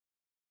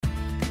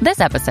This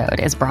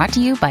episode is brought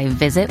to you by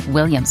Visit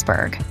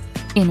Williamsburg.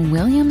 In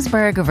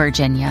Williamsburg,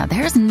 Virginia,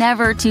 there's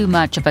never too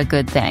much of a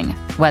good thing.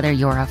 Whether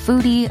you're a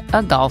foodie,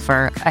 a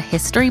golfer, a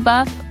history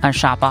buff, a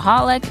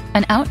shopaholic,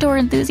 an outdoor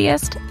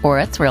enthusiast, or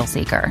a thrill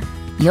seeker,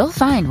 you'll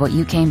find what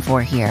you came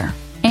for here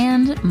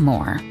and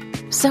more.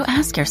 So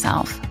ask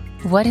yourself,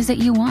 what is it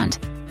you want?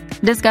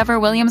 Discover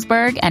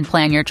Williamsburg and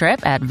plan your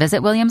trip at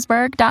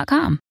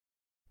visitwilliamsburg.com.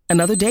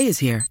 Another day is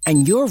here,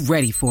 and you're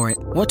ready for it.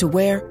 What to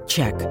wear?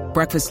 Check.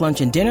 Breakfast, lunch,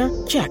 and dinner?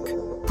 Check.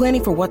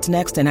 Planning for what's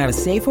next and how to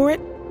save for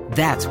it?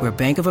 That's where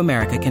Bank of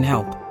America can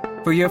help.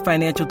 For your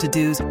financial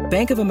to-dos,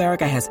 Bank of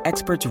America has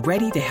experts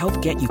ready to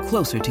help get you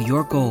closer to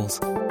your goals.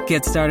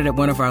 Get started at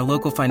one of our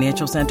local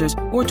financial centers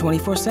or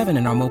 24/7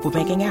 in our mobile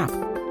banking app.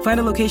 Find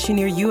a location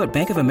near you at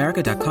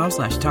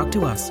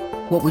bankofamerica.com/talktous.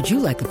 What would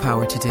you like the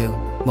power to do?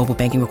 Mobile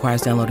banking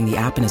requires downloading the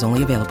app and is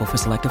only available for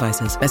select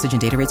devices. Message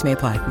and data rates may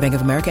apply. Bank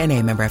of America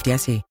N.A., member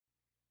FDIC.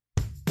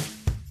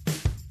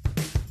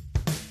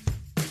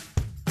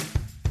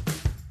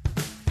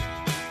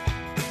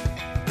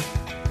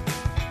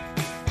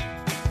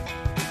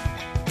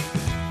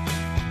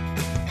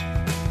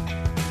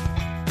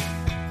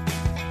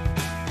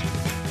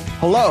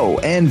 Hello,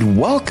 and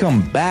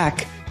welcome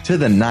back to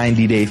the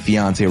 90 Day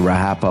Fiancé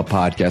RHAP-Up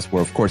podcast,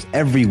 where, of course,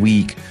 every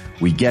week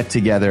we get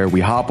together,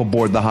 we hop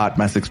aboard the Hot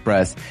Mess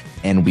Express,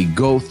 and we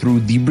go through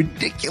the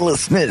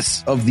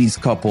ridiculousness of these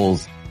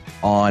couples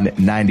on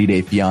 90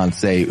 Day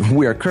Fiancé.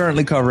 We are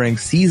currently covering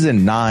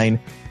season 9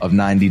 of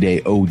 90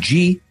 Day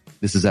OG.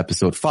 This is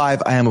episode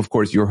 5. I am, of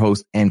course, your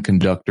host and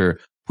conductor,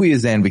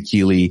 Puyazan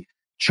Vakili,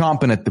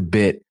 chomping at the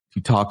bit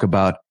to talk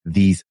about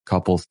these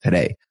couples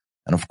today.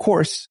 And of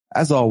course,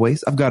 as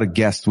always, I've got a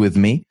guest with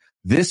me.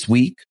 This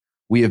week,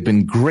 we have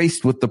been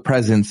graced with the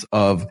presence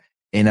of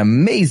an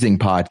amazing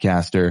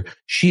podcaster.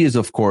 She is,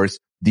 of course,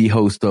 the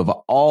host of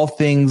All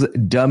Things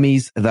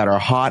Dummies That Are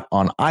Hot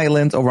on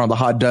Islands over on the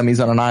Hot Dummies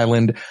on an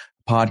Island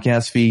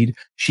podcast feed.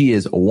 She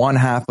is one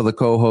half of the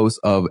co-host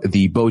of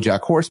the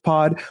BoJack Horse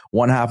Pod,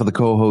 one half of the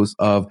co-host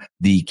of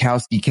the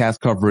Kowski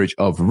cast coverage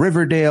of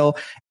Riverdale,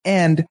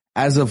 and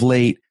as of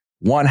late,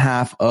 one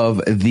half of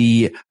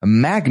the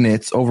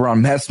Magnets over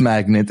on Mess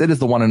Magnets. It is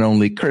the one and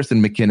only Kirsten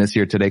McInnes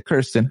here today.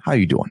 Kirsten, how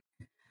you doing?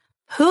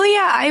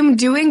 Julia, I'm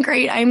doing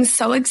great. I'm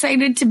so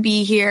excited to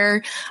be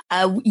here.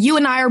 You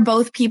and I are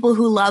both people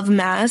who love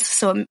mess,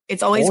 so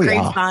it's always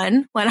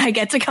fun when I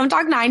get to come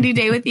talk 90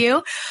 Day with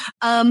you.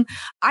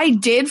 I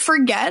did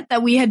forget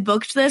that we had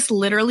booked this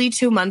literally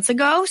 2 months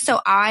ago, so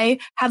I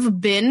have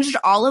binged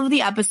all of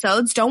the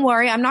episodes. Don't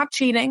worry, I'm not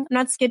cheating. I'm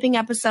not skipping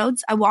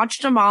episodes. I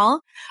watched them all,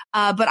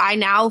 but I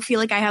now feel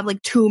like I have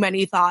like too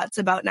many thoughts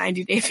about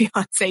 90 Day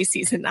Fiancé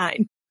season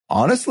 9.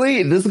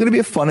 Honestly, this is going to be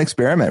a fun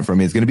experiment for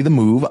me. It's going to be the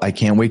move. I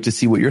can't wait to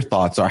see what your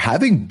thoughts are.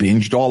 Having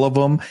binged all of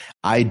them,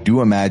 I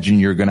do imagine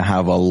you're going to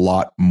have a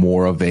lot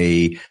more of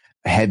a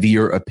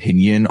heavier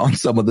opinion on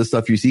some of the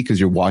stuff you see because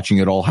you're watching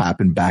it all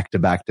happen back to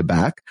back to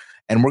back.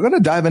 And we're going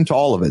to dive into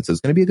all of it. So it's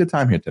going to be a good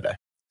time here today.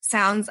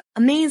 Sounds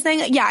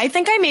amazing. Yeah, I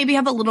think I maybe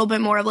have a little bit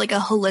more of like a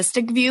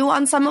holistic view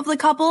on some of the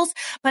couples.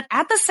 But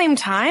at the same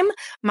time,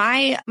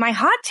 my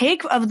hot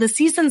take of the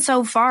season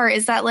so far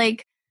is that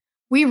like,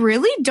 we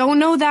really don't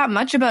know that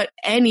much about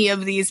any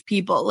of these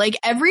people. Like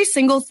every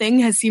single thing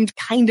has seemed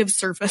kind of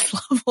surface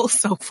level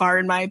so far,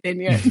 in my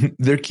opinion.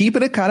 They're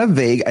keeping it kind of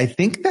vague. I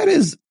think that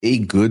is a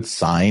good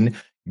sign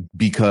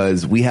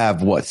because we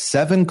have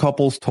 7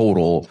 couples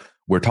total.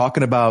 We're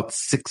talking about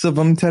 6 of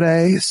them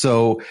today.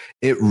 So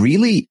it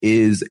really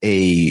is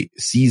a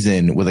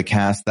season with a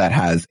cast that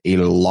has a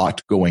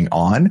lot going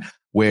on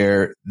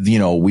where,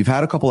 we've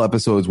had a couple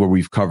episodes where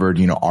we've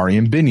covered, Ari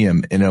and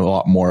Binyam in a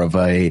lot more of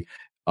a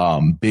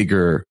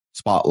bigger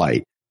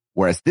spotlight.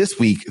 Whereas this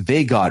week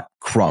they got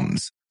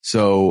crumbs.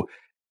 So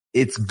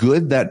it's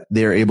good that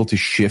they're able to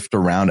shift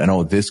around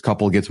and, this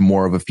couple gets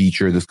more of a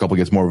feature. This couple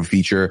gets more of a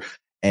feature.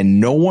 And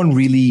no one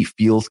really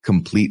feels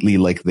completely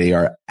like they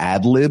are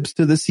ad libs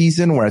to the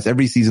season. Whereas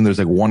every season there's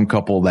like one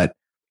couple that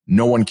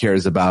no one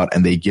cares about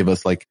and they give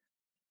us like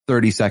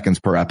 30 seconds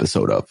per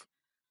episode of.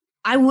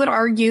 I would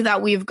argue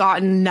that we've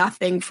gotten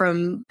nothing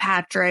from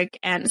Patrick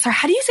and sorry,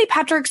 how do you say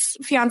Patrick's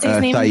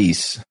fiance's name?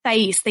 Thais,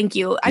 thank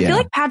you. I feel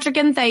like Patrick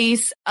and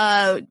Thais,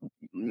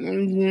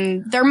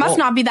 there must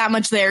not be that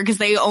much there because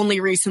they only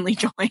recently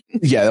joined.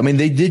 Yeah, I mean,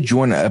 they did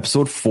join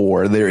episode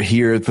 4. They're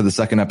here for the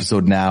second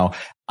episode now.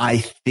 I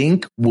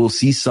think we'll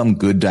see some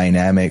good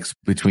dynamics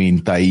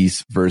between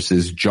Thais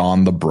versus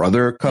John, the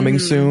brother, coming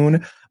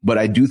soon. But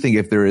I do think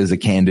if there is a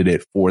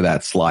candidate for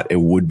that slot,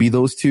 it would be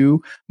those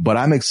two. But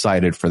I'm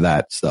excited for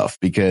that stuff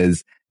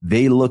because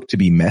they look to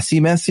be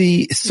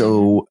messy.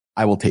 So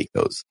I will take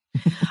those.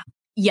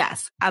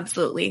 Yes,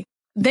 absolutely.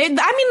 They're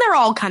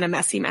all kind of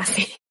messy.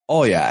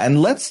 Oh, yeah.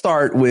 And let's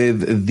start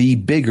with the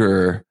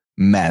bigger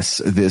mess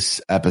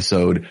this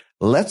episode.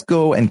 Let's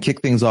go and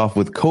kick things off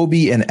with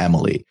Kobe and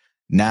Emily.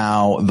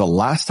 Now, the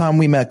last time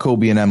we met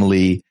Kobe and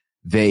Emily,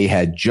 they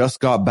had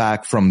just got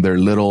back from their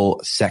little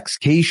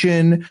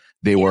sexcation.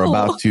 They were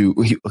about to,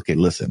 okay,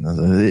 listen,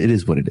 it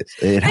is what it is.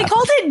 They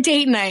called it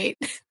date night.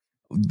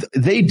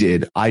 They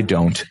did. I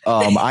don't.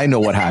 I know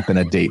what happened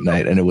at date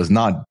night, and it was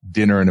not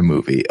dinner and a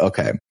movie.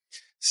 Okay.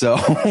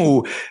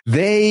 So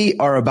they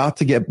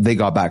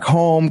got back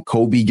home.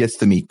 Kobe gets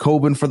to meet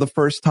Coben for the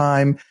first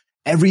time.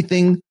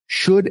 Everything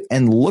should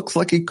and looks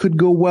like it could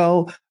go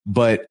well.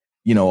 But,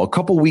 a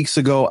couple weeks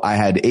ago, I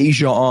had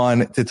Asia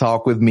on to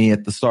talk with me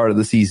at the start of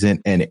the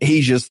season, and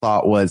Asia's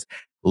thought was,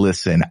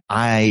 listen,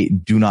 I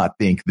do not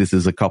think this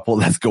is a couple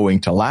that's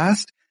going to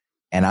last.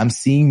 And I'm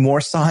seeing more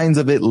signs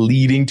of it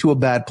leading to a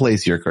bad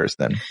place here,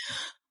 Kirsten.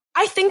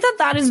 I think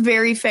that is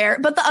very fair.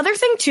 But the other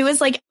thing too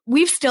is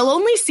we've still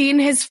only seen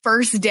his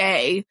first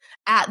day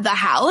at the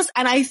house.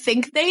 And I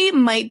think they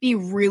might be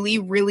really,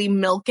 really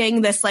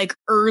milking this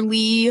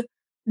early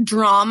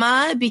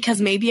drama because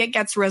maybe it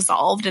gets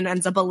resolved and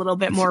ends up a little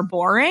bit more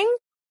boring.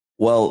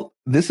 Well,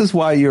 this is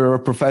why you're a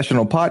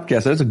professional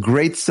podcaster. There's a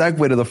great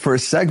segue to the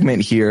first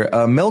segment here,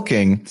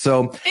 milking.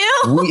 So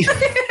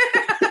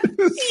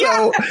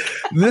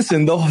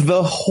listen,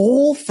 the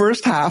whole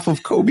first half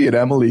of Kobe and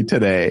Emily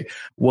today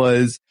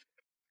was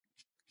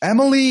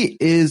Emily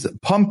is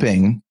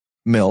pumping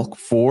milk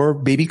for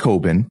baby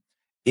Coben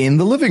in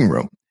the living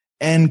room.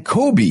 And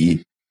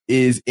Kobe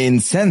is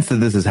incensed that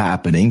this is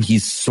happening.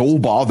 He's so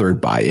bothered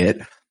by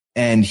it.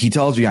 And he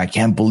tells you, I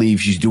can't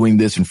believe she's doing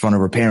this in front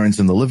of her parents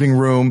in the living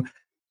room.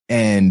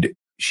 And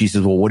she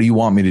says, well, what do you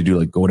want me to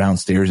do? Go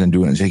downstairs and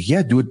do it. And she's like,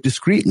 yeah, do it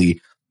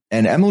discreetly.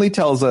 And Emily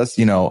tells us,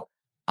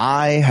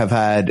 I have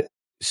had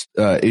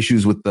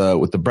issues with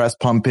the breast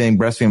pumping,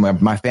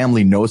 breastfeeding. My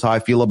family knows how I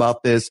feel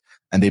about this,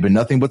 and they've been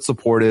nothing but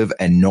supportive,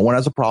 and no one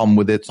has a problem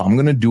with it. So I'm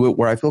going to do it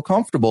where I feel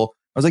comfortable.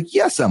 I was like,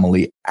 yes,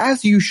 Emily,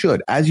 as you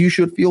should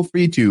feel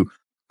free to.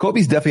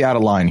 Kobe's definitely out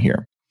of line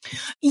here.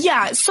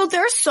 Yeah. So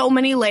there's so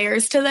many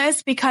layers to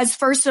this because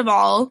first of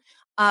all,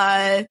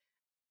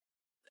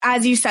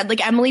 as you said,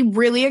 Emily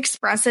really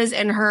expresses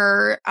in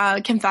her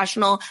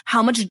confessional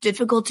how much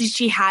difficulty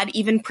she had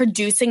even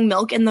producing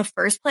milk in the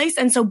first place.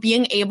 And so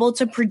being able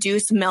to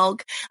produce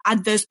milk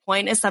at this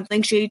point is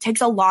something she takes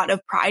a lot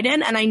of pride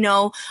in. And I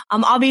know,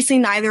 obviously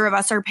neither of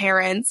us are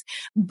parents,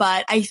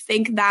 but I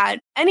think that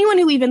anyone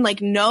who even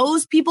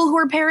knows people who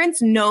are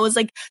parents knows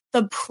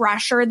the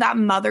pressure that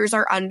mothers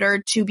are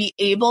under to be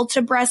able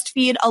to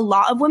breastfeed. A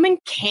lot of women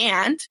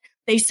can't.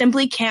 They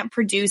simply can't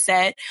produce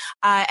it.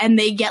 And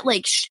they get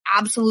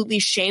absolutely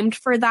shamed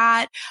for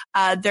that.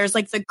 There's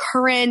the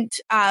current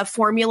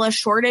formula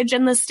shortage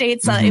in the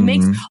States. It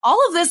makes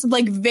all of this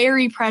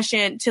very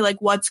prescient to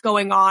what's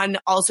going on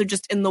also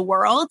just in the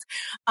world.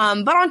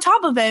 But on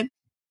top of it,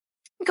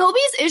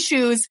 Kobe's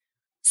issues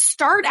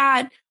start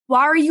at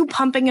why are you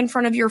pumping in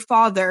front of your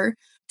father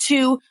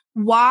to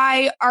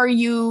why are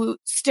you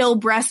still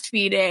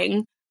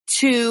breastfeeding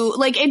to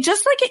it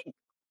just it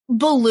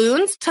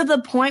balloons to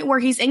the point where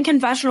he's in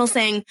confessional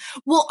saying,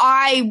 well,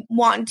 I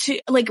want to,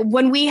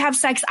 when we have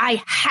sex,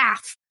 I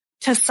have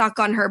to suck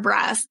on her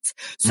breasts.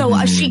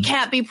 So she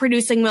can't be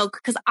producing milk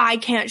because I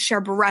can't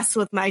share breasts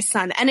with my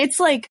son. And it's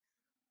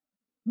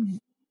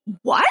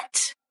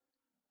what?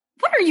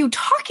 What are you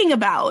talking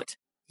about?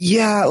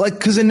 Yeah,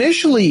 because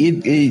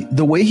initially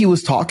the way he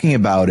was talking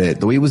about it,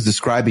 the way he was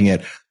describing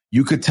it,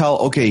 you could tell,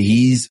 okay,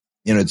 he's,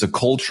 it's a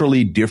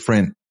culturally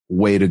different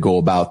way to go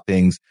about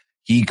things.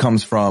 He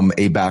comes from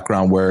a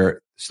background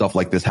where stuff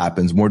like this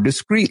happens more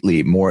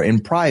discreetly, more in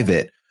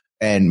private,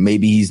 and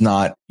maybe he's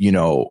not,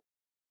 used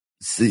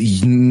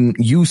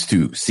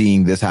to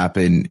seeing this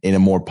happen in a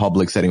more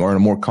public setting or in a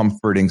more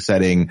comforting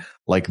setting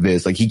like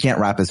this. He can't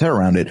wrap his head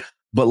around it.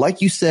 But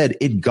like you said,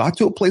 it got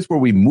to a place where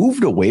we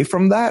moved away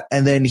from that.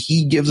 And then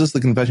he gives us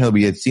the confession that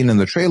we had seen in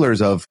the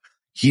trailers of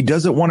he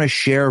doesn't want to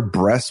share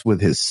breasts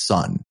with his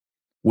son,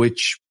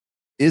 which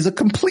is a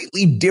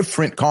completely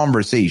different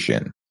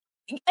conversation.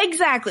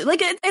 Exactly.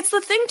 It's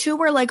the thing too,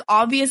 where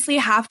obviously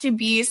have to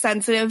be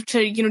sensitive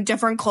to,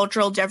 different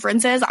cultural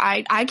differences.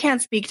 I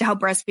can't speak to how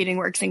breastfeeding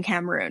works in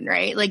Cameroon,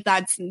 right?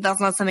 That's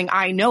not something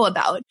I know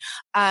about.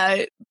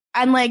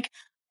 And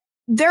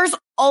there's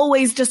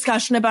always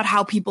discussion about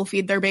how people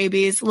feed their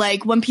babies.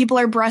 When people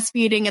are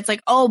breastfeeding, it's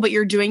oh, but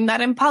you're doing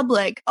that in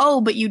public.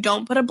 Oh, but you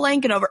don't put a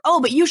blanket over.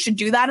 Oh, but you should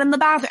do that in the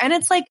bathroom. And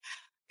it's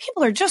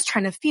people are just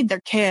trying to feed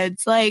their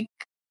kids.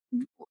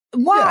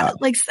 What?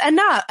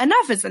 Yeah.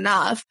 Enough is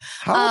enough.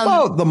 How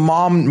about the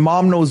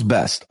mom knows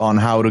best on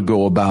how to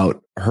go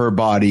about her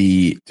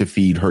body to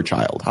feed her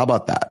child? How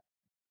about that?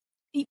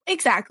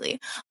 Exactly.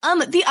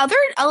 The other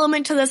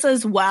element to this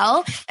as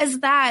well is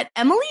that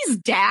Emily's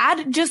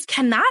dad just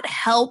cannot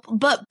help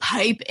but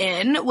pipe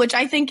in, which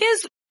I think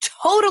is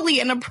totally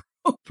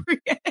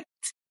inappropriate.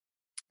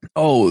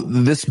 Oh,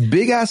 this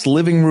big ass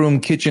living room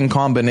kitchen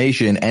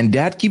combination, and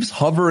dad keeps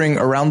hovering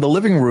around the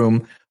living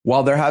room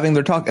while they're having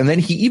their talk. And then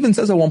he even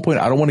says at one point,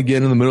 I don't want to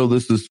get in the middle of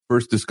this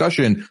first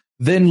discussion.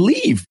 Then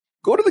leave.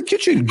 Go to the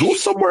kitchen. Go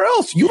somewhere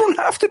else. You don't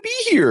have to be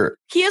here.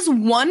 He is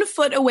 1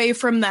 foot away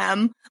from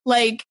them.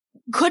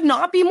 Could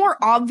not be more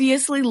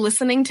obviously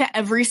listening to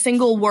every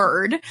single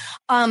word.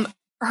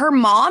 Her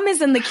mom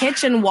is in the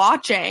kitchen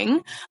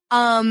watching.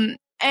 And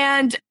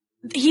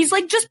he's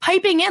just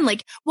piping in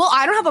well,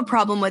 I don't have a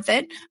problem with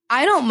it.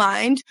 I don't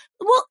mind.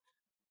 Well,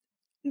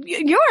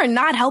 you're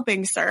not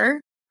helping,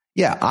 sir.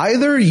 Yeah,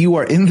 either you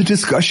are in the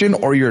discussion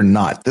or you're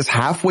not. This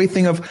halfway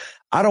thing of,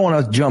 I don't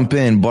want to jump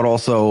in, but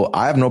also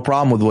I have no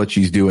problem with what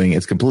she's doing.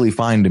 It's completely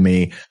fine to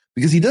me.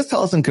 Because he does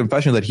tell us in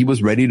confession that he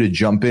was ready to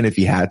jump in if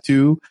he had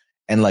to.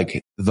 And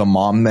like the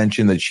mom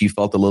mentioned that she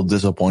felt a little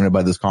disappointed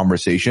by this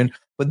conversation.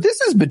 But this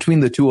is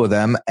between the two of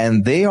them,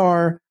 and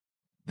there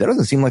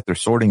doesn't seem like they're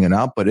sorting it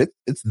out, but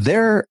it's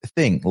their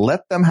thing.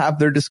 Let them have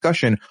their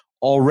discussion.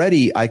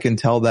 Already, I can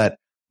tell that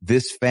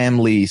this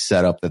family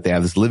setup that they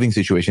have, this living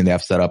situation they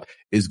have set up,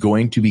 is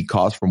going to be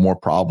cause for more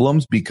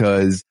problems,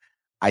 because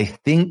I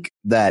think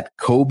that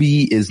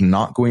Kobe is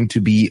not going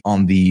to be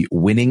on the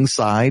winning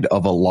side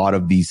of a lot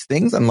of these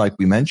things. And like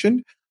we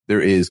mentioned, there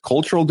is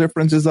cultural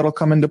differences that'll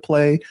come into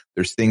play.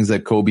 There's things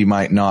that Kobe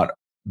might not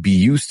be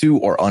used to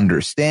or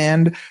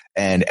understand.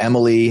 And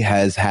Emily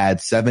has had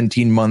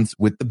 17 months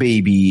with the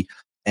baby,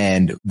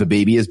 and the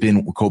baby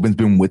Kobe's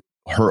been with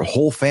her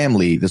whole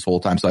family this whole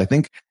time. So I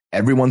think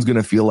everyone's going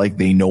to feel like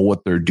they know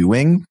what they're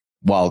doing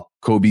while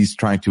Kobe's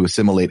trying to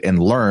assimilate and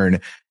learn.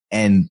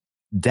 And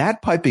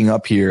that piping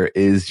up here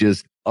is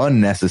just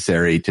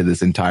unnecessary to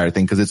this entire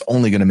thing, because it's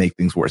only going to make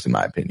things worse, in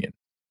my opinion.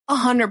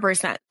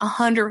 100%.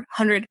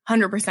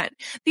 100%.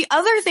 The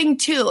other thing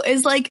too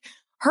is like,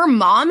 her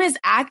mom is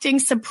acting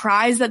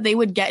surprised that they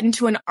would get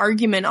into an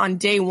argument on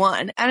day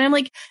one. And I'm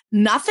like,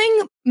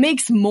 nothing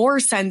makes more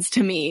sense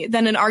to me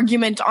than an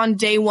argument on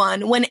day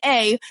one when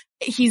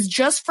he's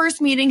just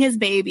first meeting his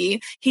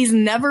baby. He's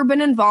never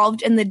been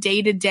involved in the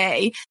day to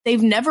day.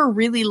 They've never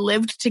really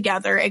lived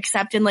together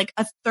except in like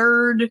a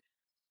third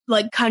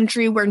like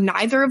country where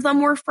neither of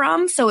them were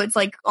from. So it's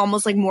like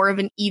almost like more of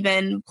an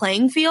even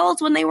playing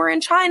field when they were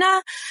in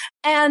China.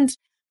 And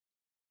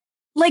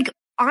like,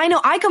 I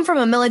know I come from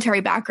a military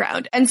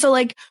background. And so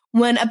like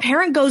when a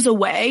parent goes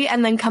away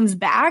and then comes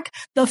back,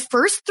 the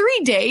first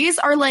 3 days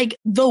are like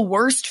the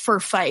worst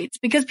for fights,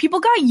 because people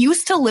got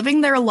used to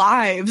living their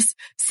lives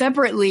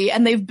separately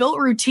and they've built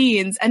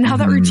routines, and now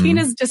that routine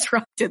is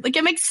disrupted. Like,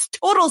 it makes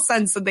total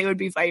sense that they would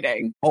be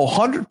fighting. Oh,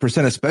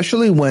 100%,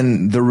 especially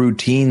when the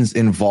routines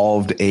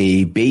involved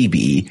a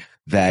baby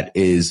that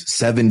is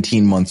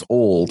 17 months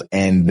old,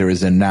 and there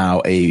is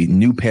now a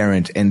new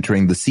parent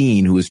entering the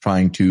scene who is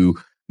trying to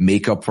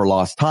make up for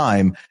lost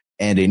time,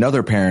 and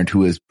another parent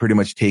who has pretty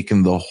much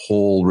taken the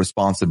whole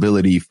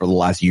responsibility for the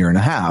last year and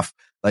a half.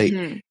 Like,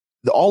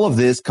 all of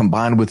this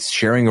combined with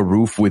sharing a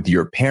roof with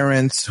your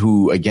parents,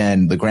 who,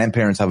 again, the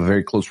grandparents have a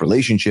very close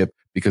relationship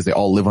because they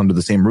all live under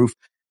the same roof.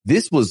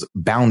 This was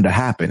bound to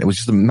happen. It was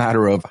just a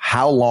matter of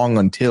how long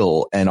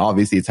until, and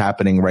obviously it's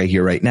happening right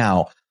here, right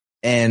now.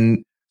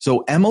 And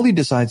so Emily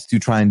decides to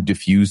try and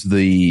diffuse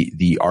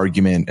the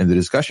argument and the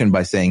discussion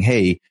by saying,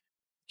 hey,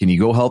 can you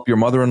go help your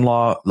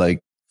mother-in-law, like,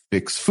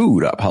 fix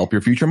food up, help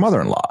your future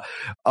mother-in-law.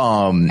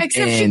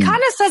 Except she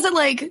kind of says it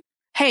like,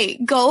 hey,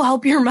 go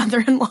help your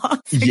mother-in-law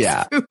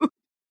fix food.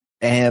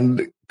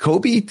 And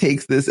Kobe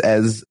takes this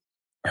as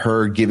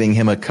her giving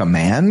him a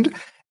command,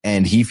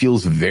 and he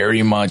feels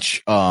very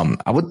much, I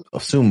would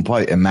assume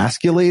probably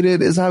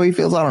emasculated is how he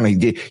feels. I don't know.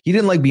 He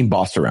didn't like being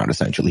bossed around,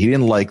 essentially. He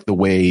didn't like the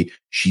way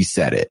she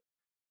said it.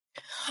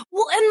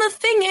 Well, and the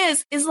thing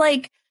is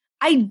like,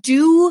 I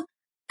do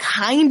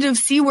kind of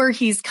see where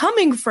he's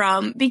coming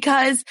from,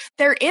 because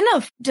they're in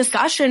a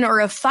discussion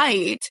or a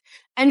fight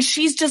and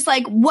she's just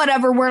like,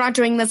 whatever, we're not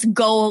doing this,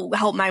 go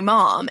help my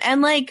mom.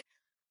 And like,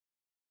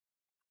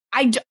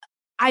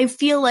 I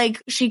feel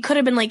like she could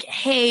have been like,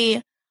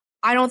 hey,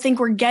 I don't think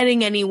we're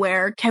getting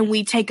anywhere. Can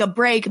we take a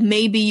break?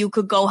 Maybe you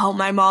could go help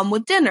my mom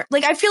with dinner.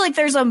 Like, I feel like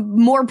there's a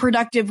more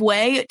productive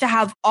way to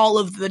have all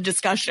of the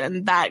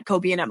discussion that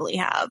Kobe and Emily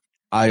have.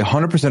 I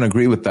 100%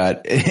 agree with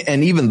that.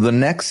 And even the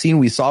next scene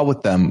we saw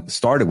with them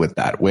started with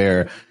that,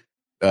 where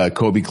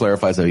Kobe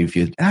clarifies that if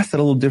you asked it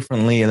a little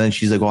differently, and then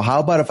she's like, well, how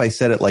about if I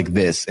said it like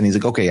this? And he's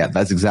like, okay, yeah,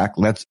 that's a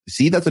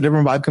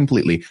different vibe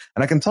completely.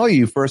 And I can tell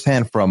you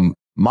firsthand from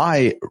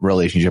my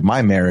relationship,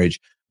 my marriage,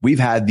 we've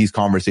had these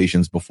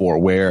conversations before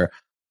where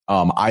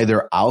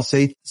either I'll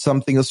say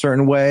something a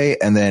certain way,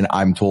 and then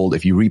I'm told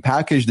if you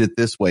repackaged it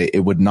this way, it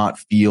would not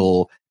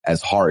feel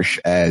as harsh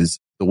as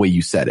the way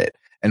you said it,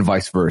 and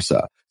vice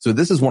versa. So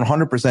this is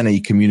 100% a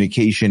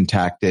communication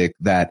tactic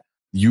that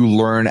you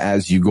learn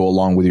as you go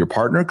along with your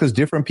partner, because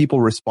different people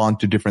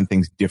respond to different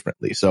things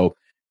differently. So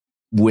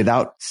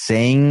without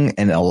saying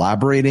and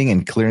elaborating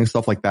and clearing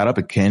stuff like that up,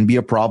 it can be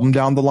a problem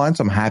down the line.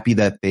 So I'm happy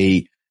that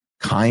they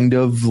kind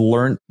of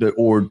learned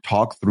or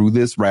talked through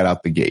this right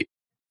out the gate.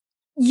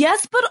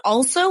 Yes, but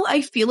also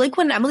I feel like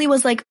when Emily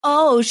was like,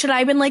 oh, should I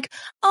have been like,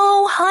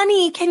 oh,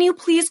 honey, can you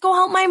please go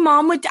help my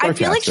mom with, I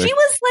feel like she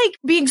was like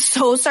being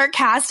so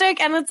sarcastic,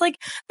 and it's like,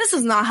 this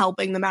is not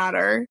helping the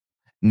matter.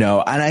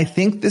 No, and I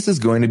think this is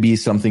going to be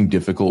something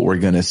difficult we're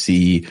going to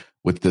see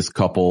with this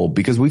couple,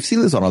 because we've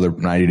seen this on other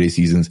 90-day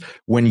seasons.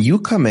 When you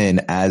come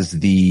in as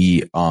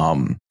the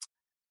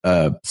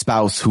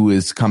spouse who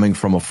is coming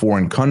from a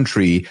foreign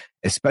country,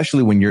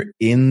 especially when you're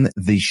in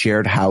the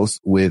shared house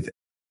with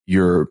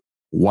your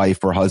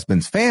wife or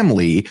husband's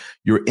family,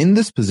 you're in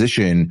this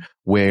position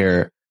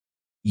where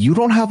you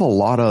don't have a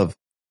lot of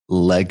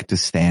leg to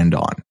stand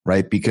on,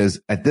 right?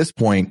 Because at this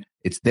point,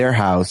 it's their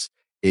house.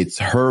 It's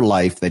her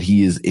life that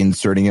he is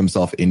inserting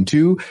himself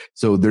into.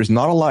 So there's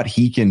not a lot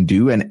he can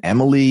do. And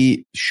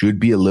Emily should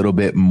be a little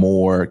bit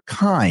more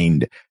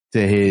kind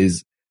to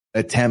his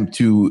attempt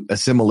to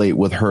assimilate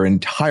with her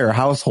entire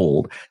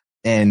household.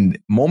 And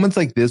moments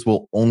like this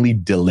will only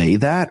delay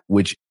that,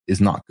 which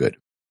is not good.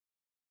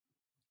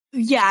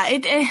 Yeah,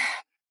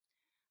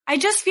 I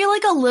just feel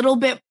like a little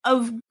bit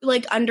of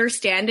like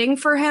understanding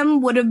for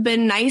him would have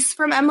been nice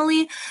from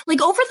Emily.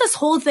 Like over this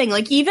whole thing,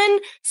 like even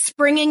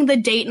springing the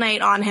date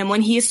night on him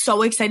when he is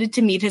so excited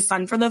to meet his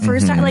son for the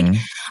first time. Like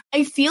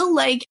I feel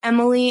like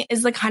Emily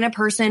is the kind of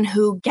person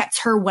who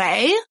gets her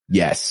way.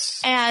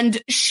 Yes.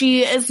 And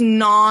she is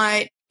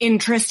not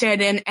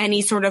interested in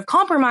any sort of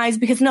compromise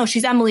because no,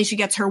 she's Emily. She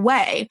gets her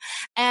way.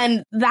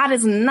 And that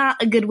is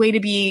not a good way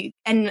to be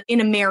in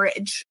a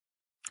marriage.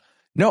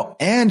 No,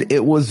 and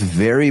it was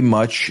very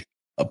much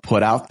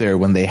put out there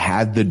when they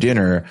had the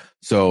dinner.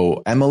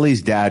 So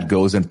Emily's dad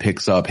goes and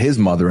picks up his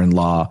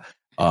mother-in-law.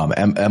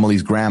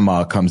 Emily's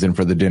grandma comes in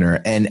for the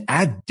dinner. And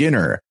at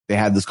dinner, they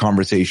had this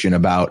conversation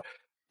about,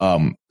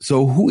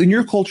 so who in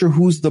your culture,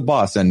 who's the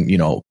boss? And, you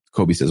know,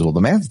 Kobe says, well,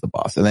 the man's the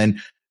boss. And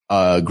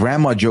then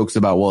grandma jokes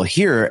about, well,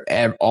 here,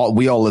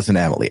 we all listen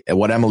to Emily.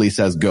 What Emily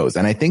says goes.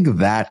 And I think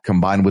that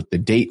combined with the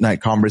date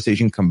night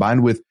conversation,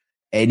 combined with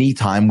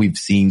anytime we've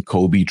seen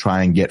Kobe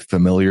try and get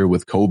familiar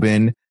with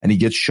Coben and he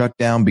gets shut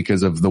down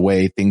because of the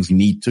way things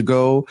need to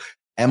go,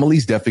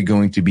 Emily's definitely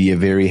going to be a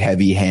very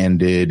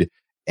heavy-handed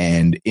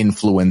and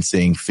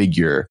influencing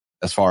figure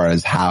as far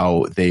as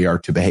how they are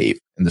to behave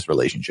in this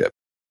relationship.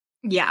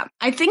 Yeah,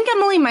 I think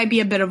Emily might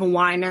be a bit of a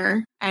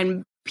whiner,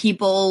 and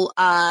people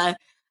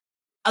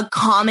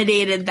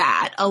accommodated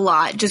that a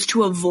lot just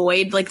to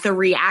avoid like the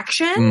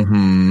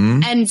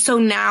reaction. And so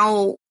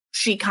now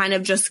she kind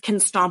of just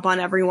can stomp on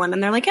everyone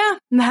and they're like, yeah,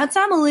 that's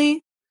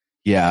Emily.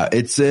 Yeah,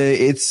 it's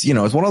you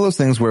know, it's one of those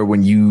things where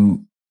when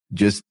you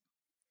just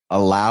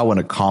allow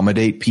and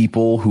accommodate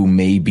people who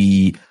may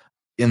be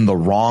in the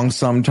wrong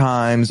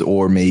sometimes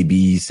or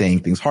maybe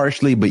saying things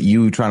harshly, but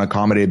you trying to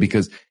accommodate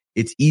because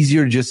it's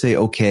easier to just say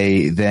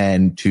okay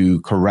than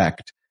to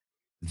correct.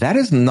 That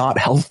is not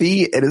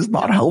healthy. It is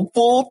not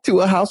helpful to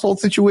a household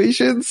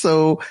situation.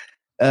 So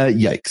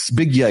yikes,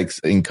 big yikes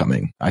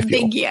incoming, I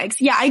feel. Big yikes.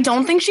 Yeah, I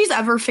don't think she's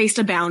ever faced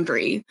a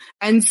boundary.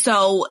 And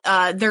so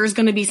there's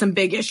going to be some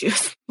big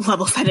issues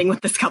level setting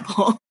with this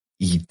couple.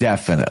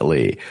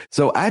 Definitely.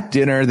 So at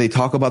dinner, they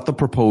talk about the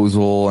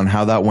proposal and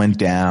how that went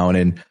down.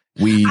 And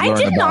I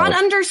did not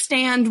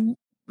understand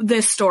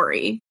this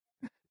story.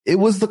 It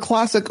was the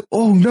classic,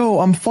 oh no,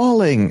 I'm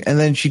falling. And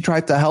then she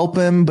tried to help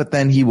him, but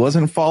then he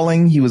wasn't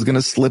falling. He was going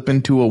to slip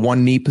into a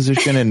one knee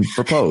position and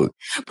propose.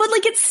 But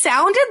like, it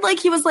sounded like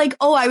he was like,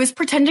 oh, I was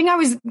pretending I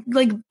was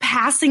like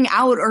passing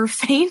out or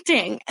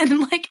fainting.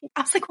 And like,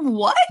 I was like,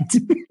 what?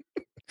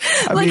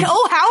 I mean,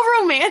 oh,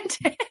 how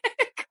romantic.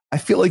 I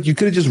feel like you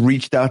could have just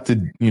reached out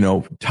to, you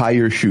know, tie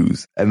your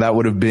shoes and that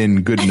would have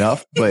been good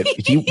enough. But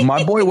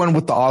my boy went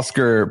with the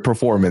Oscar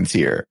performance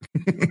here.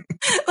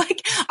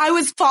 Like I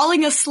was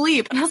falling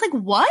asleep and I was like,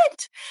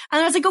 what?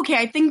 And I was like, okay,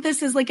 I think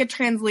this is like a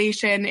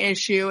translation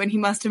issue. And he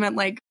must have meant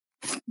like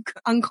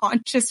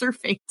unconscious or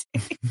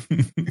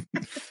fainting.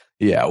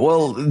 Yeah.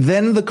 Well,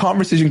 then the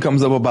conversation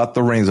comes up about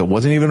the rings. It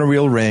wasn't even a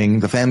real ring.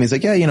 The family's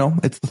like, yeah, you know,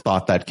 it's the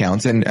thought that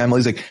counts. And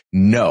Emily's like,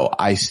 no,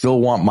 I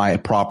still want my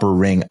proper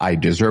ring. I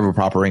deserve a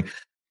proper ring.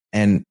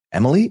 And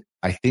Emily,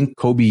 I think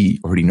Kobe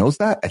already knows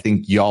that. I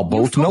think y'all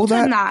both know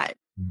that.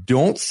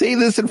 Don't say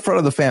this in front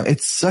of the family.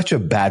 It's such a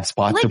bad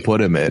spot to put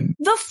him in.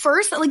 The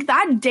first, like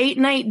that date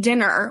night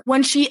dinner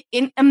when she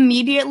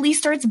immediately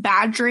starts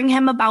badgering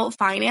him about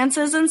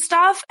finances and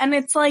stuff. And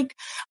it's like,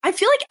 I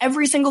feel like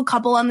every single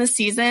couple on this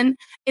season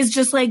is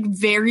just like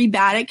very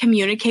bad at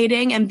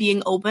communicating and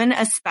being open,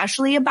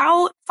 especially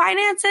about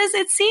finances.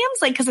 It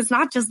seems like, cause it's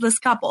not just this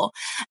couple.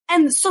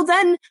 And so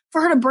then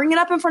for her to bring it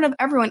up in front of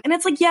everyone, and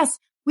it's like, yes,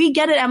 we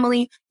get it,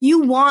 Emily.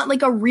 You want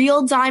like a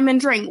real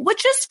diamond ring,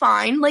 which is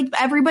fine. Like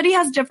everybody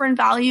has different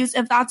values.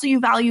 If that's what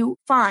you value,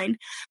 fine.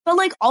 But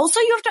like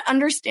also you have to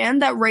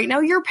understand that right now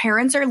your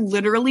parents are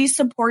literally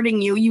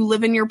supporting you. You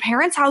live in your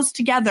parents' house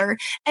together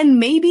and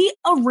maybe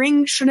a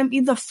ring shouldn't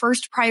be the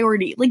first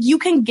priority. Like you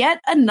can get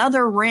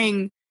another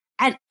ring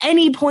at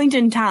any point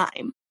in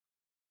time.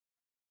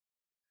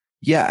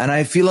 Yeah. And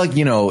I feel like,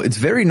 you know, it's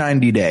very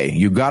 90 Day.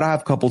 You got to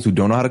have couples who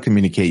don't know how to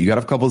communicate. You got to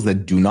have couples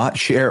that do not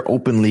share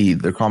openly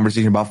their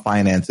conversation about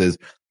finances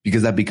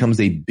because that becomes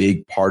a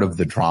big part of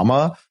the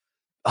drama.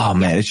 Oh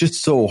man, it's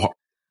just so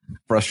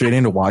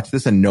frustrating to watch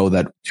this and know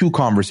that two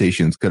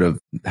conversations could have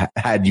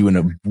had you in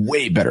a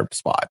way better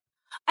spot.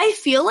 I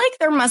feel like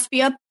there must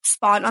be a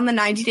spot on the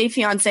 90 Day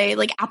Fiancé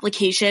like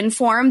application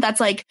form that's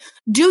like,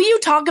 do you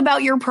talk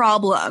about your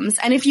problems?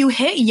 And if you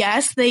hit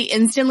yes, they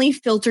instantly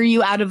filter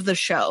you out of the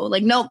show.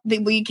 Like, nope,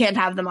 we can't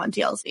have them on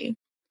TLC.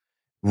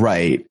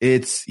 Right.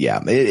 It's,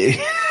 yeah.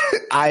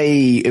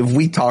 If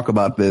we talk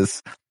about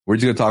this, we're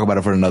just going to talk about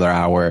it for another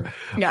hour.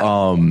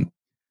 Yeah.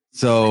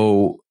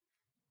 So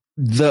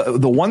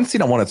The one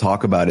scene I want to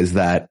talk about is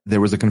that there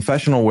was a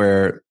confessional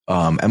where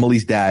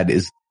Emily's dad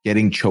is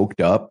getting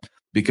choked up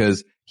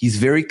because he's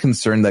very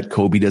concerned that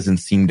Kobe doesn't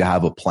seem to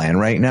have a plan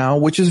right now,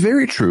 which is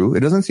very true.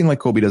 It doesn't seem like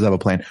Kobe does have a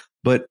plan,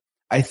 but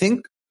I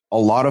think a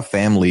lot of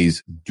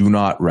families do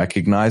not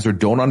recognize or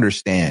don't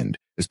understand,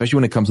 especially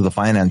when it comes to the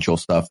financial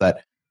stuff,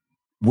 that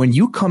when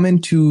you come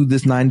into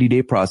this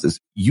 90-day process,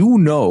 you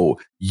know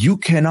you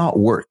cannot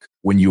work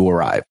when you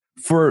arrive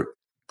for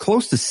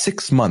close to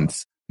 6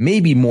 months,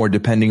 maybe more,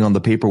 depending on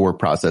the paperwork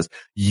process.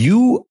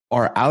 You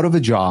are out of a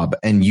job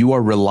and you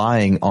are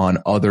relying on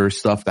other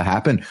stuff to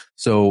happen.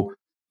 So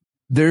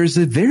there's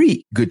a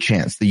very good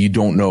chance that you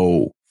don't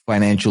know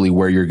financially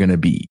where you're going to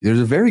be. There's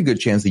a very good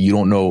chance that you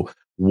don't know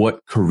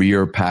what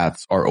career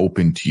paths are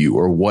open to you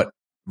or what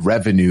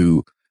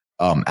revenue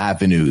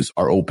avenues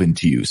are open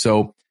to you.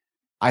 So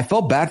I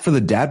felt bad for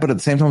the dad, but at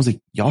the same time, I was like,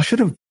 y'all should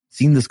have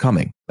seen this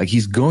coming. Like,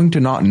 he's going to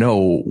not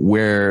know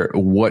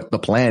what the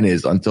plan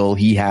is until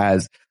he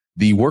has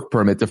the work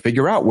permit to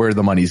figure out where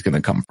the money's going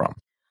to come from.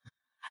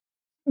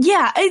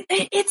 Yeah,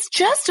 it's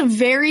just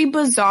very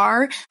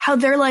bizarre how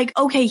they're like,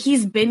 okay,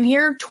 he's been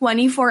here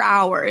 24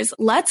 hours.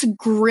 Let's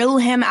grill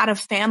him at a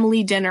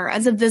family dinner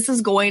as if this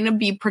is going to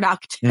be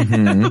productive.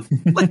 Mm-hmm.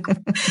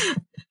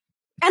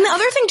 And the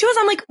other thing too is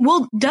I'm like,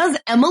 well, does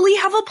Emily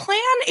have a plan?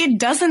 It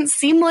doesn't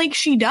seem like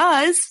she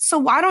does. So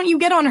why don't you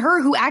get on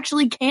her who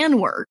actually can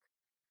work?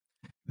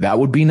 That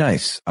would be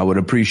nice. I would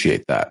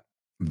appreciate that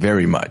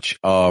very much.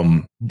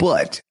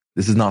 But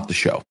this is not the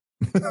show.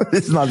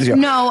 This is not the show.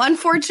 No,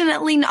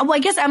 unfortunately. No. Well, I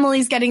guess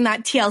Emily's getting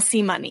that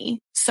TLC money.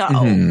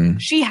 So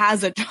she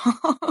has a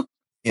job.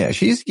 Yeah,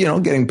 she's,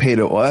 getting paid.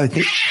 I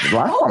think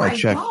last time I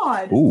checked.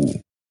 God. Ooh.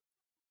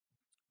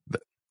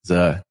 There's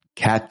a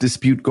cat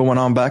dispute going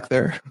on back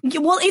there. Yeah,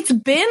 well, it's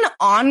been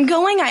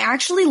ongoing. I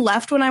actually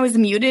left when I was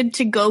muted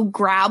to go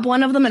grab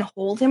one of them and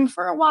hold him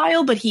for a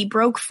while, but he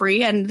broke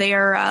free and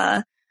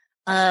they're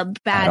bad.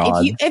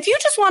 If you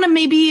just want to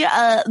maybe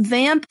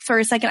vamp for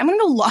a second, I'm going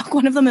to go lock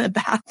one of them in the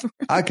bathroom.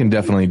 I can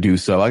definitely do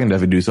so.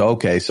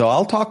 Okay, so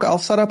I'll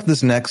set up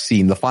this next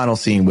scene, the final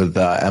scene with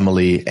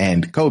Emily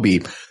and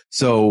Kobe.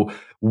 So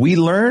we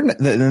learn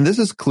that, and this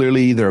is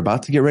clearly they're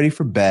about to get ready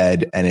for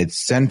bed, and it's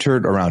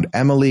centered around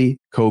Emily,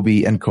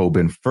 Kobe, and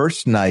Coben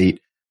first night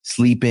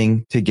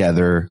sleeping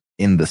together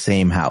in the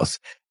same house.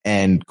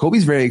 And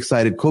Kobe's very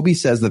excited. Kobe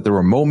says that there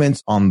were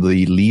moments on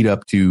the lead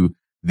up to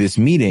this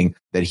meeting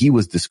that he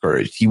was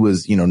discouraged. He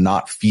was,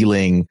 not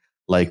feeling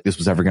like this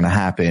was ever going to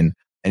happen.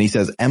 And he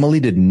says Emily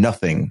did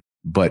nothing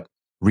but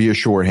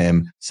reassure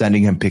him,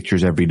 sending him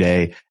pictures every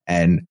day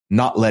and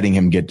not letting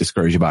him get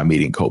discouraged about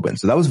meeting Coben.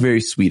 So that was very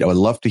sweet. I would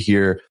love to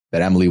hear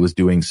that Emily was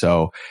doing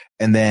so.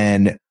 And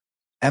then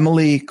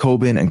Emily,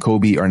 Coben, and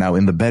Kobe are now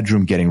in the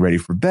bedroom getting ready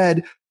for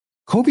bed.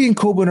 Kobe and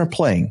Coben are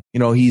playing.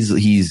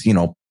 He's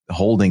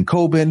holding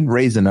Coben,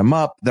 raising him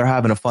up. They're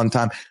having a fun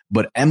time.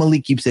 But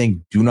Emily keeps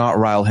saying, do not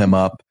rile him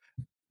up.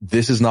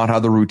 This is not how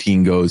the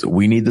routine goes.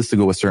 We need this to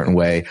go a certain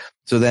way.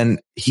 So then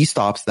he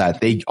stops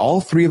that.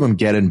 All three of them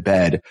get in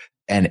bed,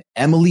 and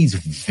Emily's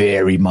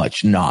very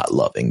much not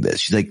loving this.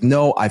 She's like,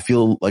 no, I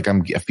feel like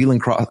I'm feeling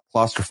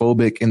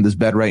claustrophobic in this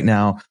bed right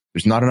now.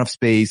 There's not enough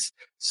space.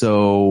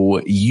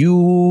 So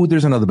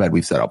there's another bed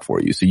we've set up for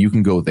you. So you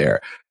can go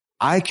there.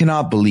 I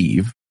cannot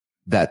believe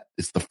that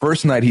it's the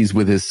first night he's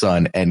with his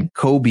son and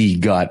Kobe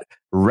got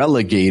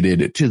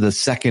relegated to the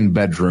second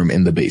bedroom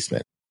in the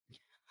basement.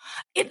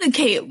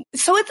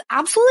 So it's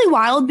absolutely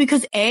wild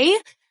because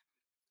you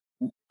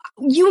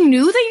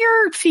knew that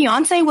your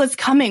fiance was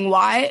coming.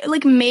 Why?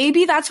 Like,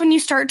 maybe that's when you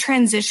start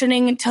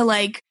transitioning to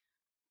like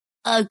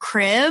a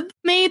crib,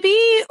 maybe,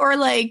 or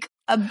like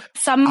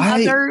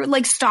other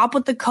like stop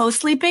with the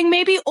co-sleeping,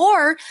 maybe,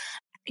 or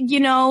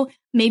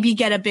maybe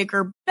get a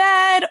bigger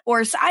bed,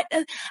 or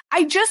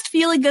I just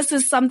feel like this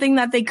is something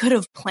that they could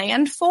have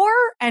planned for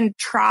and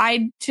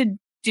tried to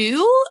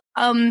do.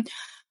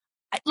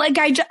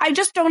 I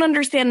just don't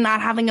understand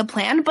not having a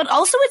plan, but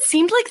also it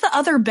seemed like the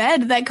other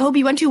bed that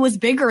Kobe went to was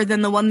bigger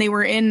than the one they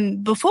were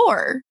in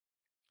before.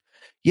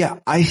 Yeah,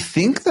 I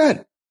think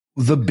that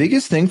the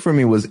biggest thing for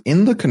me was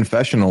in the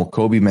confessional,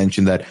 Kobe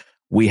mentioned that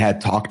we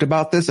had talked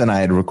about this and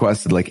I had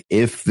requested, like,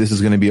 if this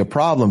is going to be a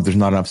problem, if there's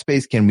not enough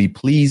space, can we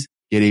please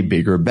get a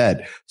bigger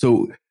bed?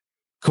 So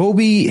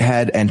Kobe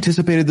had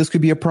anticipated this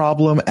could be a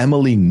problem.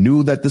 Emily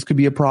knew that this could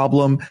be a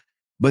problem,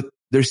 but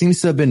there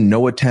seems to have been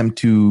no attempt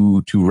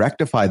to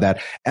rectify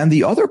that. And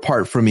the other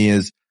part for me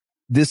is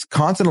this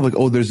concept of like,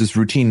 oh, there's this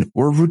routine,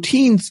 where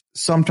routines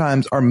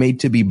sometimes are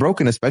made to be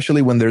broken,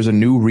 especially when there's a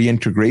new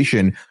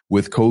reintegration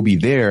with Kobe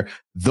there.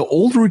 The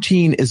old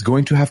routine is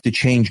going to have to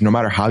change no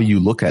matter how you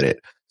look at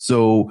it.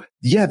 So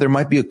yeah, there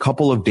might be a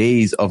couple of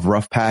days of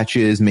rough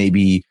patches.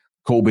 Maybe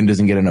Coben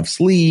doesn't get enough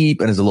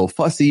sleep and is a little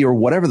fussy or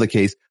whatever the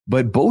case,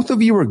 but both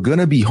of you are going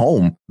to be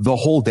home the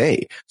whole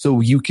day. So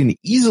you can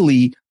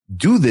easily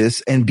do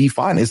this and be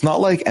fine. It's not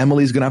like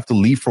Emily's going to have to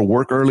leave for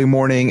work early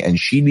morning and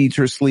she needs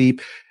her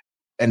sleep.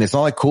 And it's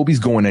not like Kobe's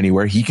going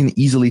anywhere. He can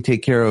easily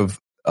take care of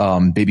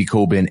baby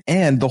Coben,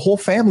 and the whole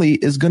family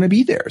is going to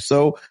be there.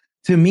 So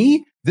to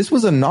me, this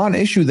was a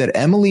non-issue that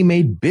Emily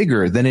made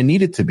bigger than it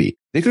needed to be.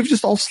 They could have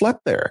just all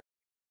slept there.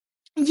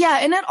 Yeah,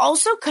 and it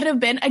also could have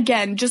been,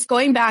 again, just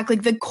going back,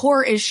 like the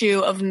core issue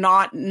of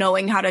not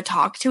knowing how to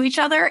talk to each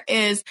other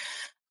is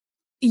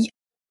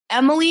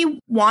Emily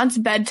wants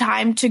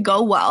bedtime to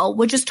go well,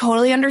 which is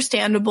totally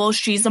understandable.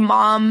 She's a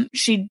mom.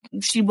 She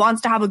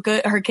wants to have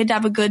her kid to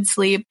have a good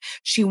sleep.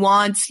 She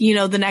wants,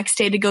 the next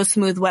day to go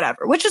smooth,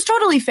 whatever, which is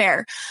totally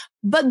fair.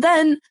 But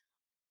then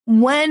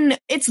when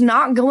it's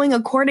not going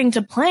according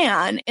to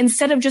plan,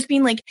 instead of just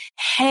being like,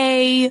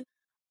 hey,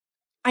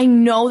 I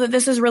know that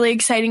this is really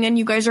exciting and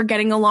you guys are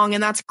getting along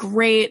and that's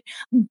great,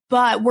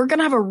 but we're going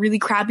to have a really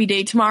crappy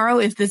day tomorrow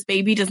if this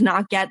baby does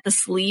not get the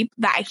sleep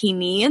that he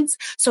needs.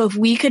 So if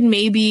we could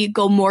maybe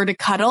go more to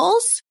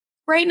cuddles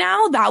right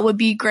now, that would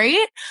be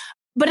great.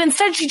 But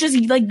instead she just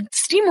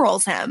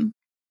steamrolls him.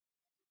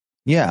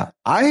 Yeah,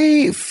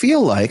 I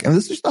feel like, and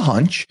this is just a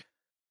hunch,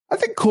 I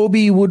think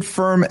Kobe would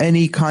firm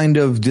any kind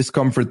of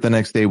discomfort the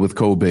next day with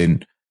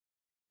Coben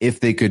if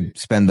they could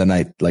spend the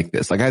night like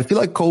this. Like, I feel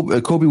like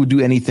Kobe would do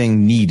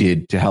anything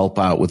needed to help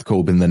out with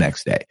Coben the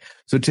next day.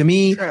 So to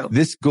me,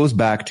 This goes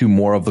back to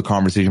more of the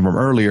conversation from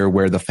earlier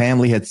where the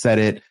family had said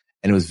it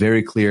and it was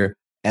very clear.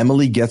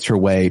 Emily gets her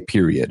way,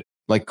 period.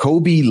 Like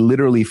Kobe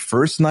literally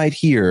first night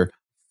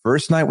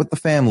with the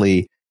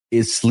family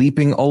is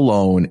sleeping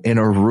alone in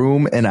a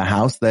room in a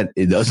house that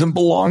it doesn't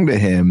belong to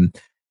him.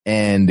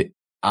 And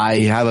I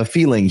have a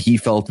feeling he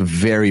felt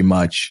very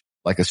much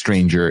like a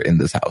stranger in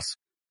this house.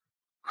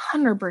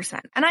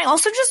 100%. And I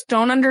also just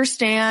don't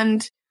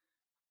understand,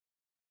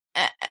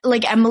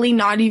 Emily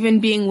not even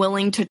being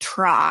willing to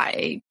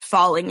try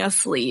falling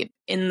asleep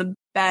in the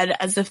bed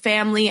as a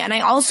family. And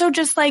I also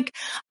just I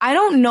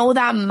don't know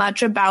that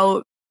much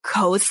about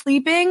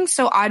co-sleeping.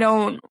 So I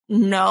don't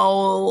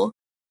know,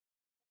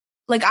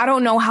 I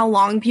don't know how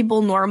long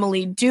people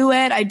normally do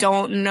it. I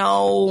don't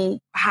know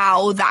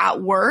how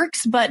that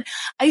works, but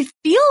I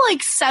feel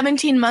like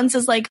 17 months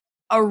is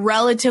a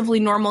relatively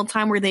normal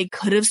time where they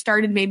could have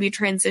started maybe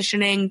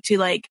transitioning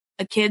to a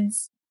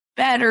kid's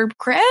bed or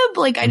crib.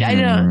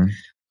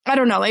 I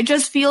don't know. It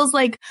just feels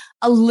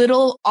a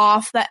little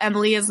off that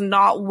Emily is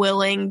not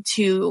willing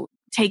to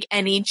take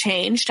any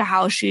change to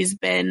how she's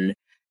been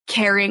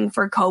caring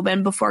for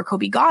Coben before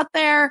Kobe got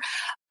there.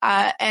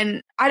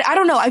 And I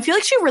don't know. I feel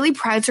like she really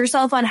prides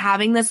herself on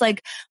having this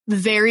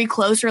very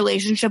close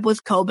relationship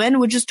with Coben,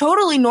 which is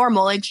totally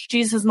normal.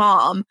 She's his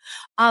mom.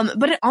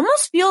 But it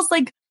almost feels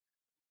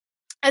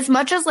as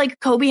much as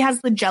Kobe has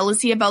the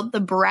jealousy about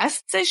the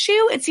breasts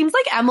issue, it seems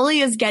like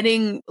Emily is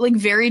getting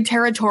very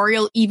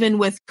territorial even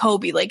with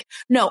Kobe.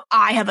 No,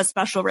 I have a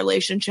special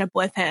relationship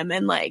with him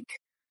and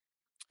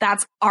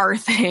that's our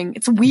thing.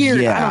 It's weird.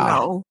 Yeah. I don't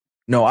know.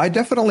 No, I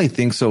definitely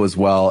think so as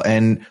well.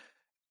 And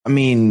I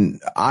mean,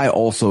 I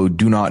also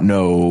do not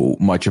know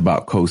much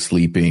about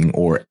co-sleeping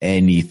or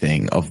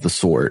anything of the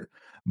sort,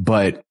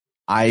 but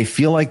I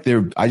feel I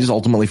just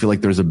ultimately feel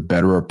like there's a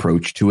better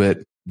approach to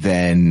it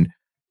than,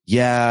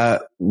 yeah,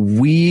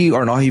 we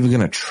are not even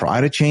going to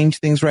try to change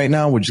things right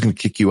now. We're just going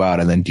to kick you out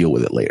and then deal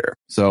with it later.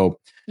 So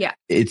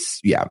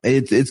it's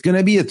going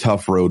to be a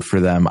tough road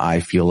for them. I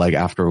feel like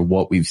after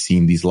what we've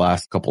seen these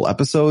last couple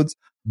episodes,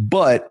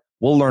 but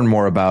we'll learn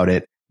more about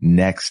it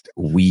next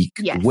week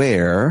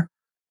where,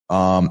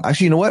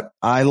 actually, you know what?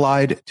 I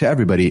lied to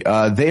everybody.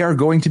 They are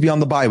going to be on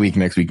the bye week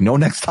next week. No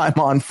next time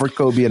on for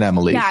Kobe and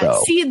Emily. Yeah,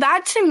 so. See,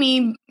 that to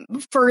me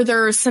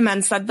further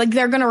cements that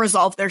they're going to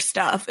resolve their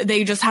stuff.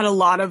 They just had a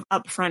lot of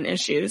upfront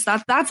issues.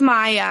 That's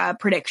my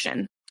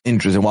prediction.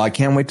 Interesting. Well, I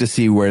can't wait to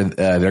see where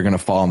they're going to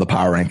fall in the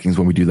power rankings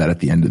when we do that at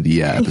the end of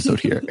the episode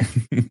here.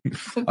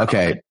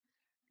 Okay.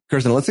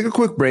 Kirsten, let's take a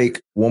quick break.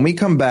 When we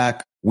come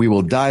back, we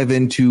will dive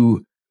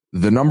into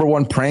the number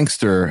one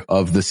prankster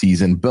of the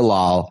season,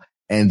 Bilal,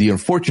 and the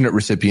unfortunate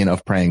recipient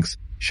of pranks,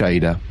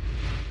 Shaeeda.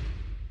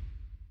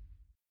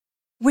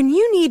 When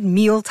you need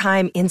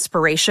mealtime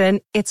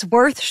inspiration, it's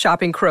worth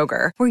shopping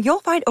Kroger, where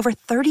you'll find over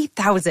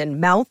 30,000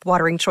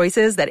 mouth-watering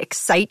choices that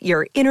excite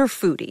your inner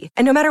foodie.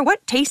 And no matter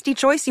what tasty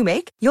choice you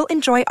make, you'll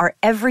enjoy our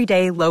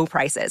everyday low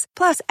prices,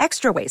 plus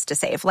extra ways to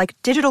save, like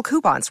digital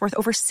coupons worth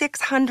over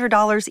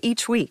 $600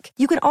 each week.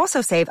 You can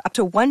also save up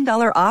to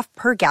 $1 off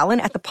per gallon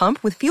at the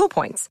pump with fuel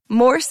points.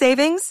 More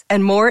savings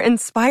and more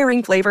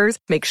inspiring flavors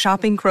make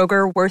shopping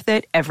Kroger worth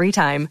it every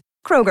time.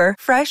 Kroger,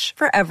 fresh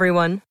for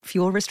everyone.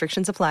 Fuel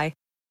restrictions apply.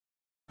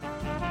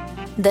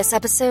 This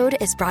episode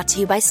is brought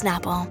to you by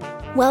Snapple.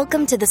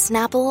 Welcome to the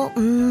Snapple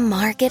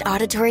Market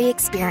Auditory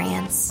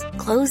Experience.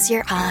 Close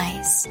your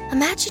eyes.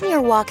 Imagine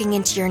you're walking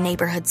into your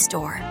neighborhood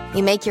store.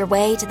 You make your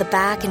way to the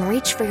back and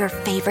reach for your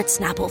favorite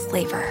Snapple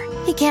flavor.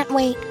 You can't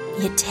wait.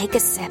 You take a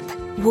sip.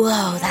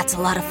 Whoa, that's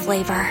a lot of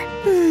flavor.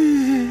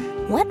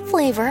 What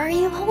flavor are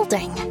you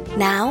holding?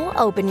 Now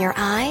open your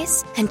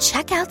eyes and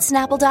check out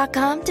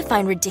Snapple.com to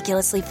find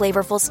ridiculously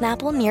flavorful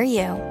Snapple near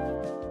you.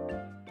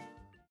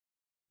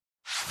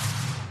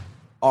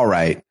 All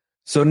right.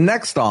 So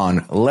next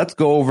on, let's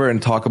go over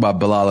and talk about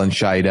Bilal and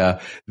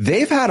Shaeeda.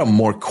 They've had a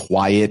more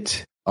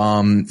quiet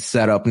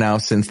setup now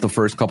since the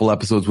first couple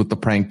episodes with the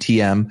prank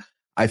TM.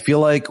 I feel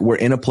like we're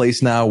in a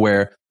place now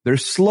where they're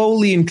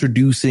slowly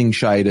introducing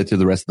Shaeeda to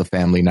the rest of the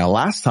family. Now,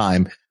 last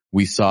time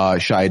we saw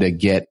Shaeeda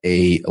get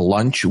a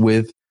lunch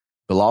with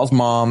Bilal's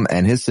mom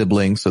and his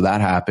siblings, so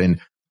that happened.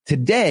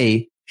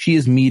 Today, she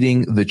is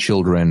meeting the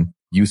children,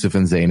 Yusuf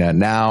and Zaina.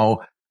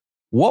 Now,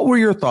 what were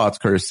your thoughts,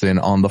 Kirsten,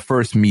 on the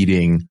first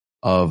meeting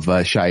of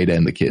Shaeeda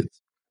and the kids?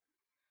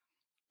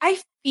 I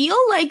feel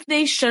like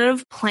they should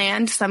have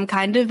planned some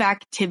kind of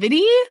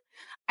activity.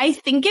 I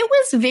think it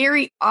was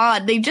very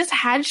odd. They just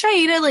had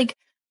Shaeeda like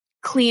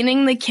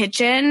cleaning the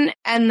kitchen,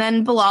 and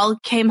then Bilal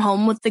came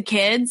home with the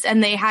kids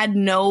and they had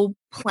no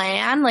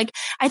plan. Like,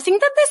 I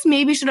think that this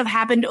maybe should have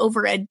happened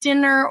over a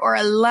dinner or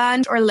a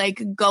lunch or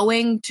like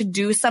going to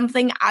do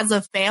something as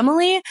a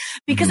family,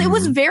 because it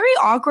was very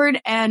awkward.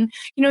 And,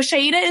 you know,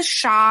 Shaeeda is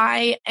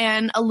shy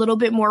and a little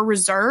bit more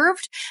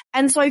reserved.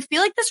 And so I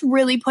feel like this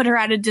really put her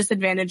at a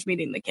disadvantage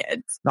meeting the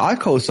kids. No, I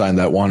co-sign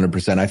that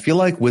 100%. I feel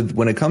like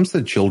when it comes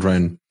to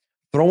children,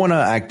 throwing an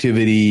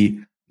activity,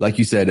 like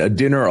you said, a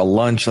dinner, a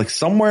lunch, like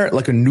somewhere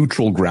like a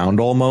neutral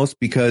ground almost,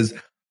 because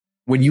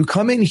when you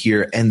come in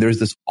here and there's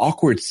this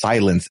awkward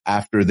silence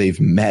after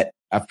they've met,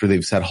 after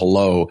they've said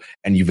hello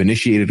and you've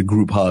initiated a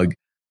group hug,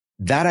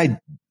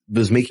 that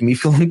was making me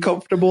feel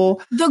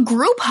uncomfortable. The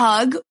group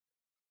hug,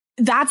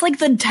 that's like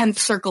the 10th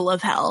circle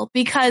of hell,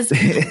 because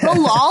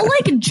Bilal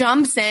like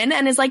jumps in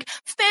and is like,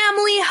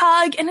 family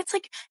hug. And it's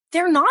like,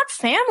 they're not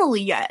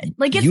family yet.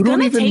 Like, it's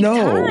going to take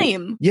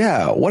time.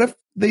 Yeah. What if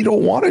they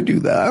don't want to do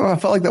that? I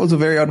felt like that was a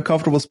very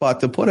uncomfortable spot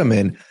to put him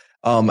in.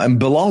 And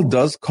Bilal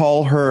does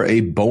call her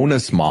a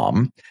bonus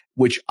mom,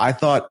 which I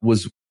thought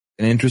was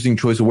an interesting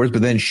choice of words,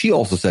 but then she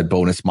also said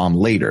bonus mom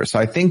later. So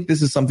I think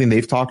this is something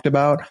they've talked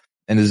about,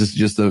 and this is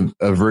just a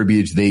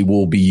verbiage they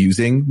will be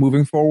using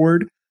moving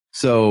forward.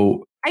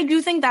 So I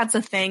do think that's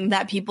a thing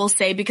that people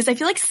say, because I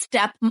feel like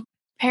step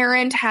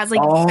parent has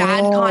like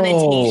bad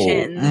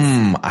connotations.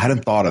 I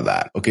hadn't thought of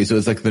that. Okay. So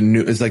it's like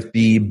it's like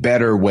the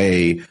better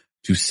way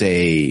to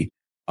say,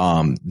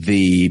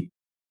 the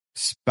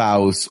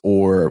spouse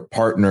or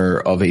partner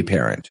of a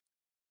parent.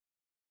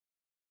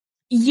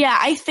 Yeah,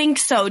 I think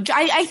so.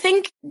 I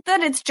think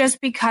that it's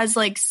just because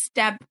like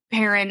step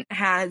parent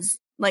has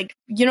like,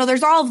 you know,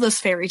 there's all of those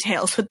fairy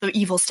tales with the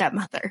evil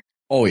stepmother.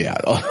 Oh yeah.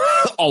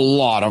 A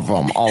lot of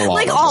them.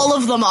 All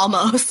of them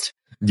almost.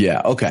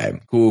 Yeah. Okay.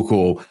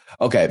 Cool.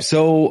 Okay.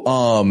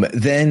 So,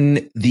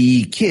 then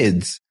the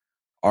kids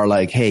are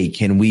like, hey,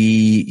 can we,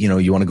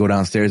 you want to go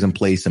downstairs and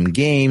play some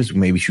games,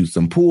 maybe shoot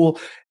some pool?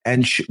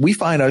 And we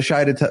find out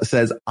Shaeeda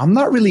says, I'm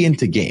not really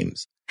into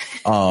games.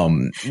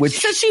 Which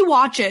so she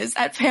watches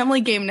at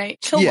family game night.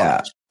 She'll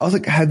watch. I was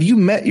like, have you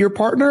met your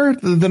partner,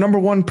 the number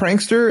one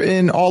prankster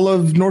in all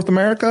of North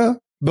America,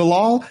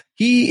 Bilal?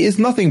 He is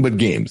nothing but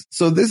games.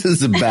 So this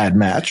is a bad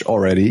match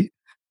already.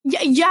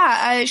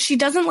 Yeah. She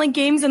doesn't like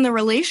games in the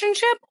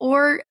relationship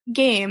or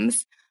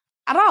games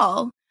at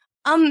all.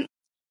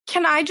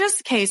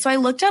 So I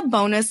looked up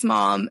bonus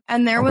mom,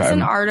 and there was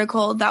an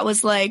article that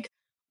was like,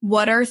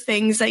 what are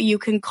things that you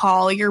can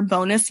call your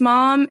bonus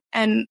mom?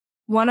 And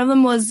one of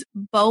them was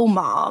Beau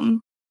Mom.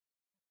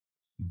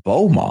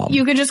 Beau Mom?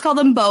 You could just call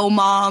them Beau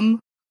Mom.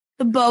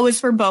 The Beau is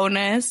for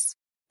bonus.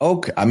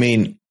 Okay. I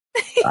mean,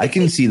 I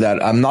can see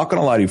that. I'm not going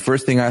to lie to you.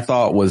 First thing I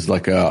thought was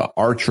like a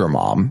Archer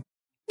mom.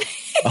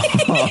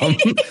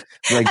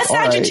 Like a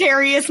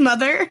Sagittarius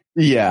mother.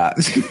 Yeah.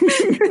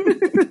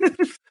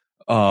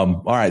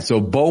 All right.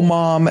 So Beau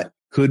Mom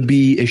could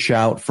be a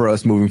shout for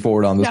us moving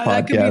forward on this podcast.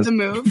 That could be the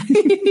move.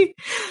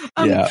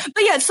 Yeah.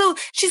 But yeah, so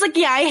she's like,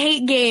 yeah, I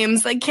hate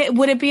games. Like,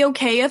 would it be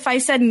okay if I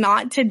said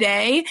not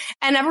today?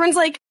 And everyone's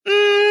like,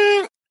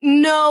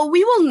 no,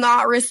 we will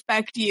not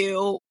respect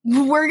you.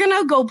 We're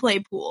going to go play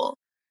pool.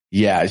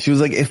 Yeah. She was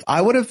like, I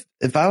would have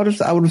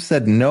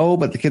said no,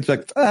 but the kids were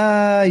like,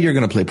 you're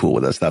going to play pool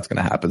with us. That's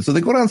going to happen. So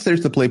they go downstairs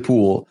to play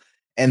pool.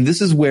 And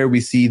this is where we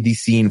see the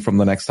scene from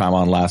the next time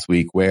on last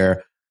week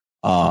where,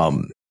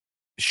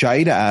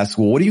 Shaeeda asks,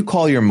 well, what do you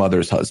call your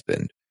mother's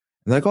husband? And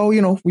they're like,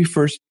 oh, we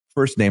first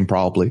name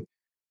probably.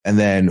 And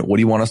then what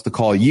do you want us to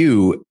call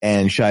you?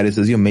 And Shaeeda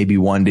says, maybe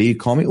one day you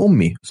call me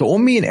Ummi. So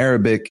Ummi in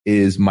Arabic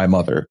is my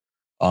mother.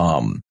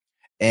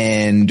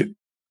 And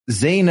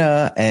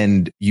Zaina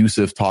and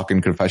Yusuf talk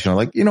in confession,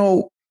 like,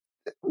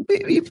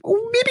 maybe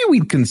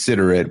we'd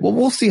consider it. Well,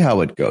 we'll see how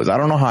it goes. I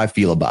don't know how I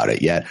feel about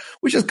it yet,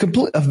 which is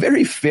a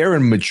very fair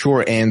and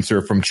mature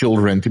answer from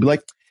children to be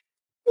like,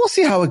 we'll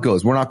see how it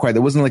goes. We're not quite.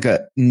 There wasn't like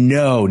a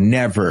no,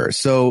 never.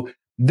 So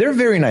they're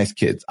very nice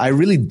kids. I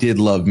really did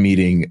love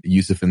meeting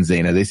Yusuf and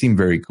Zaina. They seem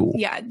very cool.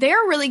 Yeah, they're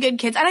really good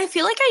kids. And I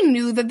feel like I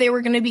knew that they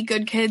were going to be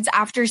good kids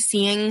after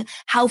seeing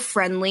how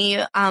friendly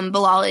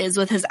Bilal is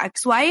with his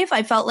ex-wife.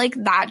 I felt like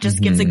that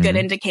just gives a good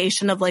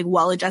indication of like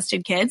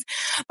well-adjusted kids.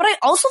 But I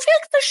also feel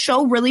like the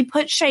show really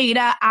put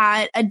Shaeeda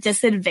at a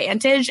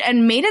disadvantage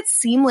and made it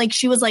seem like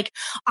she was like,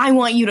 I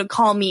want you to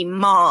call me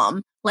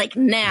mom. Like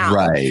now.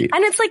 Right.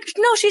 And it's like,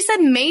 no, she said,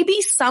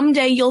 maybe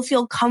someday you'll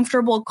feel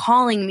comfortable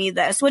calling me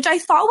this, which I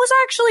thought was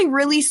actually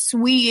really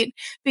sweet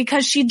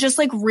because she just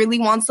like really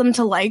wants them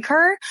to like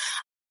her.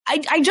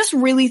 I just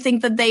really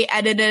think that they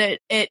edited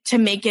it to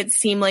make it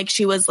seem like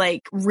she was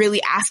like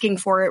really asking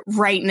for it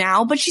right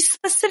now. But she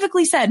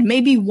specifically said,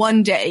 maybe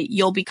one day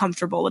you'll be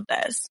comfortable with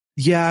this.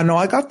 Yeah, no,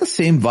 I got the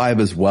same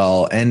vibe as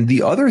well. And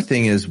the other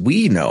thing is,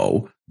 we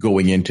know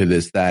going into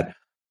this that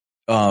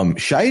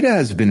Shaeeda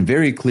has been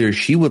very clear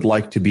she would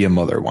like to be a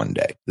mother one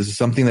day. This is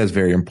something that's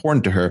very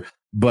important to her.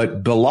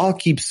 But Bilal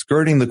keeps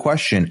skirting the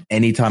question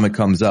anytime it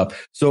comes up.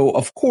 So,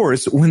 of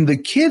course, when the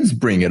kids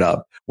bring it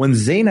up, when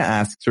Zaina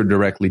asks her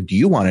directly, do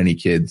you want any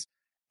kids?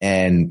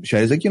 And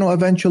Shaeeda's like,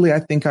 eventually I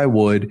think I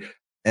would.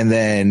 And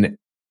then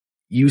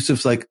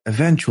Yusuf's like,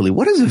 eventually?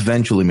 What does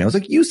eventually mean? I was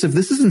like, Yusuf,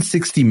 this isn't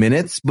 60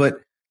 Minutes,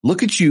 but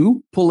look at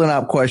you pulling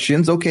out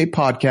questions. Okay,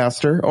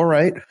 podcaster. All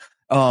right.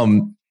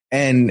 And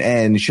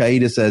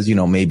Shaeeda says,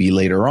 maybe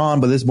later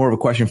on, but this is more of a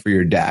question for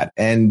your dad.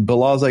 And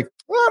Bilal's like,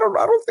 well,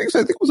 I don't think so.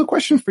 I think it was a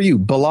question for you.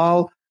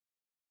 Bilal,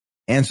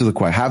 answer the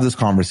question. Have this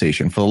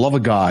conversation. For the love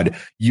of God,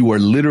 you are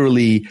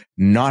literally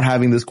not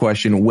having this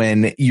question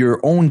when your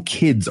own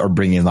kids are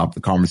bringing up the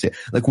conversation.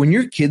 Like when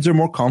your kids are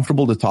more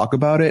comfortable to talk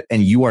about it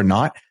and you are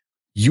not,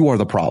 you are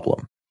the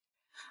problem.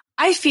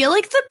 I feel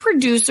like the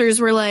producers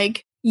were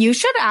like, you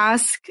should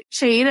ask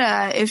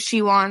Shaeeda if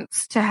she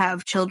wants to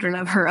have children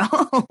of her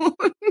own.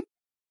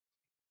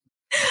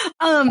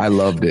 I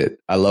loved it.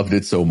 I loved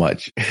it so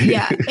much.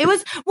 Yeah, it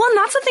was, well, and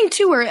that's the thing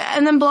too,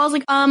 and then Bilal's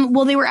like,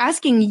 well, they were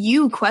asking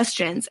you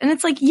questions. And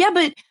it's like, yeah,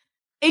 but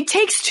it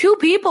takes two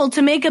people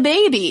to make a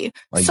baby.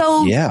 Like,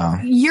 so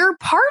yeah, you're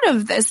part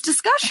of this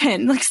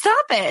discussion. Like,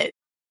 stop it.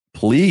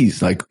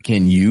 Please, like,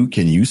 can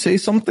you say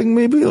something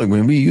maybe? Like,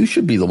 maybe you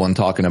should be the one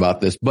talking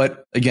about this.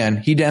 But again,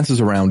 he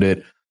dances around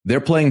it. They're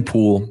playing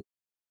pool.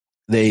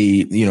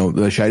 The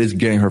Shaeeda's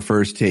getting her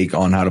first take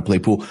on how to play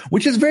pool,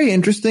 which is very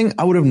interesting.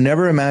 I would have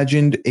never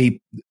imagined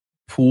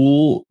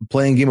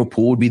playing game of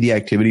pool would be the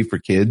activity for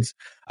kids.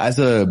 As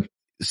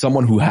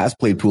someone who has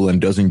played pool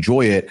and does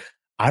enjoy it,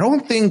 I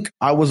don't think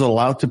I was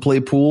allowed to play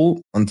pool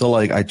until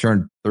like I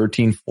turned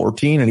 13,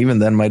 14. And even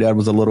then my dad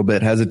was a little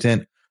bit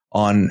hesitant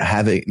on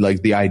having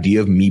like the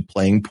idea of me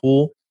playing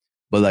pool.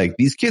 But like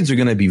these kids are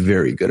going to be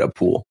very good at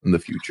pool in the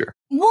future.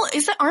 Well,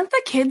 aren't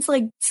the kids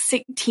like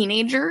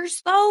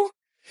teenagers though?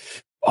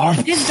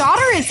 His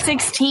daughter is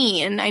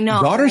 16. I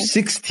know. Daughter's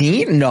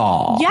 16?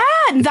 No.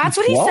 Yeah, that's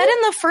what he said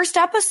in the first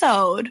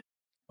episode.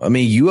 I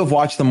mean, you have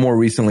watched them more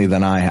recently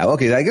than I have.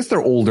 Okay, I guess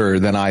they're older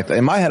than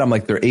in my head, I'm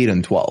like, they're 8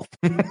 and 12.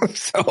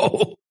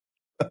 So.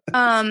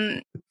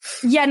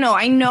 Yeah, no,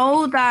 I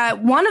know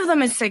that one of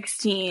them is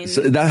 16.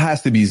 So that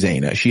has to be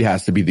Zaina. She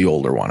has to be the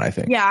older one, I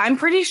think. Yeah, I'm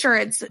pretty sure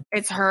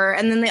it's her.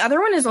 And then the other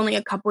one is only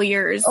a couple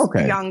years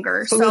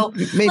younger. So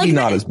maybe like,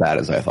 not as bad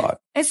as I thought.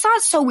 It's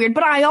not so weird,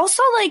 but I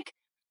also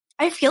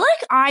I feel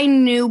like I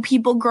knew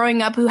people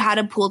growing up who had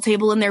a pool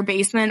table in their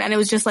basement, and it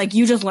was just like,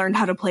 you just learned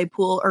how to play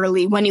pool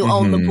early when you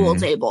own the pool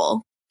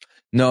table.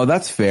 No,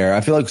 that's fair.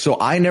 I feel like, so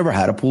I never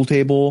had a pool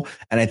table,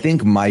 and I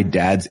think my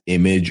dad's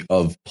image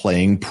of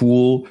playing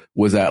pool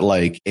was at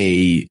like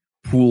a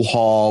pool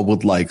hall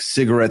with like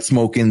cigarette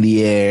smoke in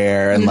the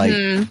air, and like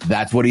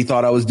that's what he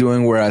thought I was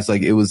doing. Whereas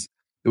like it was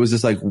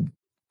this like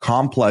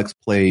complex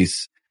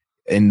place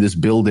in this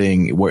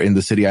building where in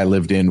the city I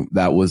lived in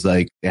that was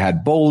like, they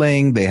had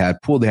bowling, they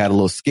had pool, they had a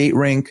little skate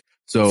rink.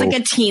 So it's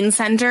like a teen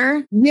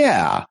center.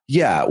 Yeah.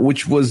 Yeah.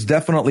 Which was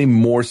definitely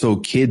more so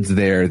kids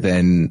there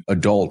than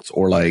adults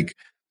or like,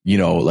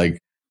 like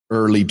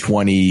early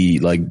 20,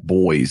 like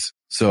boys.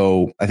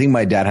 So I think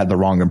my dad had the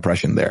wrong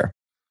impression there.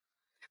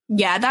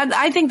 Yeah,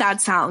 I think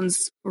that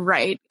sounds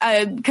right.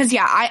 Cause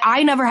yeah,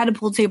 I never had a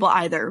pool table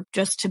either.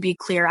 Just to be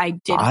clear, I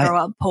did grow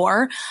up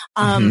poor.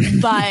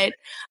 But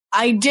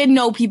I did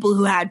know people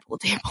who had pool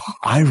tables.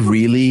 I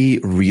really,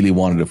 really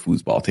wanted a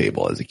foosball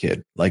table as a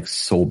kid, like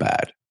so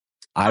bad.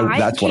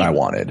 That's what I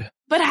wanted.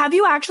 But have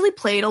you actually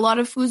played a lot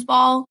of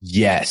foosball?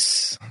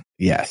 Yes.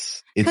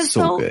 It's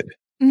so good.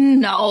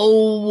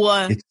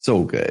 No. It's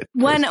so good.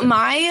 When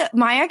my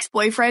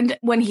ex-boyfriend,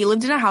 when he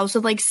lived in a house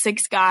with like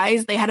 6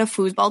 guys, they had a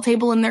foosball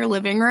table in their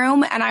living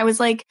room. And I was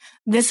like,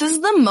 this is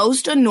the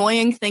most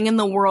annoying thing in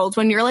the world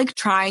when you're like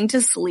trying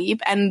to sleep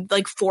and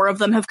like 4 of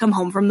them have come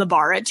home from the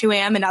bar at 2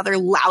 a.m. and now they're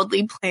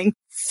loudly playing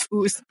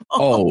foosball.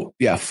 Oh,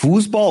 yeah.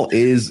 Foosball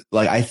is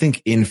like, I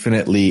think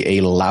infinitely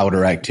a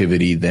louder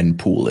activity than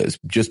pool is,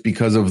 just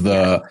because of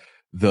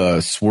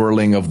the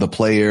swirling of the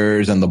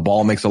players, and the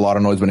ball makes a lot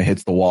of noise when it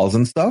hits the walls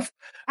and stuff.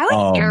 I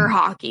like air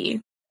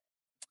hockey.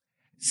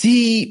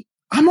 See,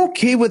 I'm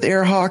okay with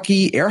air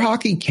hockey. Air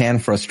hockey can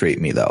frustrate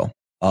me though,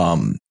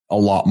 a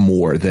lot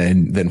more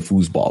than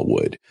foosball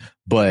would.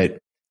 But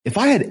if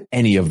I had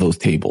any of those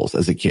tables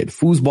as a kid,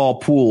 foosball,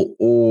 pool,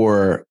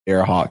 or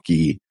air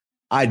hockey,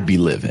 I'd be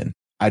living.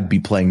 I'd be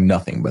playing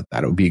nothing but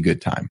that. It would be a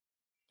good time.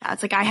 Yeah,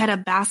 it's like I had a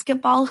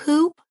basketball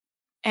hoop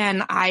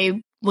and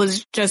I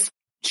was just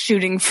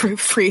shooting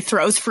free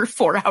throws for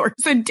 4 hours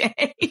a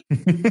day.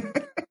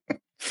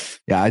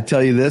 Yeah, I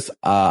tell you this,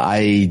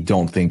 I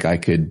don't think I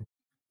could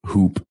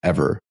hoop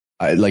ever.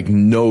 I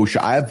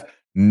have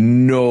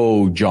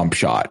no jump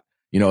shot.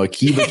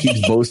 Akiva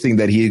keeps boasting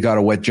that he got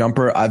a wet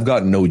jumper. I've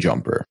got no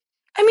jumper.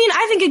 I mean,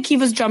 I think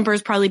Akiva's jumper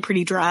is probably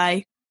pretty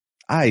dry.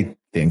 I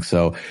think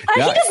so. He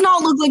does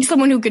not look like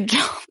someone who could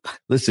jump.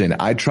 Listen,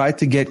 I tried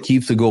to get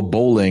Keith to go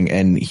bowling,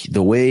 and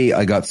the way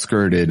I got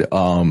skirted, we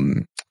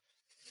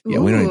don't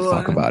need to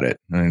talk about it.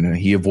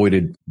 He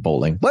avoided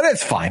bowling, but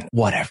it's fine.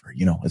 Whatever,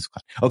 it's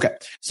fine. Okay.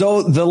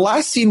 So the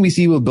last scene we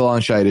see with Bilal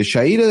and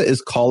Shaeeda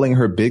is calling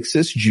her big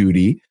sis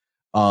Judy.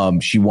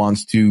 She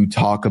wants to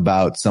talk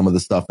about some of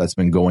the stuff that's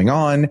been going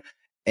on.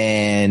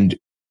 And,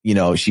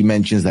 she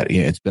mentions that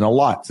it's been a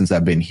lot since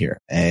I've been here.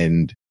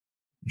 And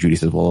Judy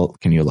says, well,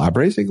 can you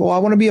elaborate? She goes, well, I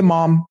want to be a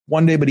mom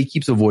one day, but he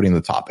keeps avoiding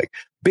the topic.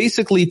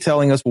 Basically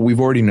telling us what we've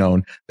already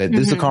known, that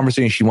this is a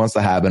conversation she wants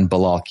to have and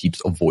Bilal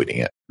keeps avoiding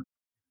it.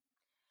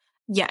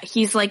 Yeah,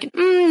 he's like,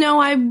 no,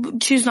 I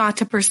choose not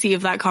to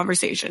perceive that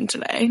conversation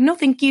today. No,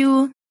 thank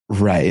you.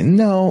 Right.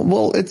 No,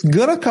 well, it's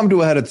going to come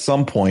to a head at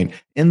some point.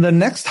 And the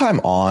next time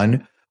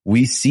on,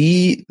 we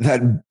see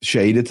that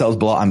Shaeeda tells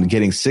Bilal, I'm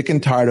getting sick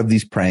and tired of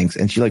these pranks.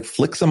 And she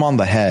flicks him on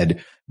the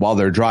head while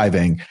they're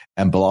driving.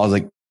 And Bilal's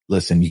like,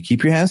 listen, you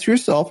keep your hands to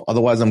yourself.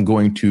 Otherwise, I'm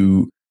going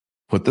to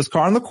put this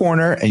car in the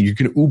corner and you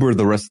can Uber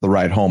the rest of the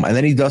ride home. And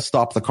then he does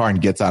stop the car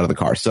and gets out of the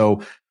car.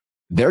 So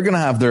they're going to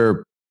have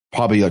their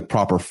probably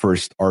proper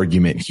first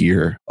argument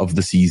here of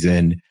the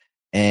season.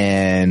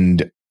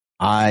 And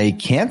I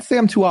can't say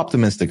I'm too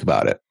optimistic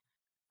about it.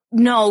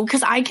 No,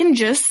 because I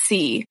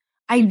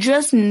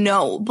just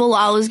know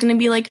Bilal is going to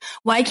be like,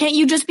 why can't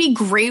you just be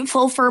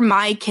grateful for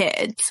my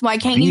kids? Why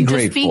can't you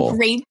just be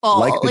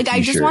grateful?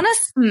 I just want to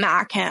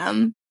smack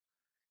him.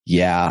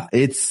 Yeah,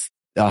 it's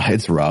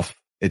rough.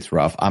 It's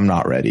rough. I'm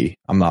not ready,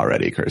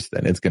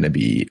 Kirsten. It's going to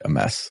be a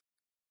mess.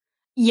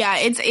 Yeah,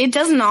 it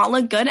does not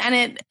look good,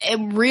 and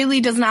it really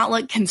does not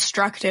look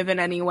constructive in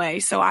any way.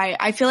 So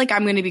I feel like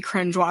I'm going to be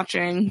cringe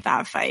watching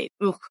that fight.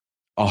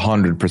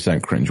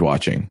 100% cringe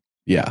watching.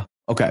 Yeah.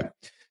 Okay.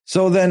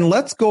 So then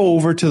let's go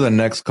over to the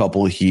next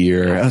couple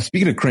here.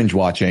 Speaking of cringe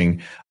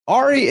watching,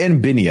 Ari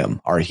and Biniam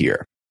are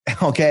here.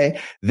 Okay.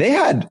 They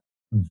had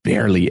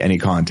barely any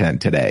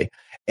content today.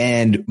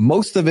 And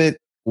most of it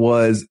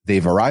was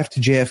they've arrived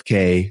to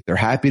JFK. They're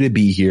happy to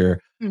be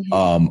here.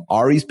 Mm-hmm.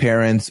 Ari's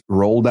parents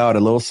rolled out a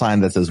little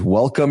sign that says,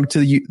 welcome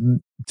to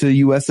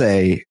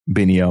USA,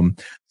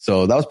 Biniam.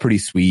 So that was pretty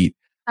sweet.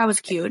 That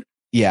was cute.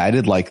 Yeah, I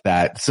did like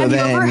that. So Have you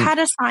ever had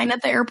a sign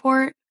at the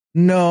airport?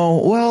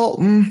 No.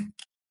 Well,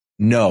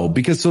 no,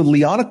 because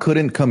Liana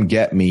couldn't come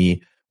get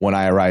me when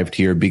I arrived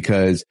here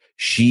because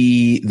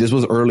this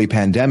was early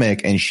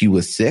pandemic and she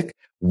was sick.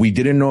 We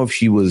didn't know if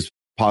she was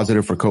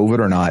positive for COVID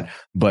or not,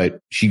 but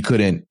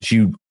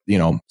safety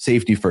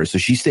first. So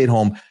she stayed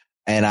home.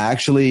 And I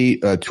actually,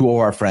 two of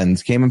our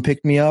friends came and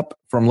picked me up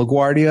from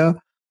LaGuardia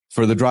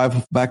for the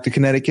drive back to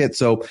Connecticut.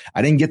 So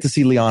I didn't get to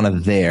see Liana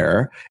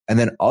there. And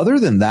then other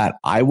than that,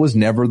 I was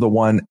never the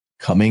one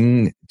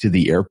coming to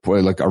the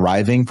airport,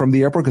 arriving from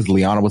the airport, because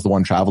Liana was the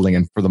one traveling.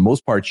 And for the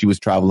most part, she was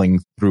traveling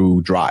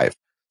through Drive.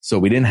 So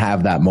we didn't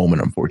have that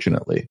moment,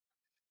 unfortunately.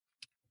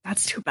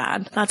 That's too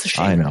bad. That's a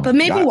shame. I know. But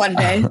maybe one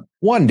day.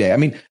 One day. I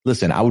mean,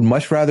 listen, I would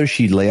much rather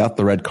she lay out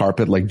the red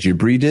carpet like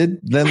Jibri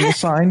did than the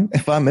sign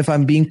if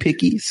I'm being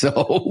picky.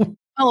 So.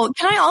 Oh,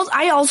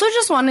 I also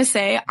just want to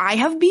say I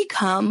have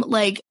become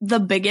the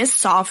biggest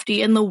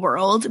softie in the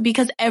world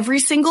because every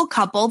single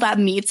couple that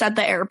meets at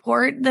the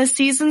airport this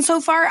season so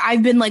far,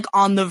 I've been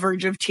on the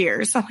verge of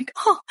tears. I'm like,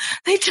 oh,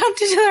 they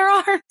jumped into their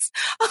arms.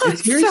 Oh,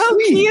 it's so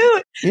sweet.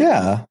 Cute.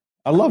 Yeah.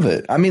 I love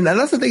it. I mean, and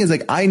that's the thing is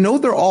I know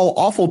they're all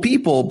awful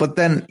people, but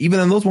then even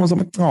in those ones, I'm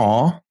like,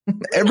 aw,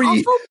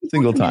 every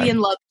single time. Be in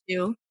love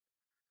too.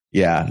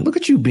 Yeah. Look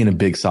at you being a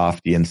big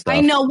softie and stuff. I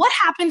know. What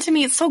happened to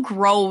me? It's so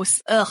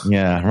gross. Ugh.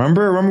 Yeah.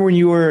 Remember when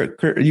you were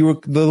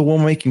the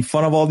one making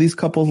fun of all these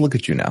couples? Look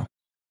at you now.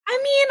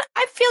 I mean,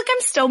 I feel like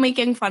I'm still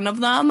making fun of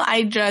them.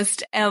 I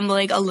just am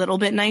a little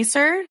bit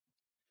nicer.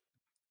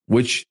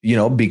 Which,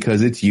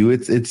 because it's you,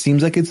 it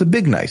seems like it's a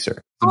big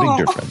nicer. It's a big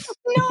difference.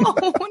 No,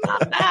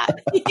 not that.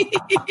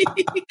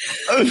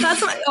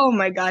 Oh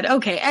my God.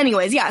 Okay.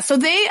 Anyways, yeah. So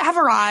they have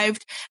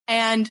arrived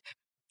and,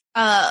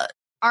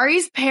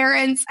 Ari's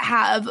parents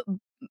have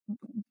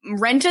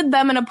rented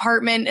them an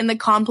apartment in the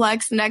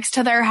complex next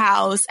to their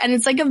house. And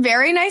it's a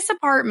very nice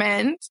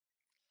apartment.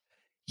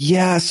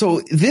 Yeah,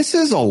 so this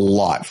is a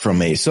lot from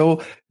me.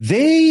 So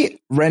they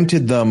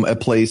rented them a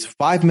place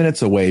 5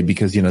 minutes away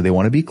because, they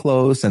want to be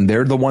close and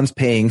they're the ones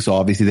paying. So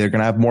obviously they're going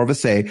to have more of a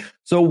say.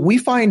 So we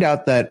find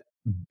out that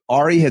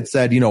Ari had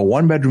said,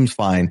 1 bedroom's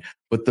fine,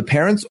 but the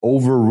parents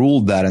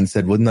overruled that and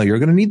said, well, no, you're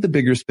going to need the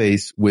bigger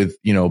space with,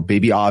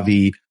 baby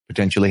Avi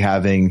potentially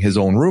having his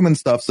own room and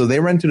stuff. So they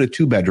rented a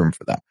 2-bedroom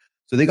for them.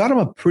 So they got him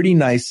a pretty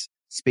nice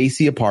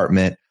spacey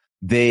apartment.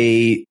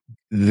 They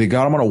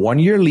got him on a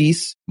 1-year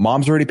lease.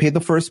 Mom's already paid the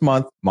first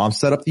month. Mom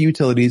set up the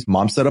utilities.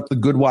 Mom set up the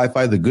good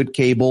Wi-Fi, the good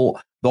cable,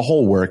 the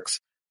whole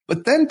works.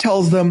 But then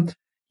tells them,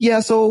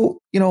 yeah, so,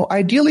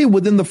 ideally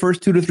within the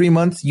first 2 to 3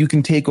 months, you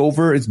can take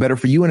over. It's better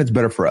for you and it's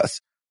better for us.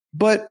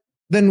 But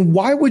then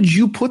why would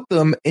you put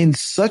them in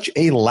such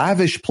a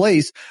lavish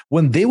place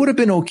when they would have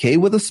been okay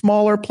with a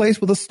smaller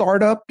place with a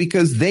startup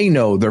because they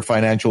know their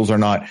financials are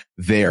not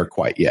there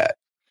quite yet?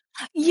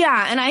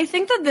 Yeah, and I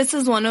think that this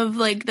is one of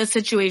like the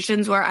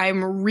situations where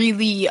I'm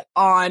really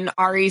on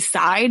Ari's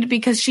side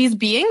because she's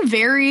being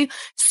very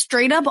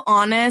straight up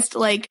honest.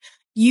 Like,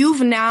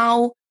 you've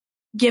now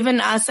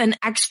given us an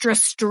extra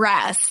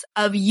stress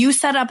of you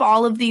set up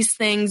all of these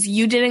things,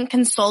 you didn't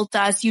consult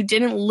us, you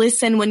didn't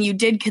listen when you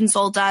did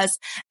consult us,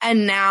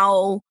 and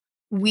now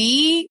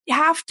we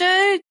have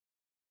to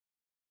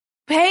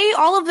pay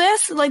all of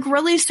this like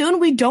really soon.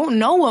 We don't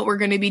know what we're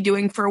going to be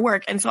doing for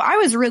work. And so I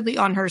was really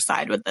on her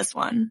side with this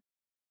one.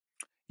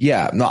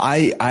 Yeah, no,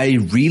 I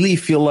really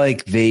feel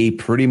like they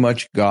pretty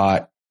much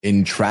got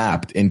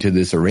entrapped into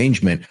this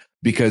arrangement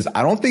because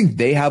I don't think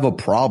they have a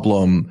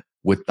problem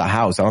with the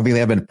house. I don't think they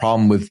have a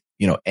problem with,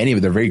 any of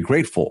it. They're very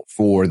grateful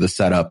for the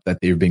setup that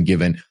they've been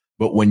given.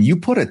 But when you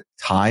put a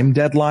time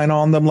deadline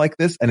on them like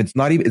this, and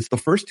it's the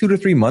first 2 to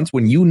 3 months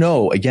when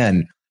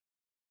again,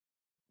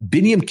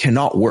 Biniam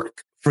cannot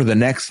work for the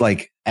next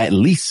at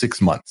least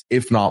 6 months,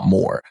 if not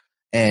more.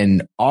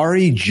 And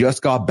Ari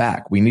just got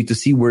back. We need to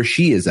see where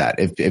she is at.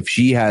 If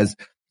she has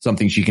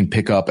something she can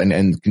pick up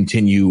and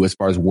continue as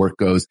far as work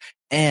goes.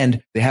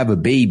 And they have a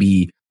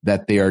baby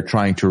that they are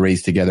trying to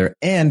raise together.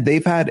 And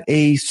they've had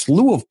a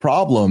slew of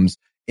problems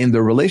in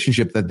their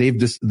relationship that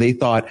they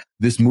thought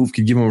this move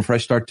could give them a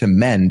fresh start to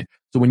mend.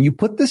 So when you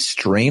put this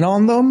strain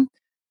on them,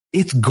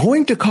 it's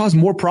going to cause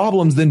more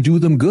problems than do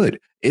them good.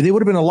 They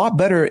would have been a lot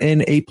better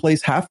in a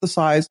place half the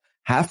size,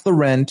 half the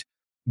rent.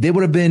 They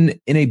would have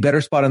been in a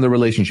better spot in the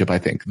relationship, I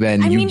think,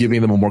 than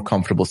giving them a more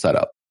comfortable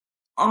setup.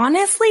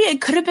 Honestly, it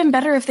could have been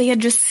better if they had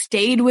just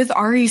stayed with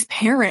Ari's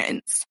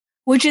parents,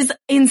 which is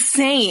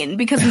insane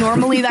because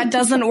normally that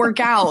doesn't work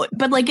out.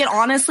 But it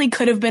honestly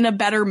could have been a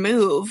better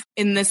move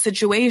in this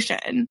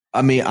situation.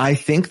 I mean, I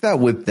think that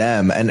with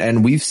them,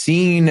 and we've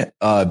seen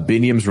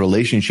Biniam's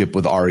relationship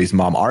with Ari's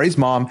mom. Ari's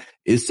mom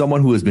is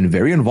someone who has been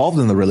very involved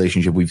in the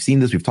relationship. We've seen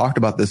this. We've talked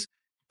about this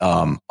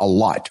a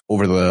lot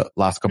over the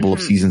last couple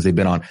of seasons they've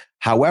been on.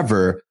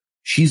 However,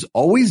 she's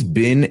always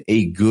been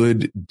a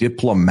good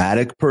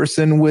diplomatic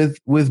person with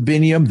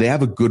Biniam. They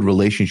have a good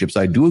relationship.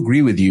 So I do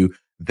agree with you.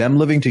 Them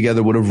living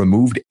together would have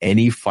removed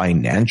any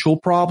financial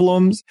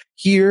problems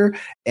here,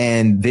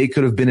 and they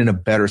could have been in a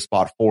better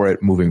spot for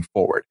it moving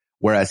forward.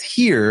 Whereas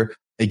here,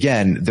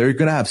 again, they're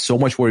going to have so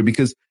much worry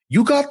because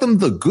you got them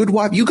the good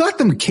wife. You got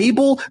them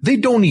cable. They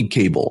don't need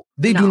cable.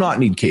 They do not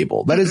need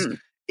cable. That is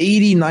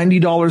 $80,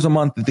 $90 a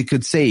month that they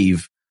could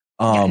save.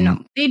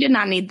 No, they did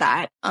not need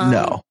that.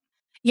 No.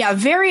 Yeah,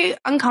 very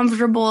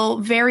uncomfortable,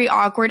 very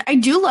awkward. I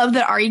do love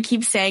that Ari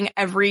keeps saying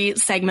every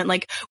segment,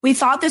 we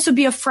thought this would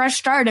be a fresh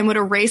start and would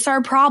erase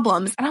our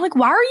problems. And I'm like,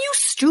 why are you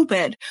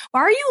stupid?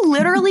 Why are you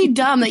literally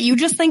dumb that you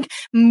just think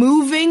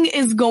moving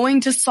is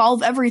going to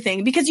solve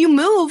everything? Because you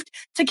moved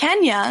to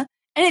Kenya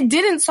and it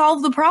didn't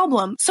solve the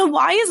problem. So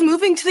why is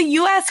moving to the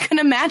US going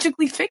to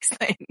magically fix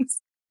things?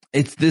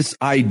 It's this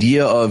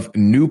idea of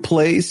new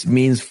place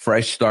means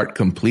fresh start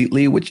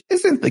completely, which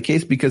isn't the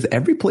case because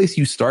every place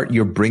you start,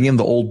 you're bringing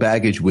the old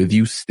baggage with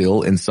you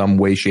still in some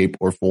way, shape,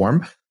 or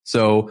form.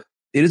 So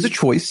it is a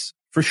choice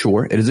for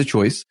sure. It is a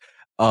choice.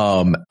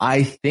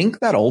 I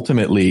think that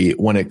ultimately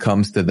when it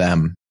comes to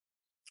them,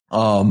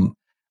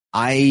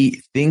 I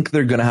think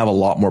they're going to have a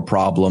lot more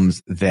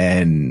problems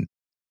than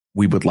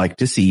we would like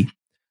to see.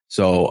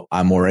 So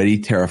I'm already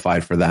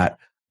terrified for that.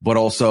 But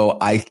also,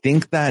 I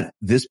think that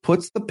this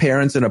puts the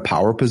parents in a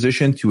power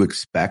position to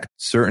expect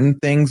certain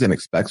things and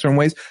expect certain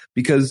ways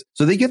because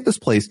so they get this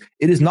place.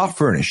 It is not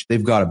furnished.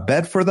 They've got a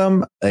bed for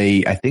them.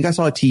 I think I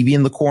saw a TV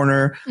in the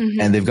corner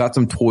and they've got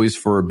some toys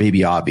for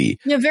baby Avi.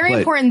 Yeah, very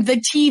important. The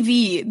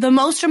TV, the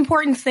most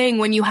important thing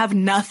when you have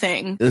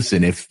nothing.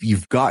 Listen, if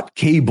you've got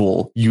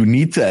cable, you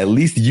need to at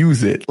least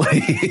use it. Why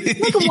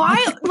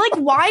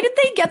did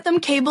they get them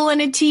cable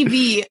and a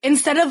TV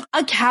instead of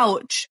a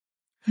couch?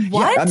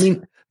 What? Yeah, I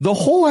mean, the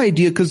whole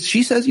idea, because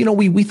she says,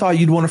 we thought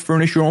you'd want to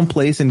furnish your own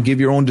place and give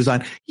your own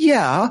design.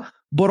 Yeah,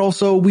 but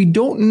also we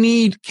don't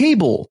need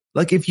cable.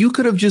 If you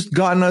could have just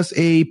gotten us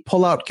a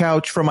pull-out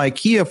couch from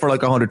IKEA for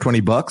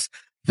 $120,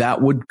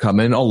 that would come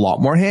in a lot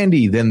more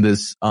handy than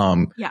this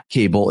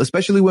cable,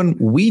 especially when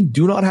we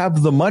do not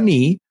have the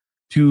money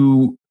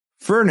to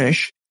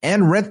furnish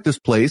and rent this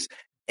place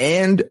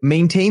and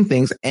maintain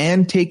things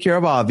and take care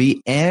of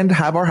Avi and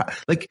have our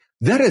house.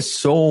 That is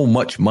so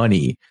much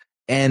money.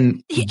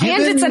 And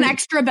it's an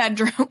extra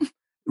bedroom.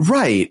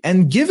 Right.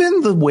 And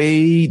given the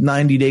way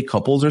 90-day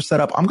couples are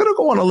set up, I'm going to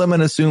go on a limb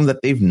and assume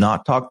that they've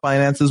not talked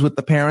finances with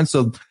the parents.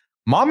 So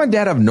mom and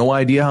dad have no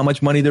idea how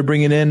much money they're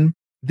bringing in.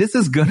 This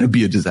is going to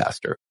be a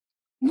disaster.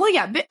 Well,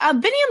 yeah.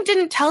 Biniam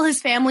didn't tell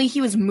his family he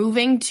was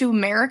moving to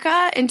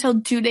America until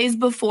 2 days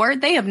before.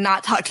 They have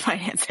not talked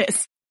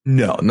finances.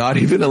 No, not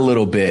even a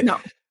little bit. No.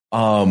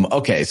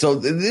 Okay. So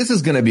this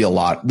is going to be a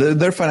lot.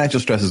 Their financial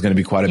stress is going to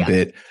be quite a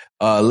bit.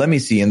 Let me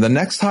see. And the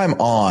next time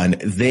on,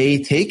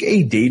 they take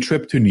a day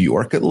trip to New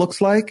York, it looks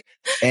like.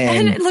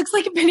 And it looks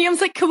like Biniam's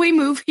like, can we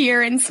move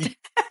here instead?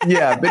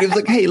 Yeah. Biniam's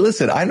like, hey,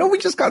 listen, I know we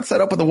just got set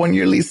up with a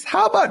 1-year lease.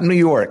 How about New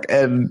York?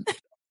 And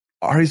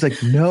Ari's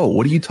like, no,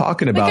 what are you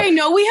talking about? I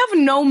know we have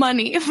no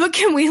money, but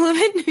can we live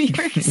in New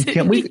York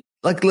City?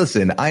 like,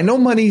 listen, I know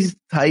money's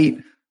tight,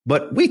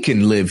 but we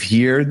can live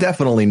here.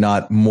 Definitely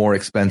not more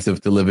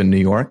expensive to live in New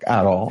York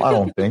at all. I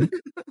don't think.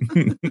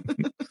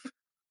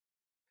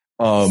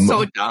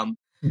 So dumb.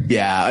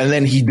 Yeah. And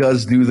then he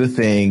does do the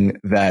thing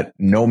that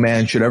no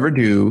man should ever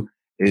do,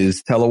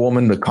 is tell a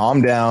woman to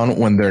calm down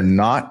when they're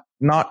not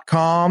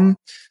calm.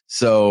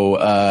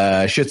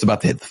 So, shit's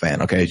about to hit the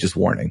fan. Okay. Just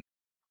warning.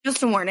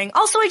 Just a warning.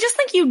 Also, I just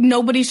think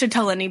nobody should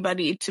tell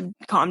anybody to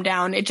calm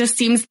down. It just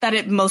seems that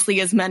it mostly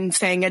is men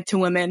saying it to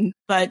women,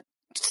 but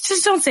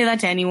just don't say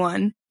that to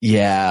anyone.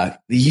 Yeah.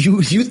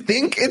 You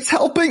think it's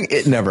helping?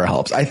 It never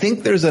helps. I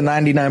think there's a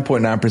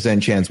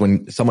 99.9% chance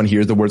when someone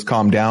hears the words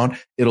calm down,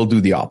 it'll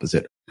do the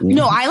opposite.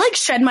 No, I like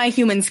shed my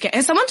human skin.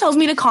 If someone tells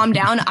me to calm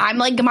down, I'm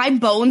like, my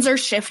bones are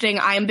shifting.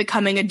 I am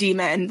becoming a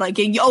demon. Like,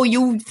 oh,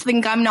 you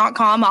think I'm not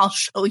calm? I'll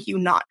show you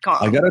not calm.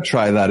 I gotta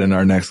try that in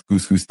our next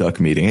Goose Goose Duck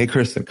meeting. Hey,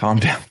 Kristen, calm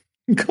down.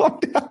 Calm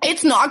down.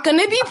 It's not going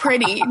to be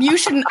pretty. You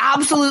should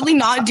absolutely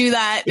not do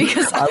that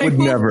because I would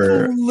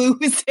never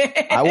lose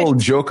it. I will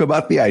joke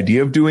about the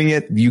idea of doing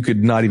it. You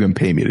could not even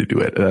pay me to do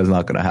it. That's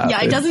not going to happen.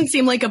 Yeah, it doesn't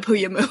seem like a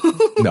Puya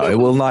move. No, it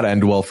will not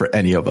end well for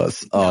any of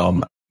us.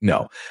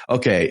 No.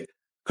 Okay,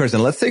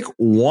 Kirsten, let's take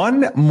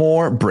one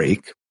more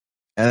break.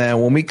 And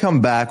then when we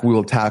come back, we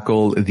will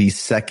tackle the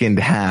second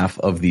half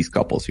of these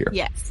couples here.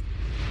 Yes.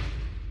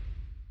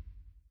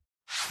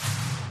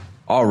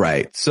 All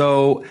right.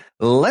 So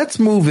let's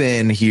move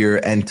in here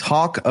and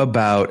talk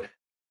about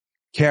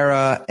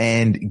Kara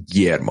and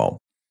Guillermo.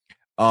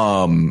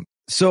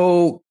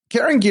 So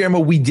Kara and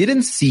Guillermo, we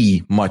didn't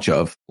see much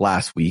of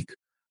last week,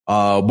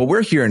 but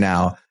we're here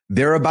now.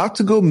 They're about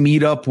to go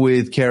meet up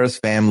with Kara's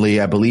family.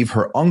 I believe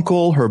her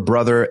uncle, her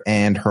brother,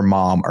 and her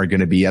mom are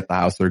going to be at the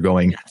house they're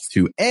going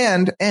to.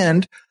 And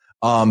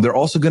they're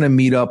also going to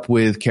meet up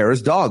with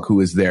Kara's dog,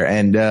 who is there.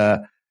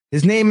 And,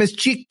 his name is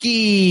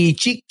Cheeky.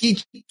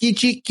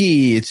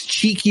 It's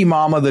Cheeky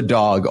Mama the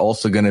dog,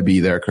 also going to be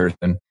there,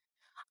 Kirsten.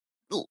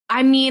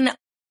 I mean,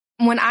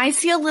 when I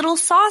see a little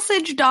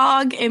sausage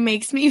dog, it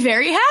makes me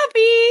very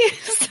happy.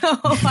 So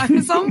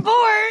I'm on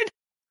board.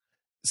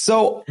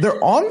 So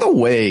they're on the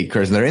way,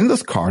 Kirsten. They're in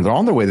this car. They're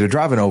on their way. They're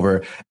driving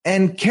over.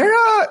 And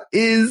Kara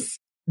is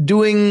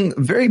doing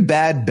very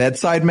bad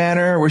bedside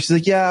manner where she's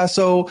like, yeah,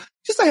 so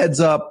just a heads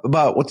up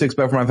about what to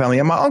expect from my family.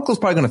 And my uncle's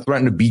probably going to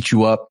threaten to beat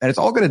you up. And it's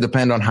all going to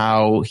depend on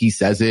how he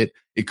says it.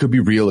 It could be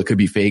real. It could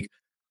be fake.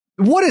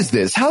 What is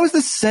this? How is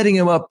this setting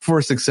him up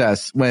for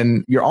success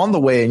when you're on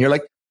the way and you're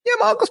like, yeah,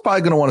 my uncle's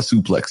probably going to want to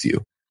suplex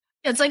you.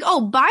 It's like,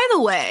 oh, by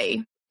the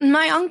way,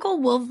 my uncle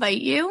will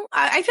fight you.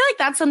 I feel like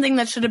that's something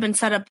that should have been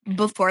set up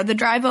before the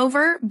drive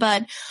over.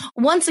 But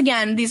once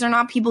again, these are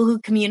not people who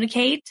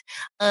communicate.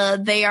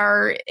 They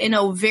are in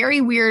a very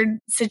weird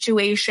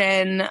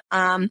situation.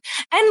 And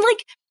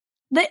like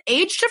the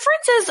age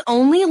difference is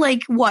only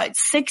like,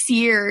 6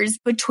 years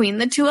between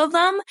the two of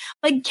them.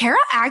 Like Kara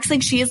acts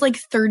like she is like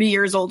 30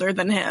 years older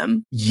than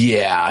him.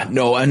 Yeah,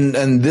 no.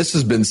 And this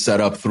has been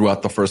set up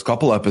throughout the first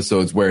couple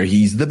episodes where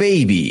he's the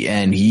baby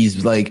and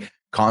he's like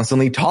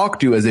constantly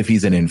talked to as if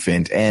he's an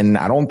infant. And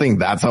I don't think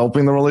that's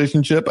helping the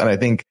relationship. And I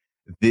think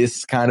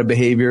this kind of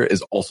behavior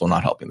is also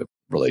not helping the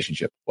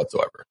relationship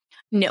whatsoever.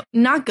 No,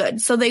 not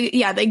good. So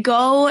they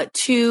go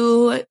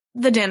to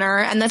the dinner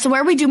and that's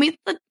where we do meet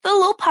the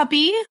little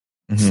puppy.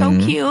 Mm-hmm.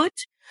 So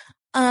cute.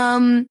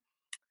 And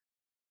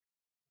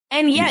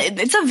yeah,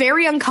 it's a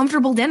very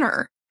uncomfortable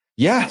dinner.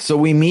 Yeah. So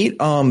we meet,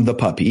 the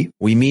puppy.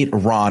 We meet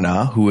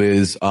Rana, who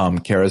is,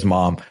 Kara's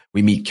mom.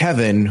 We meet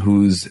Kevin,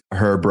 who's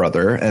her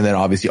brother, and then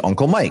obviously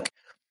Uncle Mike.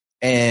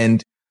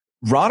 And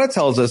Rana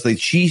tells us that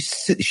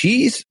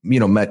she's,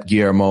 met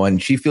Guillermo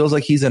and she feels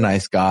like he's a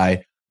nice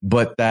guy,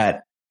 but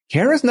that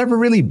Kara's never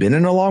really been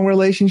in a long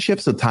relationship.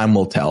 So time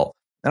will tell.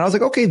 And I was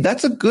like, okay,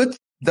 that's good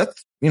that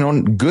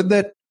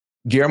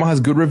Guillermo has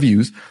good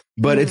reviews,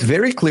 but it's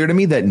very clear to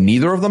me that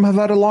neither of them have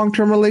had a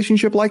long-term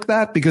relationship like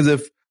that. Because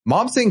if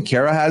Mom's saying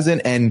Kara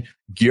hasn't, and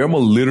Guillermo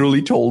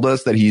literally told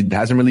us that he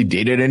hasn't really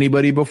dated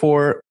anybody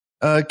before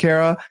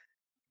Kara,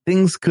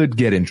 things could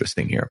get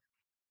interesting here.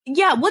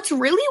 Yeah, what's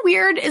really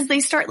weird is they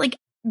start like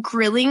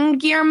grilling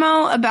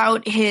Guillermo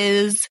about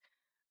his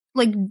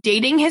like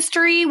dating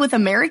history with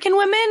American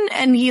women,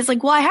 and he's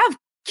like, well, I have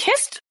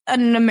kissed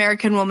an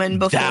American woman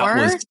before.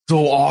 That was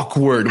so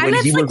awkward. And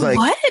when he was like,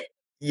 what?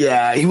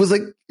 Yeah, he was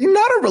like,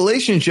 not a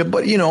relationship,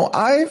 but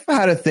I've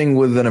had a thing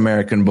with an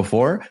American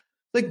before.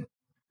 Like,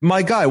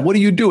 my guy, what are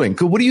you doing?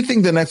 What do you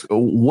think the next,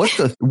 what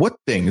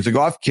thing? He's like,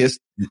 oh, I've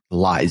kissed.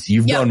 Lies.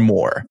 You've done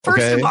more.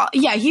 First of all,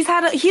 yeah,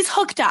 he's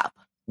hooked up.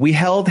 We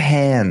held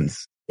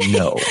hands.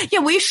 No. Yeah,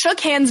 we shook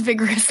hands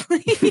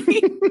vigorously.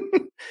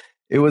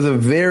 It was a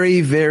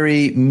very,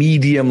 very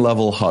medium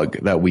level hug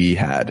that we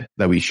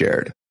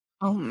shared.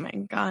 Oh my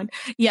God.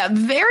 Yeah,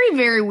 very,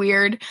 very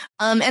weird.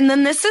 And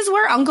then this is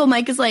where Uncle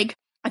Mike is like,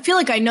 I feel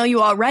like I know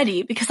you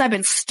already because I've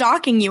been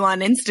stalking you on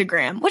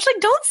Instagram, which like,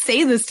 don't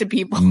say this to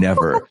people.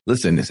 Never.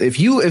 Listen, if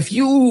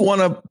you want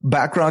to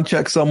background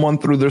check someone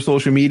through their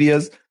social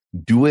medias,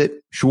 do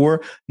it,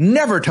 sure.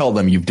 Never tell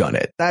them you've done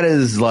it. That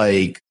is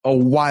like a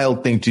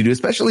wild thing to do,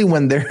 especially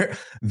when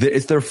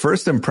it's their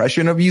first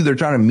impression of you. They're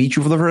trying to meet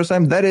you for the first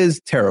time. That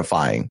is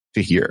terrifying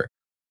to hear.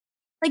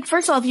 Like,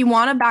 first of all, if you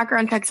want to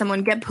background check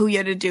someone, get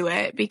Puya to do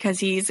it because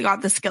he's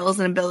got the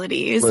skills and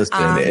abilities.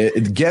 Listen,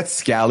 it gets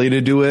Scally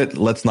to do it.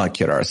 Let's not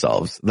kid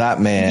ourselves.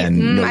 That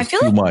man knows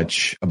too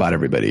much about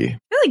everybody. I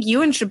feel like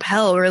you and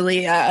Chappelle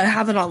really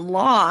have it on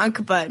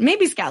lock, but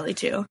maybe Scally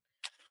too.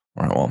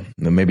 All right, well,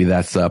 maybe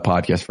that's a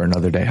podcast for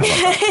another day. How about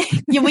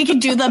that? Yeah, we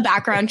could do the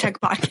background check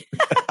podcast.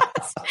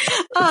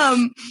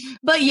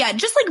 But yeah,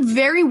 just like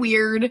very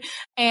weird.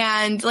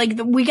 And like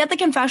we get the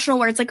confessional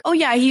where it's like, oh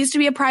yeah, he used to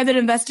be a private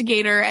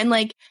investigator. And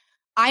like,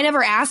 I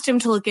never asked him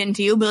to look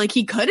into you, but like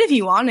he could if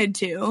he wanted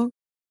to.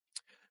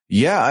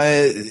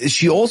 Yeah.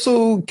 She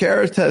also,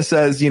 Kara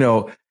says, you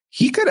know,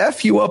 he could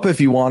F you up if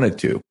he wanted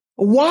to.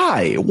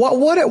 Why?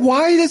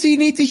 Why does he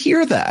need to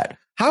hear that?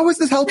 How is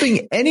this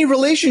helping any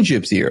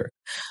relationships here?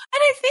 And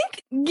I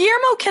think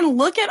Guillermo can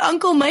look at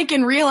Uncle Mike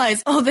and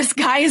realize, oh, this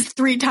guy is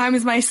 3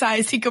 times my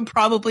size. He could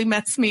probably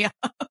mess me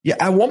up. Yeah,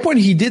 at one point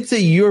he did say,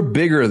 you're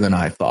bigger than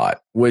I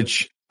thought,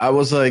 which I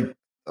was like,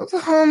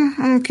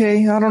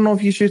 okay, I don't know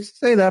if you should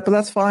say that, but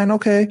that's fine.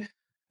 Okay,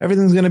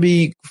 everything's going to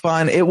be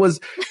fine. It was,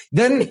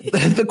 then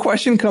the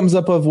question comes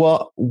up of,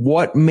 well,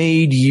 what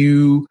made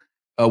you,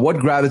 what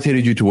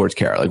gravitated you towards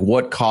Kara? Like,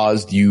 what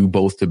caused you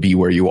both to be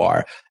where you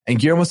are? And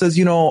Guillermo says,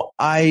 you know,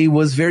 I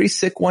was very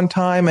sick one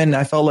time and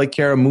I felt like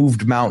Kara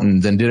moved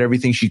mountains and did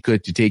everything she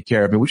could to take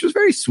care of me, which was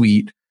very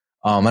sweet.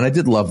 And I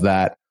did love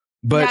that.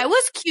 But yeah, it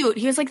was cute.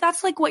 He was like,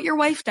 that's like what your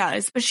wife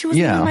does, but she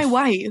wasn't even my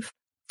wife.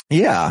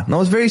 Yeah, that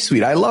was very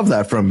sweet. I love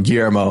that from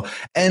Guillermo.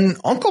 And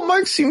Uncle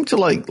Mike seemed to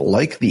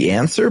like the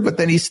answer, but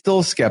then he's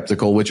still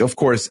skeptical, which of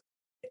course,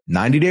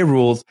 90-day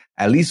rules,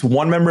 at least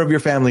one member of your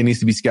family needs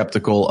to be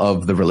skeptical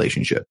of the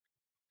relationship.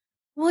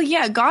 Well,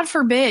 yeah, God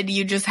forbid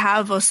you just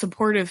have a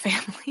supportive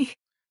family.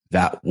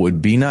 That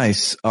would be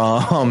nice.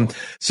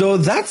 So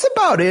that's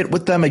about it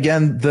with them.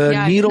 Again,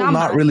 the needle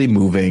not really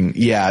moving.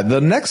 Yeah,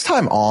 the next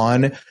time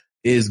on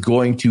is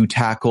going to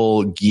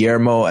tackle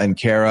Guillermo and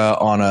Kara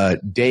on a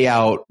day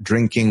out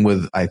drinking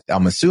with,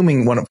 I'm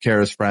assuming, one of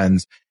Kara's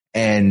friends.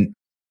 And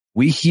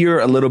we hear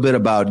a little bit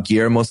about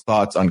Guillermo's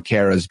thoughts on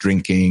Kara's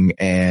drinking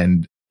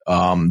and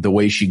the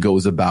way she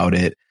goes about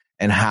it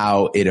and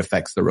how it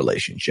affects the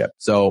relationship.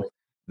 So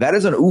that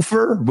is an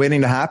oofer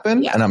waiting to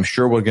happen. Yeah. And I'm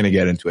sure we're going to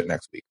get into it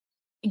next week.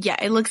 Yeah,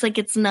 it looks like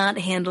it's not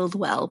handled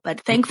well,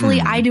 but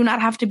thankfully I do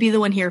not have to be the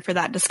one here for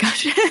that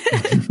discussion.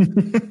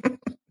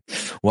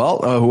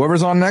 Well,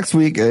 whoever's on next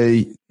week,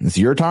 it's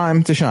your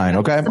time to shine.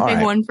 Okay. It's a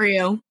big one for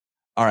you.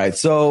 All right.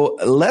 So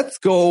let's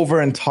go over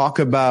and talk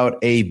about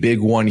a big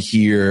one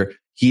here.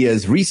 He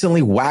has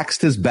recently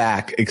waxed his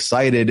back,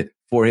 excited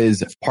for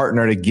his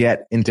partner to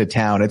get into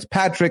town. It's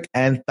Patrick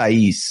and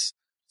Thais.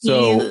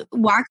 So he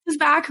waxed his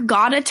back,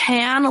 got a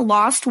tan,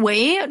 lost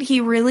weight. He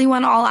really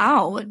went all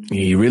out.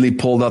 He really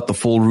pulled out the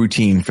full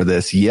routine for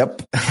this.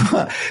 Yep.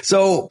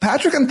 So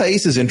Patrick and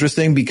Thais is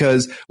interesting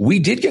because we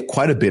did get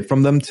quite a bit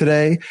from them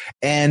today.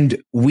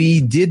 And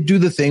we did do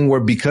the thing where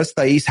because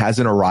Thais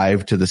hasn't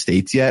arrived to the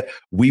States yet,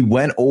 we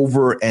went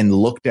over and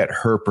looked at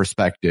her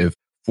perspective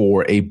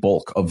for a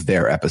bulk of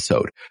their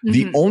episode. Mm-hmm.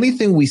 The only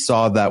thing we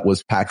saw that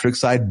was Patrick's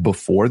side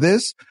before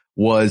this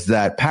was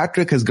that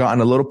Patrick has gotten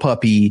a little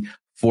puppy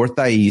for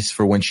Thais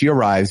for when she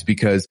arrives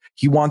because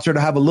he wants her to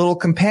have a little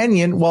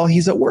companion while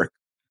he's at work.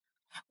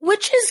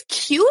 Which is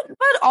cute,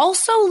 but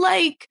also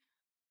like,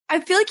 I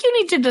feel like you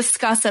need to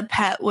discuss a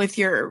pet with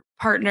your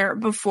partner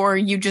before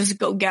you just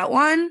go get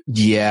one.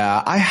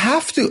 Yeah, I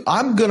have to.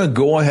 I'm going to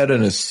go ahead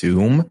and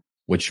assume,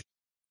 which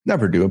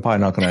never do. I'm probably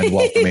not going to end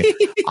well for me.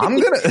 I'm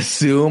going to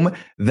assume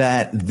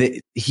that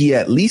he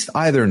at least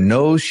either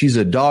knows she's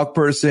a dog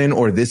person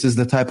or this is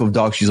the type of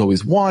dog she's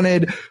always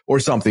wanted or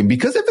something.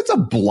 Because if it's a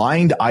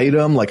blind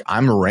item, like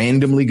I'm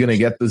randomly going to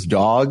get this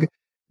dog,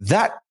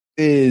 that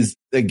is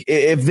like,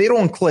 if they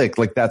don't click,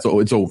 like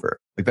it's over.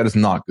 Like that is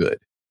not good.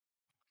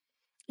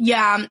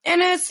 Yeah.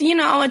 And it's,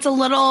 it's a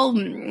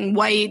little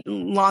white,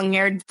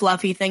 long-haired,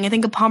 fluffy thing. I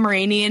think a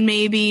Pomeranian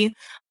maybe.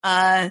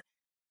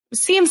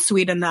 Seems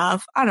sweet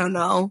enough. I don't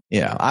know.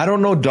 Yeah. I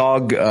don't know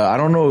I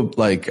don't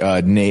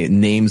know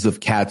names of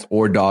cats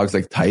or dogs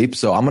like type.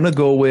 So I'm going to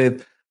go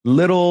with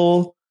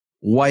little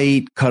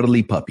white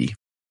cuddly puppy.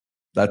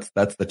 That's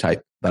the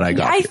type that I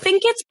got. I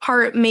think it's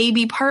part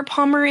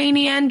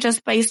Pomeranian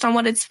just based on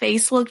what its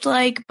face looked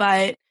like.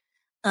 But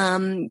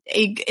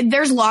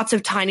there's lots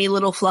of tiny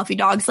little fluffy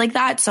dogs like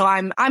that. So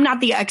I'm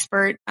not the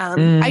expert.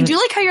 I do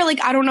like how you're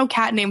like, I don't know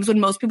cat names when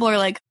most people are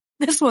like,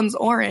 this one's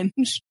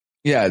orange.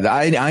 Yeah,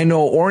 I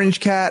know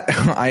orange cat.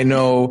 I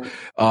know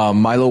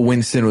Milo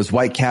Winston was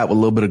white cat with a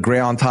little bit of gray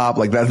on top.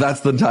 Like that's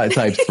the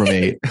types for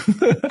me.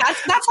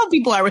 That's how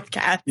people are with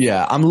cats.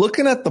 Yeah, I'm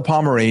looking at the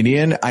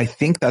Pomeranian. I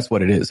think that's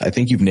what it is. I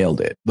think you've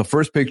nailed it. The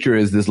first picture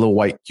is this little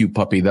white cute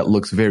puppy that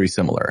looks very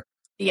similar.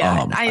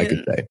 Yeah, I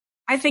could say.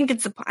 I think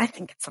it's a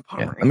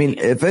Pomeranian. Yeah. I mean,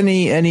 if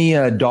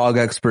any dog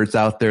experts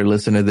out there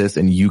listen to this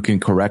and you can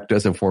correct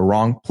us if we're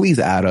wrong, please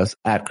add us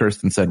at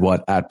Kirsten Said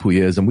What, at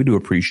Puyaism, and we do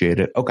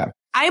appreciate it. Okay.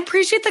 I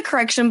appreciate the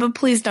correction, but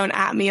please don't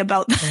at me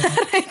about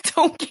that. I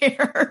don't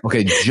care.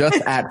 Okay, just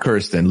at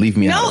Kirsten. Leave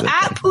me out of it. No,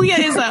 at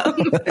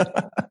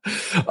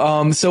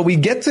Puyaism. So we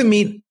get to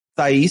meet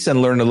Thais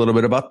and learn a little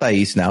bit about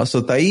Thais now.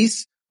 So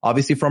Thais,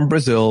 obviously from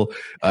Brazil,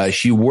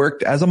 she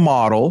worked as a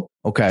model.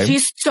 Okay.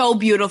 She's so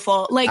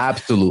beautiful. Like,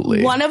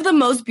 absolutely. One of the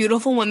most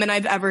beautiful women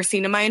I've ever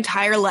seen in my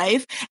entire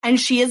life. And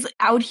she is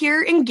out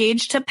here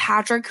engaged to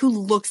Patrick, who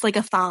looks like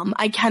a thumb.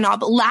 I cannot,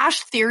 but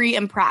lash theory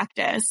in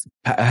practice.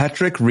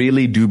 Patrick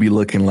really do be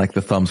looking like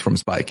the thumbs from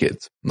Spy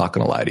Kids. Not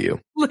going to lie to you.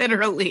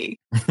 Literally.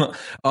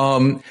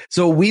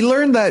 So we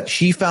learned that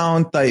she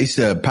found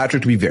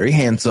Patrick to be very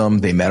handsome.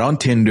 They met on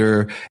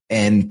Tinder,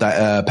 and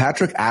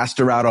Patrick asked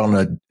her out on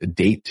a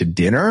date to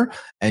dinner.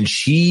 And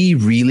she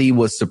really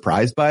was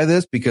surprised by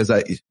this because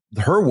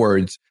her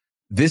words,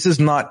 this is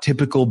not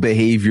typical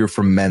behavior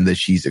from men that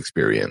she's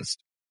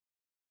experienced.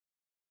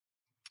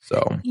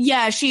 So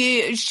yeah,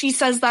 she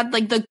says that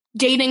like the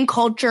dating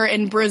culture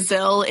in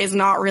Brazil is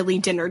not really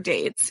dinner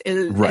dates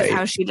is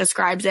how she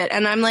describes it.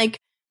 And I'm like,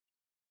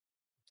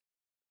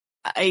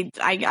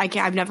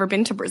 I've never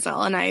been to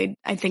Brazil, and I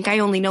think I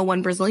only know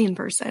one Brazilian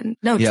person.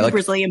 No, two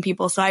Brazilian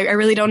people. So I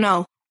really don't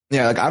know.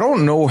 Yeah, like I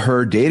don't know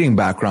her dating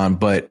background,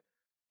 but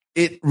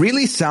it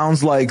really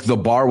sounds like the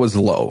bar was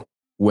low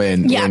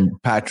when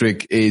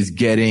Patrick is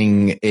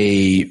getting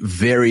a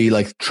very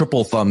like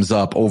triple thumbs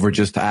up over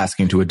just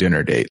asking to a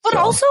dinner date. But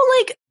also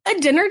like a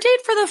dinner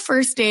date for the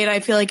first date, I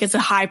feel like it's a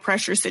high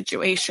pressure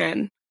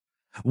situation.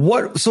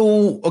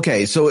 So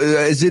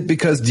is it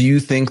because do you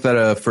think that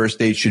a first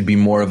date should be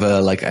more of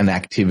a like an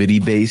activity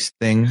based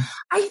thing?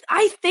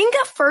 I think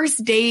a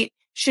first date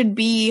should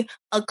be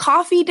a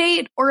coffee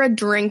date or a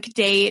drink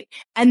date,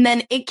 and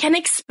then it can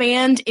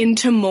expand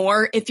into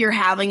more if you're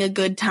having a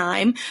good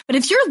time. But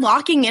if you're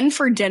locking in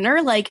for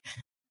dinner, like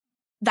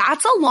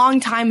that's a long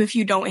time if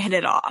you don't hit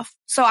it off.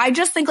 So I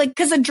just think like,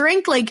 cause a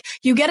drink, like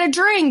you get a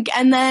drink,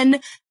 and then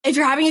if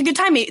you're having a good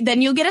time,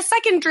 then you'll get a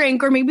second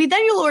drink, or maybe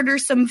then you'll order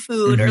some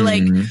food, or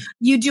like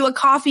you do a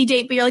coffee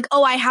date, but you're like,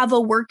 oh, I have a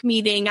work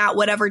meeting at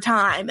whatever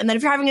time. And then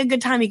if you're having a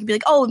good time, you can be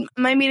like, oh,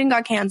 my meeting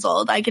got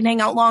canceled. I can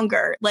hang out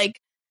longer. Like,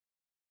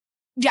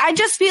 I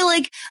just feel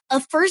like a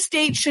first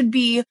date should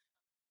be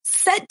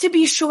set to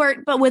be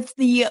short, but with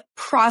the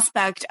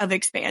prospect of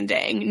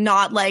expanding,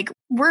 not like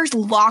we're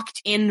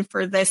locked in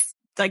for this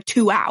like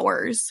 2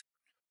 hours.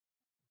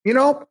 You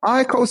know,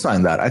 I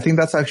co-sign that. I think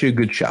that's actually a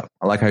good shout.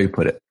 I like how you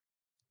put it.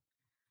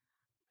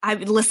 I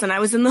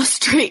was in those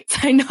streets.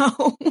 I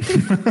know.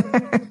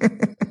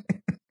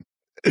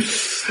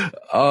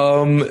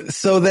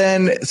 So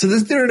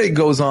this dinner date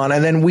goes on,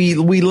 and then we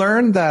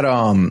learn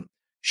that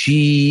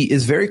she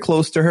is very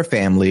close to her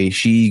family.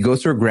 She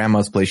goes to her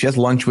grandma's place. She has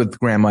lunch with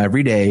grandma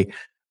every day.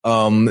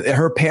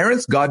 Her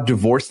parents got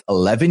divorced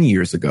 11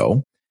 years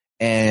ago,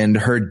 and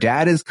her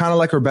dad is kind of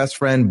like her best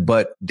friend,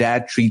 but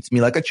dad treats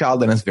me like a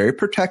child and is very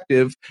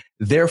protective.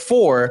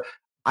 Therefore,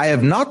 I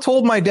have not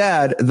told my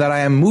dad that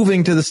I am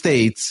moving to the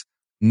States,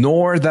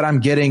 nor that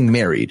I'm getting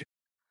married.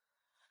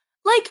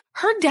 Like,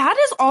 her dad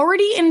is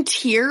already in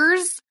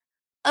tears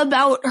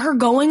about her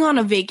going on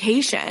a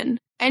vacation,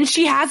 and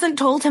she hasn't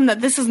told him that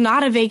this is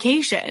not a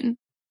vacation.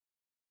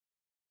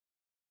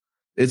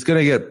 It's going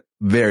to get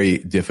very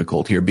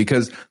difficult here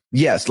because,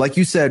 yes, like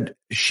you said,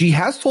 she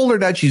has told her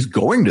dad she's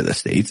going to the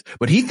States,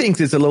 but he thinks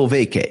it's a little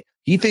vacay.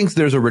 He thinks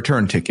there's a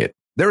return ticket.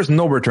 There is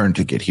no return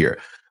ticket here.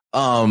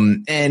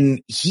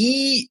 And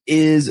she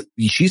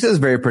says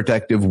very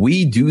protective.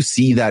 We do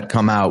see that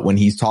come out when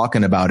he's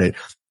talking about it.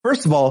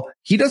 First of all,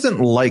 he doesn't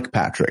like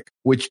Patrick,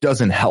 which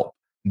doesn't help.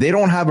 They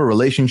don't have a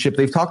relationship.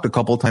 They've talked a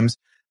couple of times.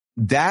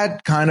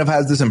 Dad kind of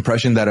has this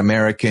impression that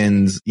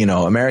American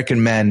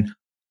men,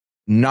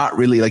 not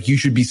really, like, you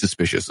should be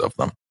suspicious of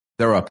them.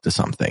 They're up to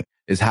something,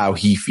 is how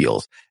he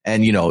feels.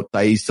 And,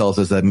 Thais tells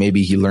us that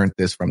maybe he learned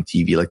this from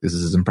TV. Like, this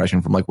is his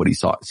impression from like what he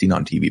seen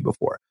on TV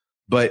before.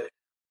 But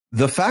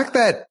the fact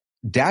that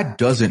dad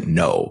doesn't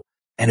know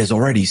and is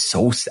already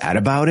so sad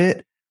about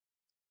it,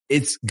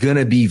 it's going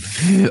to be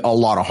a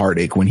lot of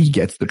heartache when he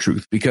gets the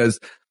truth, because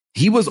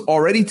he was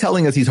already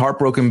telling us he's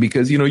heartbroken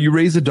because, you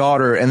raise a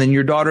daughter and then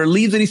your daughter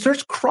leaves and he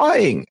starts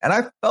crying. And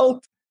I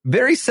felt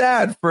very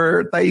sad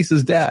for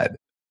Thais's dad.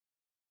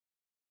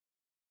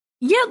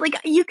 Yeah, like,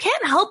 you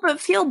can't help but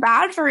feel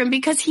bad for him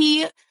because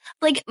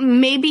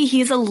maybe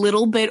he's a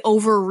little bit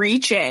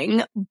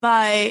overreaching,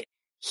 but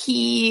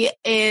he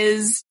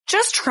is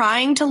just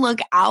trying to look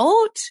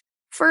out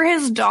for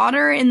his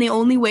daughter in the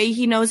only way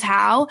he knows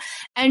how.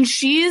 And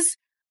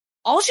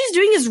all she's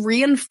doing is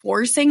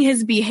reinforcing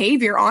his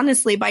behavior,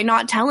 honestly, by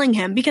not telling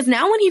him, because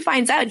now when he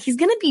finds out, he's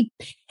going to be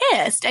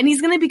pissed and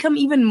he's going to become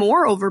even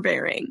more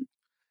overbearing.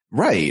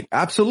 Right.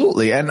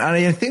 Absolutely. And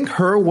I think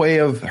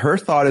her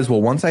thought is,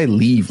 well, once I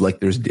leave, like,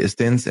 there's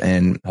distance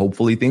and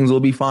hopefully things will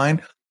be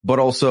fine. But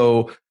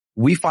also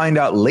we find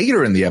out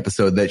later in the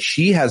episode that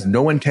she has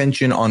no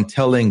intention on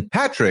telling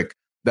Patrick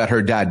that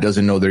her dad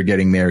doesn't know they're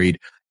getting married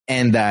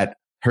and that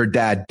her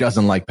dad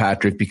doesn't like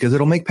Patrick because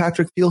it'll make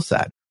Patrick feel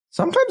sad.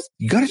 Sometimes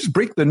you got to just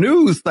break the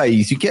news,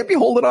 Thais. You can't be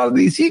holding on to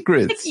these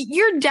secrets.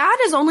 Your dad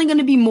is only going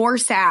to be more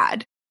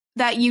sad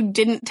that you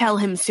didn't tell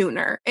him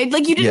sooner. You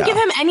didn't give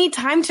him any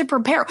time to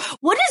prepare.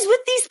 What is with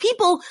these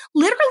people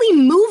literally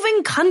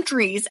moving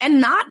countries and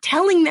not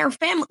telling their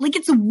family? Like,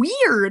 it's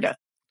weird.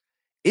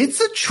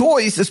 It's a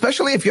choice,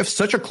 especially if you have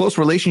such a close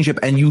relationship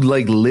and you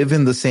live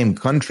in the same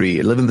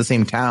country, live in the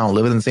same town,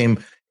 live in the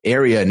same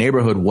area,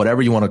 neighborhood,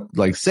 whatever you want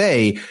to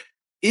say.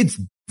 It's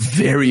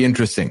very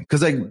interesting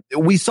because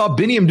we saw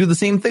Biniam do the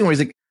same thing where he's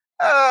like,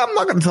 I'm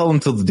not going to tell them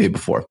until the day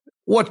before.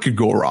 What could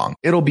go wrong?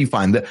 It'll be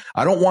fine.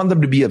 I don't want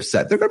them to be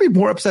upset. They're going to be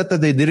more upset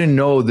that they didn't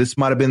know this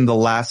might have been the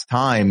last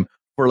time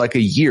for a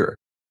year,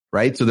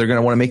 right? So they're going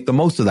to want to make the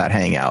most of that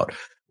hangout.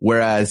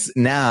 Whereas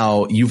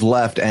now you've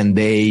left and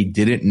they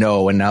didn't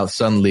know. And now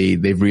suddenly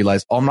they've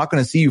realized, I'm not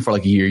going to see you for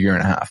a year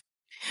and a half.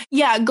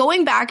 Yeah.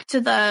 Going back to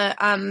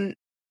the,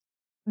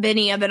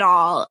 Vinny of it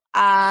all,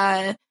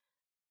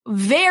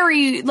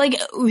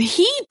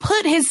 he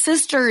put his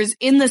sisters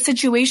in the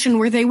situation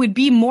where they would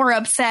be more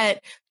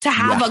upset to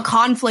have a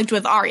conflict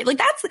with Ari.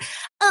 That's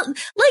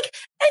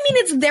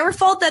it's their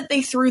fault that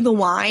they threw the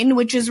wine,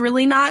 which is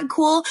really not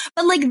cool.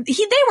 But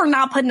they were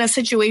not put in a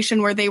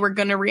situation where they were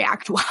going to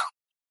react well.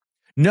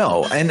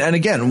 No. And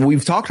again,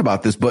 we've talked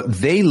about this, but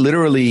they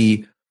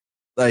literally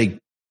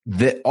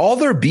all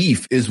their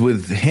beef is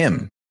with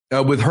him,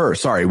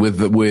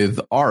 with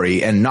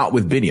Ari and not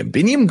with Biniam.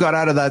 Biniam got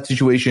out of that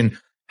situation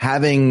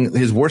having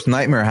his worst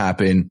nightmare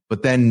happen,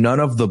 but then none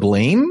of the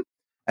blame,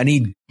 and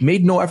he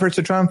made no efforts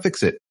to try and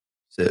fix it.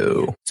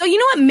 So you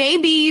know what?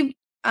 Maybe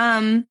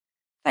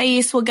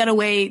Thais will get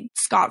away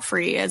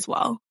scot-free as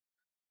well.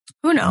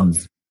 Who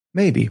knows?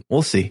 Maybe.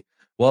 We'll see.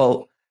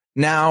 Well,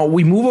 now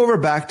we move over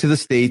back to the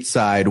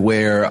stateside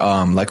where,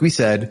 like we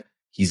said,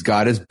 he's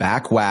got his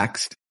back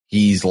waxed.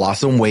 He's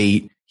lost some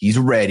weight. He's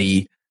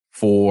ready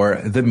for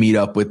the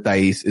meetup with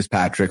Thais is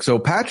Patrick. So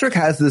Patrick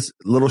has this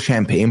little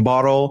champagne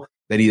bottle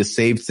that he has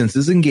saved since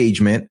his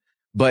engagement.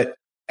 But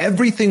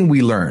everything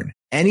we learn,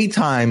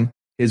 anytime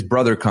his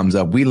brother comes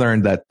up, we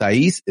learn that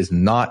Thais is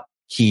not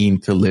keen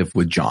to live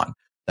with John.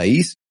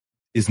 Thais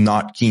is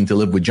not keen to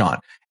live with John.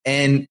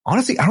 And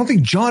honestly, I don't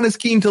think John is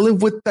keen to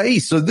live with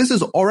Thais. So this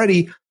is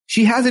already,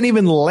 she hasn't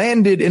even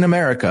landed in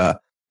America.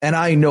 And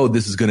I know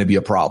this is going to be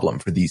a problem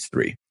for these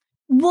three.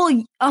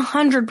 Well,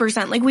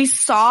 100%. We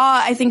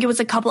saw, I think it was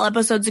a couple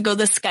episodes ago,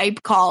 the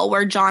Skype call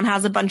where John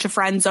has a bunch of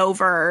friends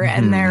over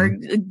and they're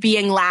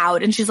being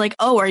loud. And she's like,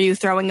 oh, are you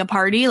throwing a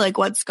party?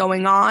 What's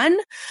going on?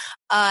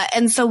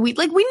 And so we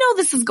know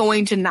this is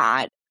going to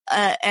not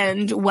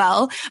end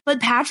well. But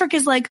Patrick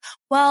is like,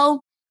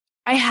 well,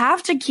 I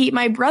have to keep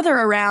my brother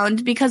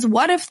around because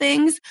what if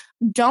things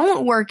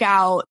don't work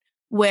out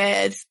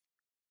with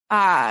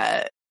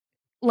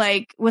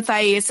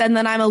Thais, and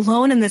then I'm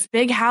alone in this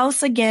big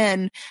house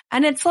again.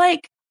 And it's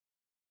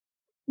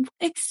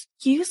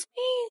excuse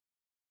me?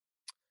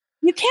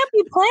 You can't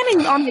be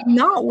planning on it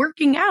not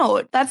working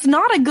out. That's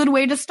not a good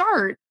way to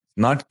start.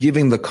 Not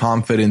giving the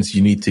confidence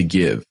you need to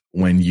give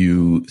when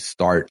you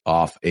start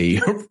off a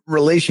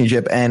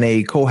relationship and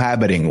a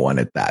cohabiting one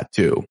at that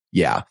too.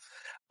 Yeah.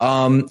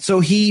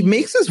 So he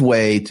makes his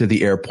way to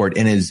the airport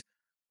in his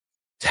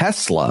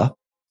Tesla.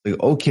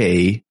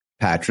 Okay,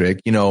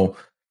 Patrick,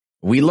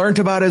 we learned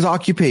about his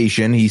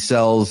occupation. He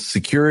sells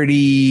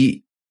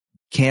security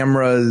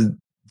camera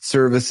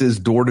services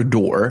door to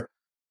door,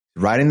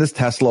 riding this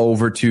Tesla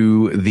over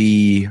to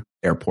the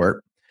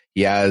airport.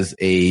 He has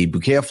a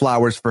bouquet of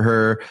flowers for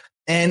her.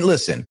 And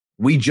listen,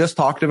 we just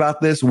talked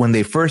about this when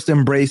they first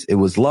embraced. It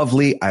was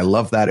lovely. I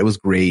love that. It was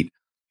great.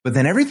 But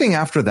then everything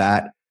after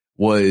that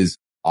was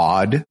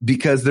odd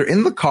because they're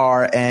in the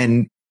car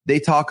and they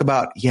talk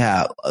about,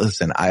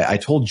 listen, I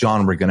told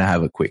John we're going to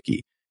have a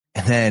quickie.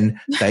 And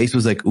then Thais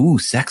was like, ooh,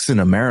 sex in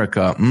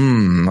America.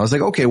 I was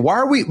like, okay, why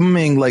are we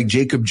like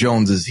Jacob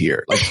Jones is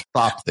here?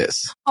 Stop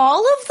this. All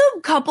of the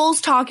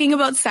couples talking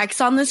about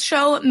sex on this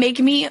show make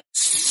me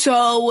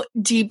so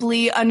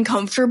deeply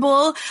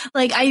uncomfortable.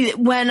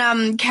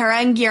 When Kara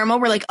and Guillermo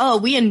were like, oh,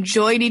 we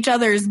enjoyed each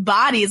other's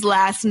bodies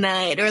last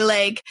night, or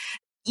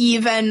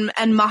Eve and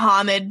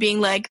Muhammad being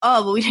like,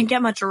 oh, but we didn't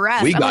get much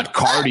rest. We got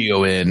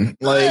cardio in.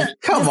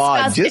 Come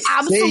on, just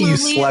say you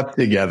slept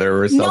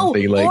together or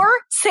something. Or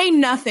say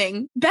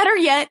nothing. Better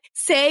yet,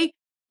 say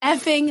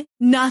effing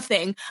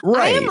nothing.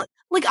 Right.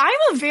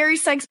 I'm a very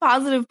sex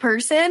positive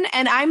person,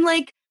 and I'm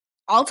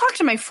I'll talk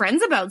to my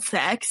friends about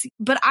sex,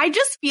 but I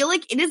just feel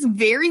like it is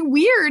very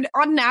weird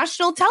on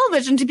national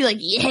television to be like,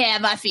 yeah,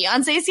 my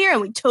fiance's here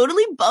and we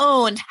totally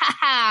boned. Ha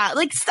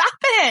ha. Stop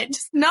it.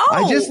 Just no.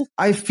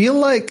 I feel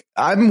like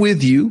I'm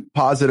with you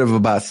positive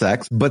about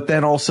sex, but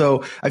then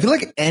also I feel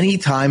like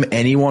anytime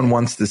anyone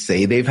wants to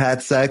say they've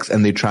had sex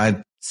and they try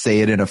to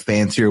say it in a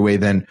fancier way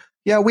than,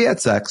 yeah, we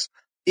had sex,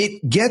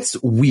 it gets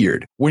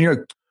weird when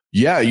you're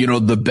yeah,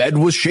 the bed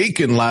was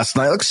shaken last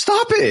night.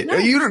 Stop it. No.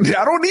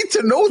 I don't need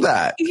to know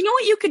that. You know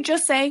what you could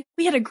just say?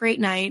 We had a great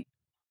night.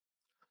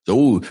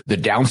 So the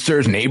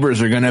downstairs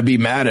neighbors are going to be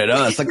mad at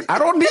us. Like, I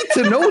don't need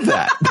to know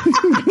that.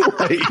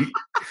 like,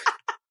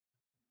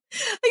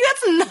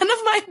 that's none of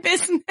my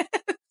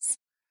business.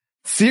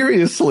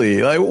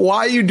 Seriously, like, why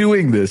are you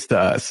doing this to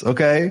us?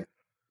 Okay.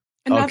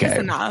 Enough is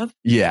enough.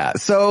 Yeah.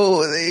 So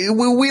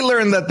we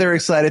learned that they're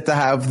excited to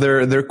have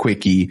their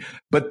quickie,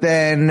 but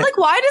then like,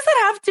 why does it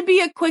have to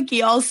be a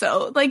quickie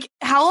also? Like,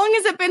 how long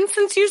has it been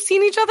since you've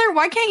seen each other?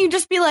 Why can't you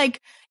just be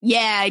like,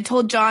 yeah, I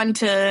told John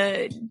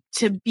to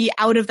be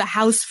out of the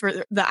house for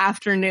the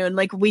afternoon.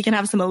 Like, we can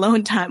have some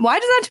alone time. Why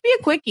does that have to be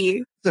a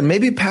quickie? So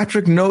maybe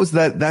Patrick knows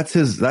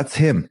that's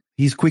him.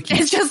 He's quickie.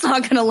 It's just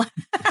not going to last.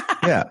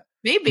 Yeah.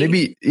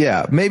 Maybe.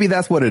 Yeah. Maybe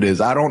that's what it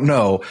is. I don't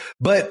know.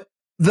 But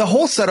the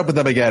whole setup with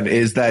them again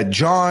is that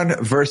John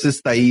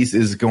versus Thais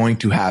is going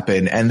to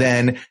happen. And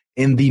then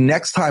in the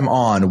next time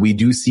on, we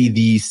do see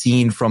the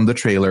scene from the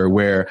trailer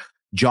where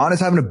John is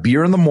having a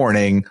beer in the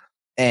morning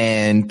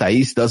and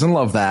Thais doesn't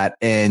love that.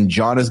 And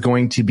John is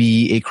going to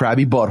be a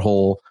crabby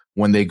butthole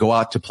when they go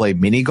out to play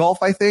mini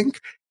golf, I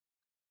think.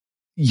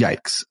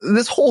 Yikes.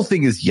 This whole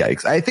thing is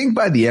yikes. I think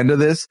by the end of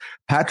this,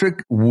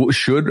 Patrick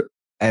should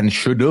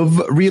have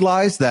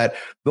realized that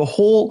the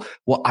whole,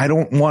 well, I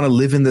don't want to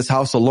live in this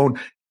house alone.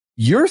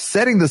 You're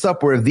setting this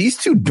up where if these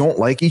two don't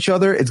like each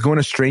other, it's going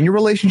to strain your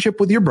relationship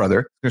with your brother,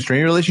 it's going to strain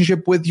your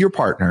relationship with your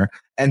partner.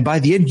 And by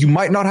the end, you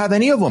might not have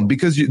any of them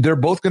because they're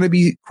both going to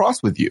be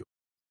cross with you.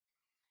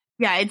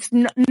 Yeah, it's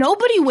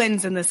nobody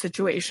wins in this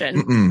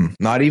situation.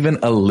 Not even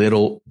a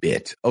little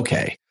bit.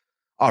 Okay.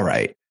 All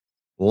right.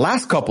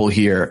 Last couple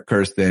here,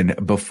 Kirsten,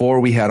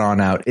 before we head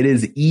on out, it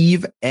is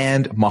Eve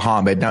and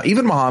Mohammed. Now, Eve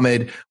and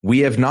Mohammed, we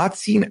have not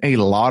seen a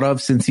lot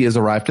of since he has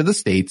arrived to the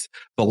States.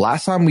 The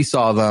last time we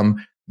saw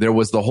them, there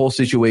was the whole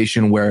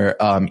situation where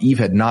Eve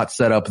had not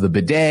set up the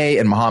bidet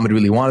and Mohammed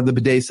really wanted the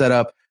bidet set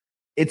up.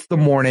 It's the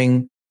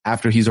morning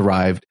after he's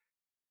arrived.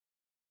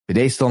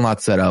 Bidet's still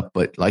not set up,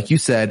 but like you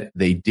said,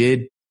 they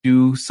did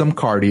do some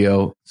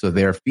cardio, so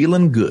they're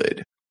feeling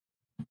good.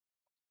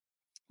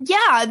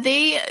 Yeah,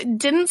 they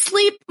didn't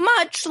sleep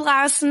much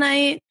last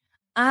night.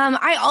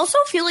 I also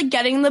feel like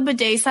getting the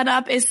bidet set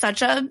up is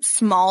such a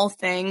small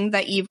thing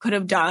that Eve could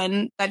have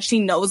done that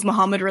she knows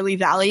Mohammed really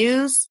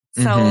values.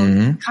 So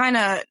kind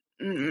of...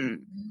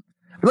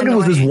 Look, it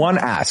was this one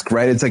ask,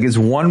 right? It's like his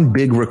one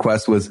big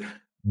request was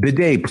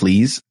bidet,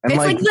 please. And it's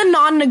like the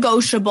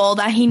non-negotiable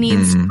that he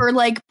needs for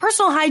like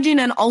personal hygiene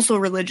and also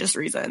religious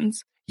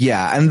reasons.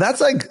 Yeah, and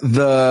that's like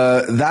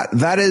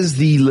that is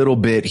the little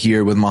bit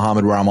here with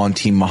Mohammed where I'm on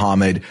Team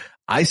Mohammed.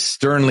 I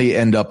sternly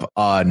end up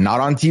not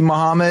on Team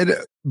Mohammed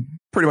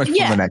pretty much from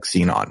the next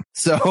scene on.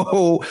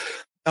 So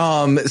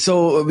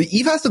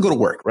Eve has to go to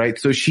work, right?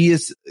 So she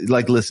is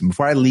like, listen,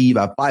 before I leave,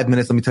 I have 5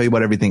 minutes. Let me tell you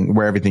where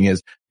everything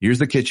is. Here's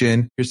the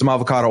kitchen. Here's some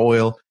avocado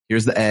oil.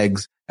 Here's the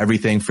eggs,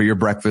 everything for your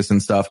breakfast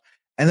and stuff.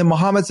 And then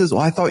Mohammed says,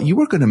 well, I thought you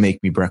were going to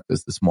make me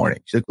breakfast this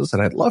morning. She's like,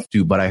 listen, I'd love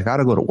to, but I got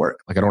to go to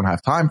work. Like, I don't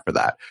have time for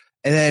that.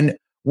 And then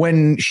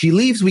when she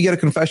leaves, we get a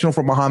confessional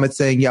from Mohammed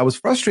saying, yeah, I was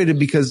frustrated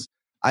because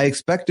I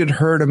expected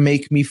her to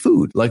make me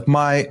food. Like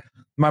my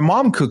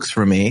mom cooks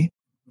for me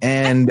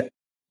and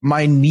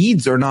my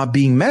needs are not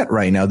being met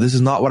right now. This is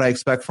not what I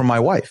expect from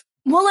my wife.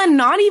 Well, and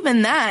not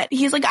even that.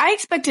 He's like, I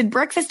expected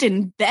breakfast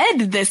in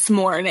bed this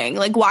morning.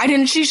 Like, why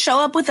didn't she show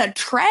up with a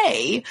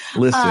tray?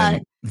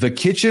 Listen, the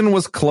kitchen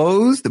was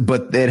closed,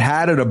 but it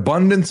had an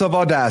abundance of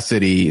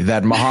audacity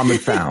that Mohammed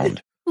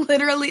found.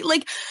 Literally,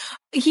 like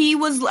he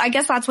was, I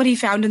guess that's what he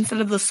found instead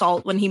of the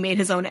salt when he made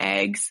his own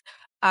eggs.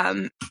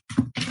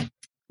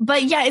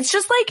 But yeah, it's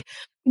just like,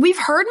 we've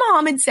heard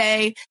Mohammed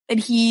say that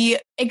he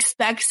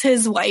expects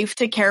his wife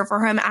to care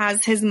for him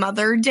as his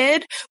mother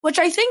did, which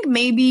I think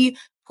maybe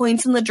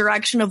points in the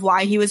direction of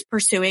why he was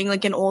pursuing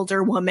like an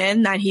older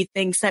woman, that he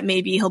thinks that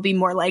maybe he'll be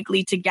more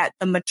likely to get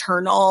the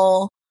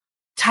maternal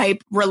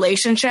type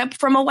relationship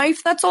from a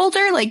wife that's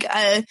older. Like,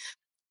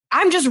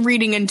 I'm just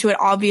reading into it,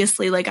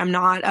 obviously, like I'm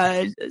not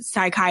a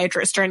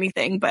psychiatrist or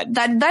anything, but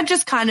that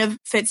just kind of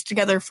fits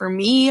together for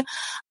me.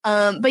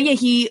 But yeah,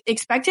 he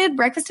expected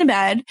breakfast in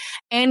bed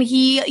and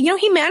he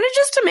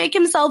manages to make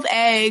himself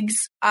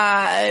eggs,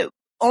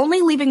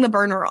 only leaving the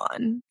burner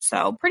on.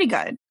 So pretty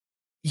good.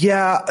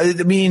 Yeah. I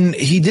mean,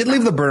 he did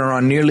leave the burner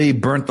on, nearly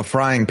burnt the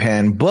frying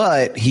pan,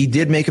 but he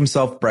did make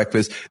himself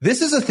breakfast.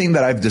 This is a thing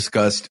that I've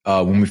discussed,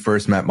 when we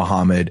first met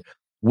Mohammed,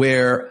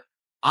 where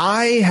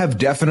I have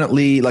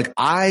definitely, like,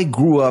 I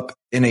grew up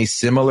in a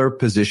similar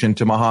position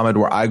to Mohammed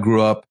where I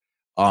grew up.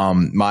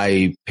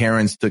 My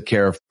parents took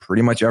care of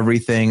pretty much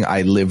everything.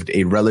 I lived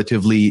a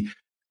relatively,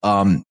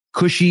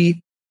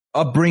 cushy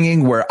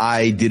upbringing where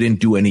I didn't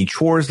do any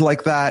chores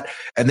like that.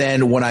 And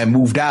then when I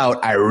moved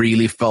out, I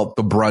really felt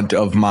the brunt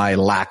of my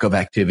lack of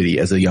activity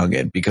as a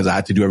youngin because I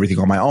had to do everything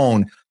on my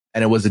own.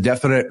 And it was a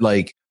definite,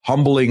 like,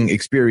 humbling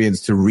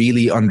experience to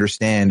really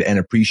understand and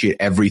appreciate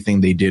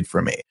everything they did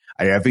for me.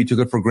 I definitely took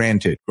it for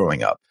granted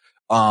growing up.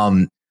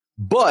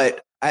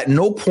 But at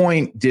no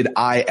point did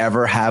I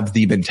ever have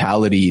the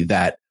mentality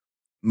that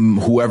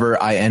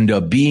whoever I end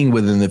up being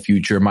with in the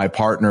future, my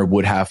partner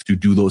would have to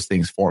do those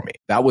things for me.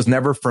 That was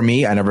never for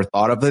me. I never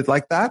thought of it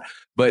like that.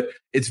 But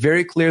it's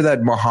very clear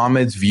that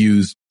Muhammad's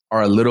views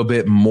are a little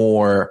bit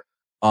more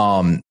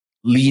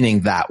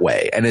leaning that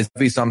way. And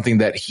it's something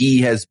that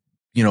he has,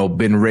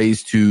 been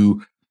raised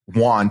to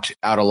want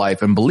out of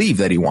life and believe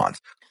that he wants.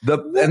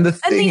 The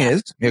thing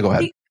is, go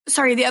ahead.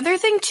 The other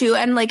thing too,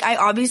 and I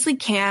obviously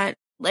can't,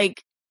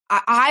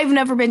 I've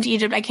never been to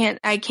Egypt.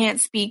 I can't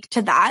speak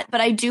to that,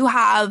 but I do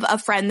have a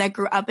friend that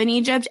grew up in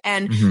Egypt,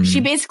 and she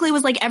basically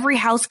was every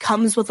house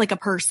comes with a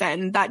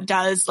person that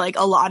does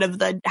a lot of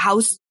the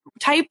house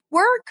type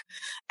work.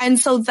 And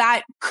so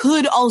that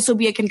could also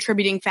be a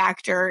contributing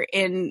factor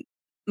in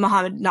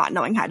Muhammad not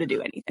knowing how to do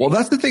anything. Well,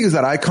 that's the thing, is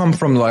that I come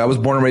from, I was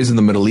born and raised in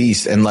the Middle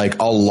East, and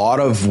a lot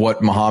of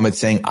what Muhammad's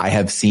saying, I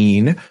have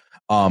seen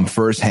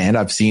firsthand.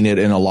 I've seen it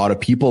in a lot of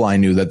people I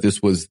knew, that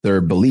this was their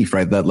belief,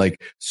 right? That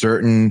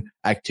certain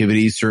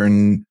activities,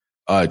 certain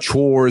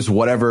chores,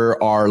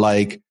 whatever, are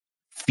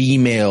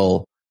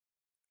female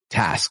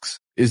tasks,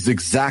 is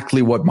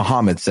exactly what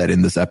Muhammad said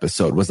in this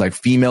episode. Was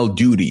female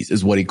duties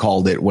is what he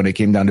called it when it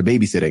came down to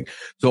babysitting.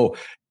 So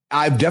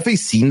I've definitely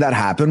seen that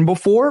happen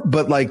before,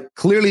 but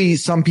clearly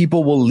some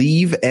people will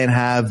leave and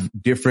have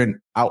different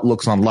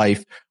outlooks on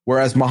life.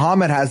 Whereas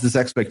Muhammad has this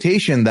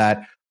expectation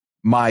that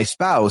my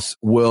spouse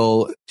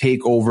will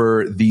take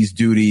over these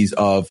duties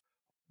of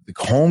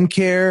home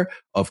care,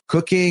 of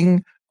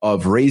cooking,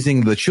 of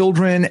raising the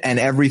children, and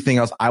everything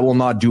else. I will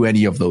not do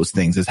any of those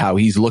things, is how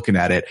he's looking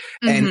at it.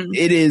 And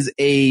it is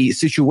a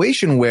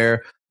situation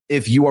where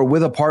if you are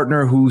with a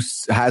partner who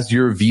has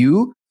your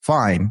view,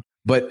 fine.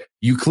 But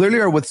you clearly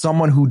are with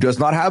someone who does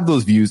not have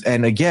those views.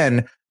 And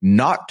again,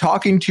 not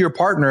talking to your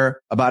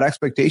partner about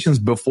expectations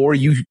before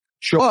you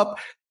show up,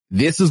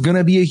 this is going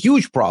to be a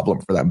huge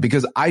problem for them,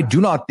 because I do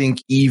not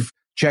think Eve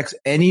checks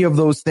any of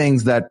those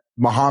things that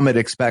Muhammad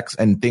expects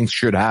and thinks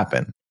should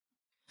happen.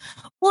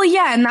 Well,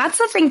 yeah. And that's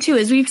the thing too,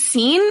 is we've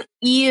seen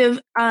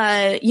Eve,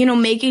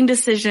 making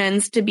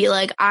decisions to be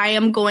I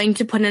am going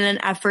to put in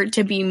an effort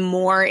to be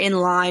more in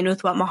line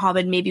with what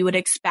Muhammad maybe would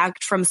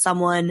expect from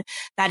someone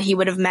that he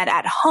would have met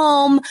at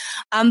home.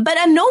 But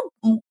at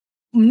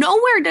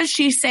nowhere does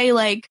she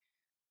say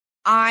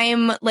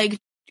I'm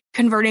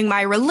converting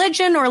my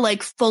religion or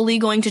fully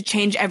going to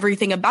change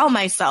everything about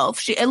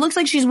myself. It looks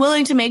like she's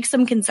willing to make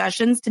some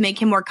concessions to make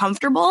him more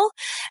comfortable.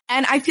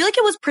 And I feel it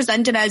was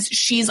presented as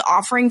she's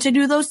offering to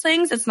do those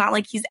things. It's not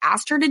he's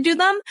asked her to do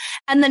them.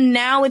 And then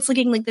now it's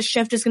looking the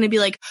shift is going to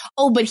be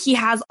oh, but he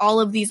has all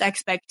of these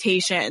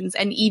expectations.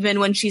 And even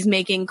when she's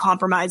making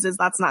compromises,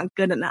 that's not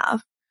good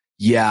enough.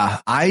 Yeah,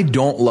 I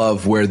don't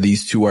love where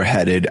these two are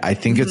headed. I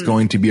think it's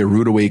going to be a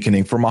rude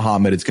awakening for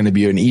Muhammad. It's going to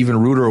be an even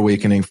ruder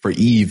awakening for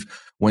Eve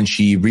when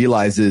she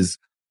realizes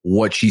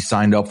what she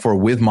signed up for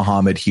with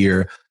Muhammad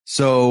here.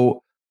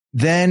 So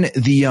then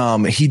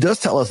he does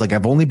tell us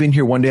I've only been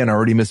here one day and I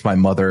already missed my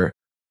mother.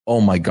 Oh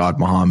my God,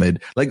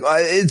 Muhammad.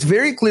 It's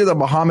very clear that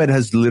Muhammad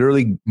has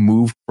literally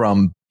moved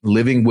from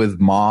living with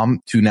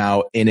mom to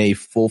now in a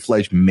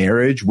full-fledged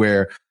marriage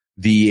where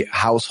the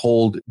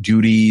household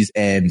duties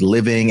and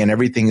living and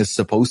everything is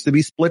supposed to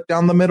be split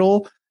down the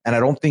middle. And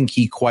I don't think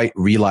he quite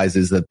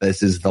realizes that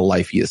this is the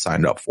life he has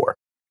signed up for.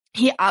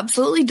 He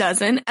absolutely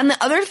doesn't. And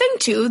the other thing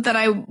too that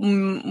I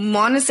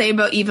want to say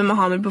about Eve and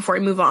Muhammad before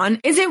we move on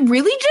is it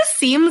really just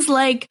seems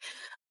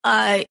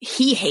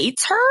he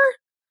hates her.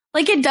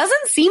 It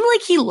doesn't seem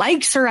like he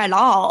likes her at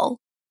all.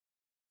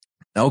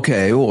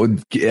 Okay, well,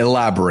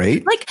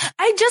 elaborate.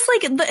 I just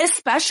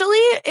especially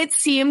it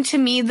seemed to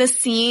me the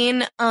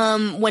scene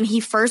when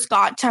he first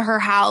got to her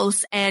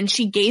house and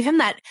she gave him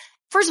that,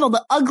 first of all,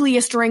 the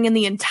ugliest ring in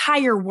the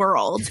entire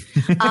world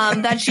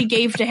that she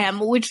gave to him,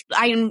 which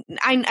I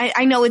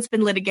know it's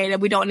been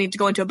litigated. We don't need to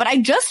go into it, but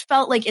I just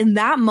felt in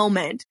that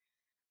moment,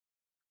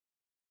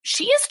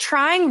 she is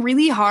trying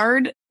really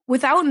hard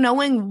without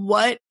knowing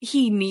what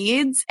he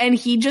needs, and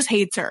he just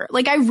hates her.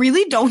 I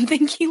really don't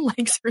think he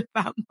likes her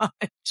that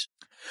much.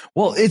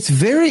 Well, it's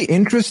very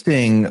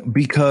interesting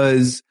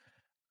because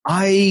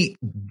I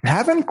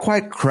haven't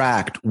quite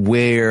cracked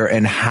where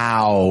and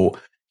how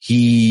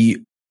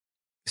he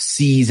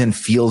sees and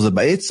feels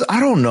about it. I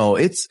don't know.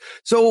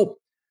 So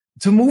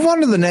to move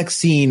on to the next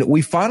scene,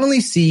 we finally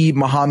see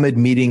Muhammad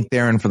meeting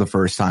Theron for the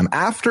first time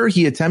after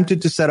he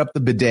attempted to set up the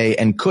bidet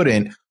and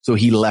couldn't. So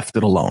he left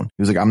it alone.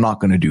 He was I'm not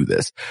going to do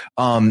this.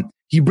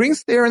 He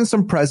brings Theron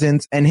some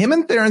presents, and him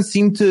and Theron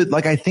seem to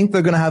I think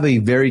they're going to have a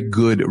very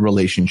good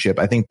relationship.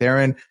 I think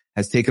Theron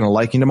has taken a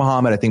liking to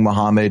Muhammad. I think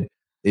Muhammad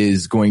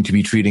is going to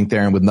be treating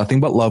Theron with nothing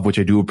but love, which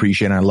I do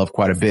appreciate and I love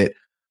quite a bit.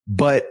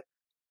 But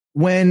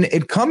when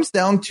it comes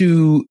down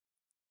to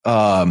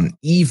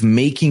Eve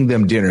making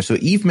them dinner, so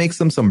Eve makes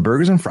them some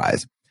burgers and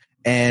fries.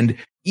 And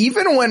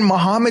even when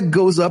Muhammad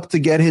goes up to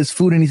get his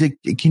food and he's like,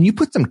 can you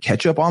put some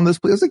ketchup on this,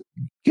 please? I was like,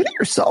 get it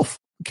yourself.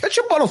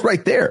 Ketchup bottle's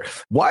right there.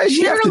 Why does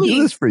she have to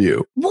do this for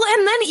you? Well,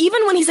 and then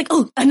even when he's like,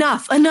 oh,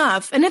 enough. And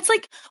it's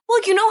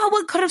well, you know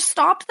what could have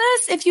stopped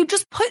this? If you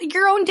just put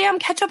your own damn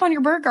ketchup on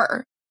your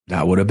burger.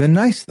 That would have been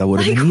nice. That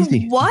would have been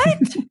easy. What?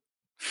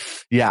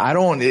 Yeah, I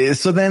don't.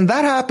 So then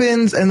that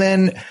happens. And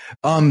then,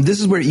 this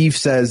is where Eve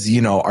says,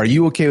 you know, are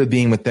you okay with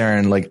being with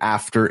Theron like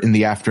in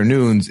the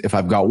afternoons if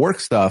I've got work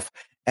stuff?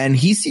 And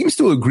he seems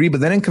to agree. But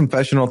then in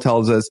confessional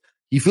tells us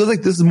he feels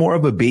like this is more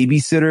of a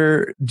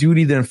babysitter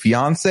duty than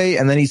fiance.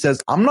 And then he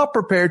says, I'm not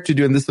prepared to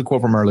do, and this is the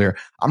quote from earlier,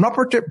 I'm not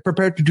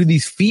prepared to do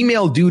these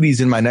female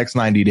duties in my next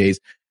 90 days.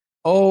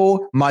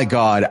 Oh my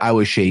God, I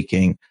was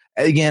shaking.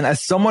 Again, as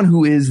someone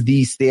who is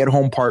the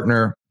stay-at-home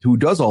partner who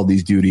does all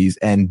these duties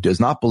and does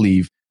not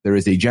believe there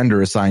is a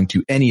gender assigned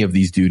to any of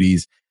these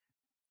duties,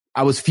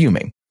 I was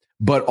fuming.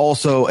 But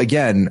also,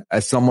 again,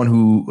 as someone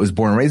who was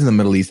born and raised in the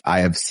Middle East,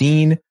 I have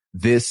seen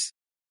this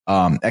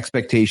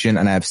expectation,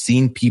 and I have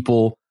seen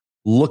people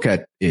look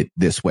at it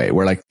this way,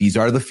 where like, these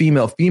are the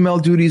female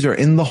duties are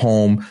in the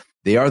home.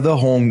 They are the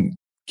home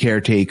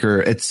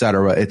caretaker, et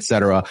cetera, et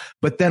cetera.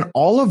 But then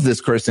all of this,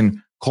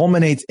 Kirsten,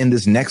 culminates in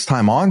this next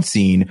time on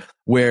scene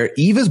where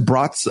Eve has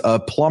brought a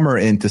plumber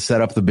in to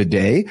set up the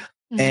bidet.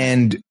 Mm-hmm.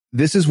 And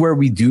this is where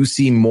we do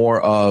see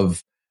more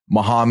of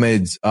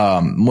Muhammad's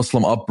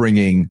Muslim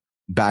upbringing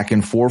back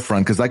in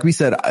forefront. Because like we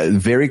said,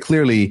 very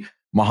clearly,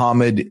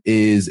 Muhammad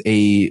is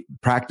a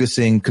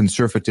practicing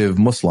conservative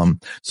Muslim.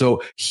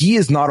 So he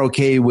is not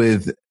okay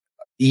with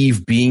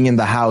Eve being in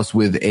the house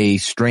with a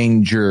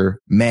stranger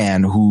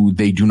man who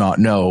they do not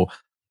know.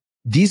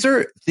 These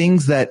are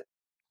things that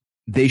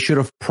they should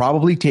have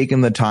probably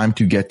taken the time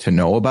to get to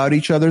know about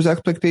each other's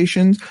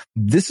expectations.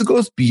 This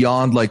goes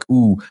beyond like,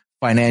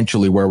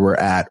 financially where we're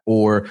at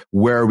or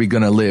where are we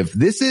going to live.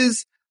 This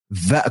is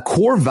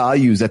core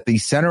values at the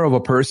center of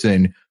a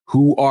person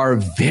who are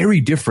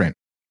very different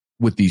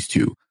with these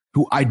two,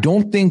 who I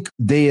don't think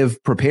they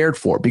have prepared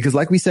for. Because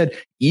like we said,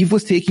 Eve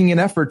was taking an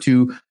effort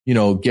to, you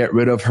know, get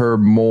rid of her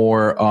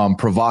more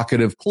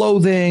provocative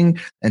clothing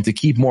and to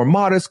keep more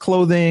modest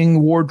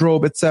clothing,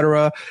 wardrobe,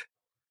 etc.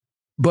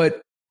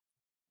 But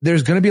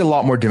there's going to be a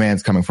lot more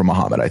demands coming from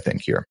Muhammad, I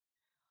think, here.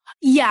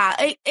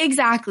 Yeah,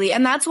 exactly.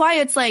 And that's why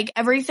it's like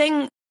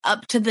everything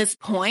up to this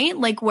point,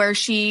 like where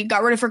she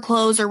got rid of her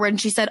clothes or when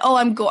she said, oh,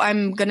 I'm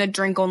going to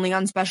drink only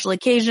on special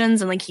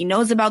occasions. And like he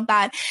knows about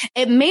that.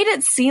 It made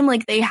it seem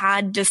like they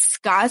had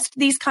discussed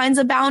these kinds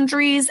of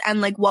boundaries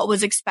and like what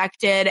was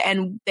expected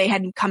and they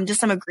had come to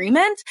some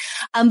agreement.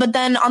 But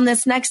then on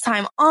this next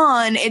time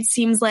on, it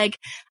seems like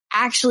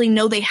actually,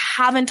 no, they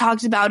haven't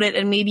talked about it.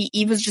 And maybe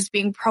Eve was just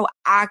being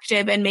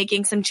proactive and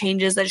making some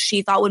changes that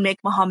she thought would make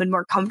Muhammad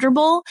more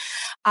comfortable.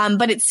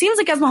 But it seems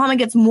like as Muhammad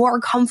gets more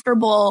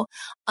comfortable,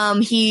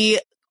 he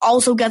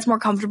also gets more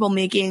comfortable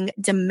making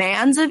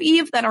demands of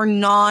Eve that are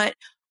not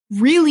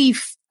really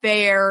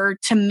fair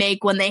to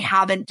make when they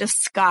haven't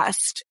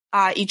discussed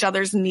each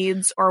other's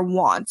needs or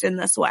wants in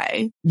this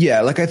way.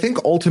 Yeah, like I think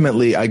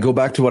ultimately I go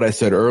back to what I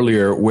said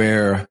earlier,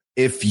 where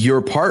if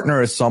your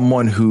partner is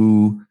someone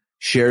who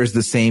shares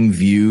the same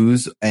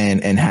views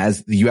and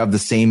you have the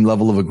same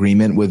level of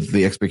agreement with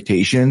the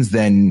expectations,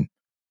 then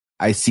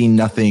I see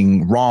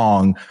nothing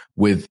wrong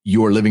with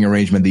your living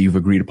arrangement that you've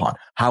agreed upon.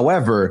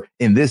 However,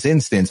 in this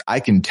instance, I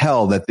can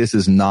tell that this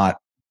is not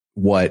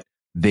what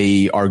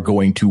they are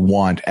going to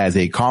want as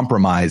a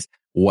compromise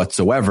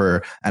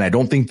whatsoever. And I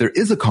don't think there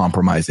is a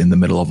compromise in the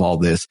middle of all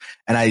this.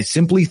 And I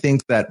simply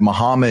think that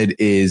Muhammad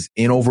is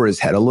in over his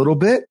head a little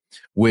bit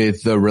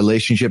with the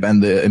relationship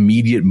and the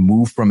immediate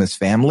move from his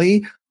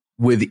family,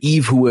 with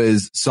Eve, who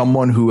is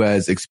someone who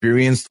has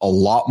experienced a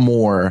lot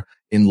more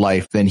in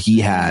life than he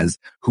has,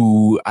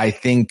 who I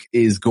think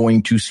is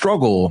going to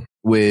struggle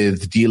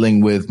with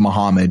dealing with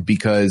Muhammad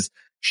because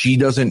she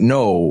doesn't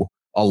know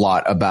a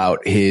lot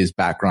about his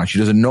background. She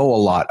doesn't know a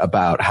lot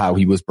about how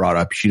he was brought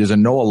up. She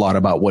doesn't know a lot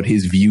about what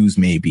his views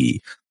may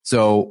be.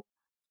 So,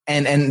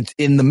 and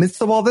in the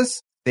midst of all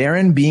this,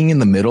 Theron being in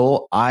the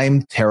middle,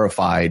 I'm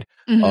terrified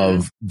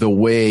of the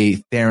way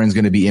Theron's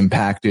going to be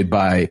impacted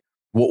by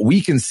what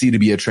we can see to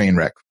be a train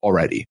wreck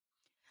already.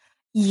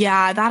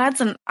 Yeah, that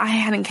adds I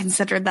hadn't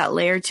considered that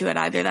layer to it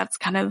either. That's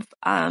kind of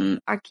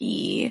a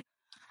key.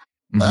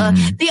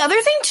 The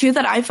other thing too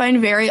that I find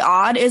very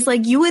odd is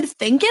like you would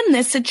think in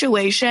this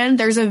situation,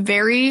 there's a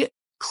very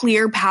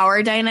clear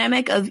power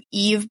dynamic of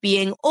Eve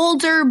being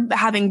older,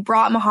 having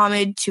brought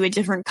Muhammad to a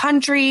different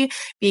country,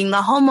 being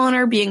the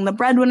homeowner, being the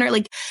breadwinner.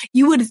 Like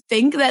you would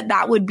think that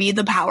that would be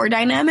the power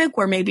dynamic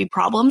where maybe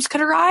problems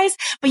could arise,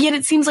 but yet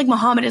it seems like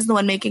Muhammad is the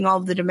one making all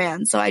of the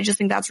demands. So I just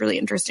think that's really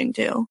interesting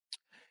too.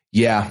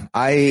 Yeah,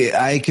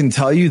 I can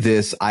tell you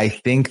this. I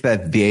think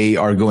that they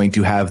are going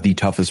to have the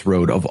toughest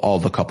road of all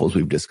the couples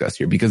we've discussed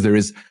here because there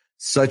is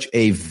such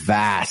a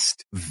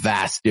vast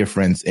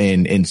difference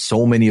in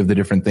so many of the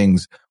different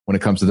things when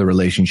it comes to the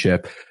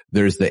relationship.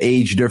 There's the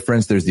age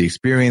difference. There's the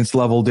experience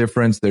level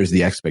difference. There's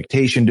the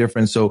expectation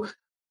difference. So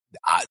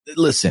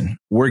listen,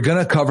 we're going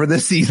to cover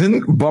this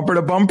season bumper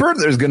to bumper.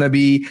 There's going to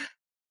be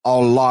a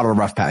lot of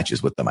rough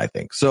patches with them, I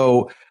think.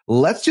 So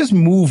let's just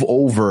move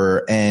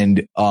over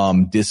and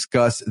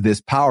discuss this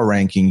power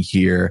ranking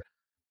here.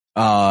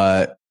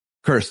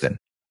 Kirsten,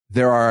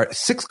 there are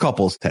 6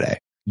 couples today.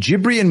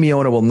 Jibri and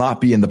Miona will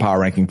not be in the power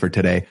ranking for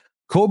today.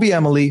 Kobe,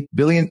 Emily,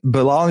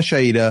 Bilal and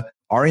Shaida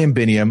Ari and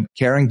Biniam,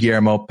 Karen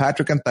Guillermo,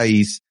 Patrick and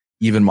Thais,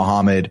 even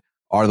Mohammed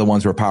are the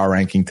ones we're power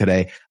ranking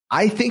today.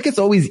 I think it's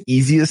always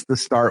easiest to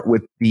start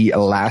with the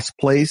last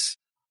place.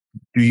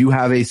 Do you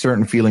have a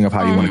certain feeling of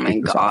how you want to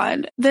kick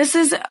this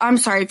off? I'm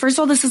sorry. First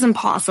of all, this is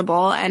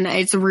impossible. And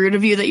it's rude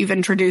of you that you've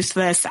introduced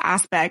this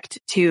aspect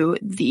to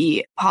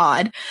the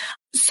pod.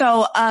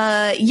 So,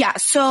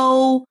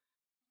 so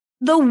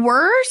the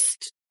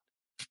worst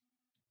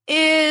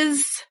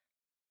is,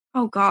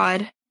 oh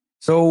God.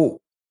 So,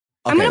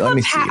 okay, I'm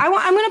going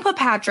to put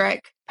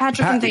Patrick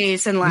and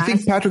Thais in last. You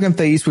think Patrick and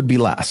Thais would be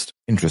last?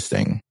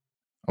 Interesting.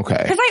 Okay.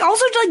 Because I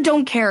also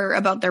don't care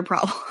about their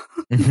problem.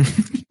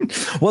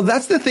 Well,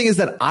 that's the thing, is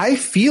that I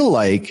feel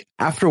like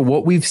after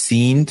what we've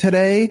seen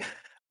today,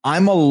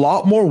 I'm a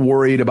lot more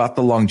worried about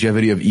the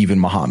longevity of Eve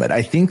and Mohammed.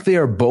 I think they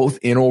are both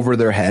in over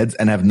their heads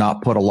and have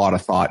not put a lot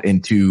of thought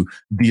into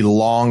the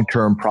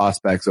long-term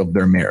prospects of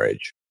their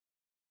marriage.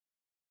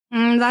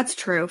 That's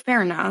true.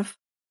 Fair enough.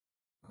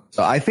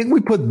 So I think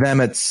we put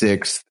them at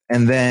 6th,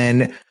 and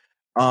then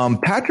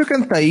Patrick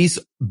and Thais,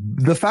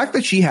 the fact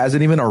that she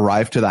hasn't even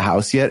arrived to the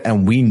house yet,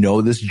 and we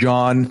know this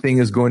John thing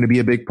is going to be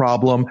a big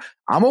problem,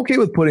 I'm okay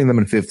with putting them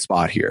in 5th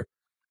spot here.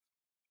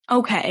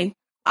 Okay.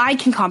 I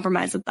can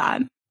compromise with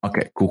that.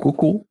 Okay,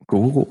 cool.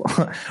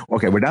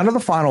 Okay, we're down to the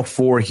final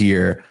 4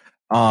 here.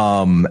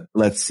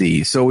 Let's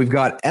see. So we've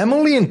got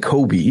Emily and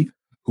Kobe,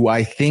 who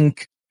I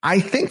think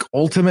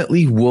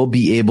ultimately we'll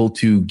be able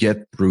to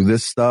get through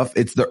this stuff.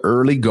 It's the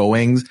early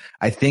goings.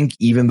 I think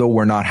even though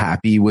we're not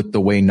happy with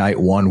the way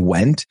night 1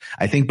 went,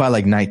 I think by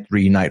like night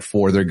 3, night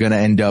 4, they're going to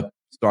end up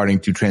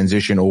starting to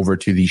transition over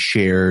to the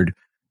shared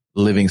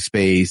living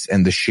space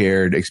and the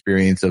shared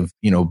experience of,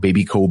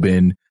 baby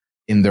Coben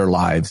in their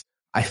lives.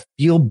 I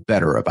feel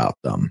better about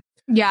them.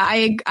 Yeah,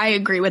 I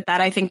agree with that.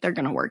 I think they're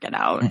going to work it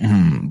out.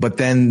 Mm-hmm. But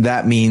then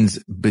that means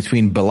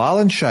between Bilal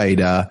and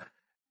Shaida,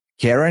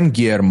 Karen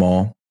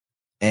Guillermo,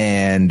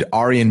 and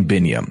Ari and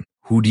Biniam,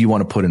 who do you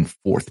want to put in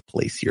 4th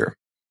place here?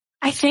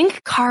 I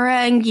think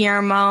Cara and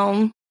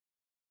Guillermo.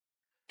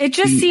 It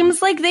just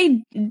seems like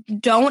they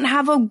don't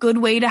have a good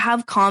way to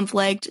have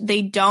conflict.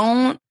 They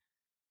don't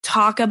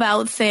talk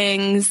about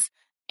things,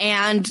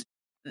 and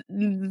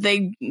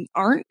they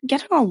aren't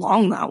getting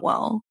along that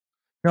well.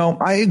 No,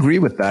 I agree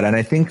with that. And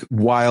I think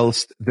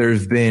whilst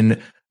there's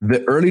been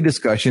the early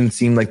discussion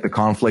seemed like the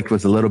conflict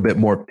was a little bit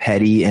more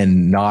petty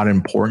and not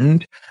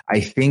important, I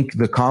think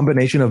the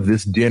combination of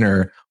this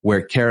dinner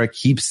where Kara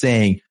keeps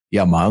saying,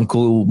 yeah, my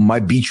uncle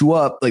might beat you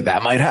up, like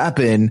that might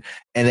happen.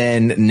 And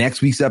then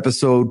next week's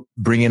episode,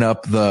 bringing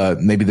up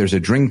maybe there's a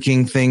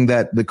drinking thing,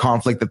 that the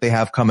conflict that they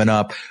have coming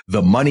up,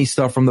 the money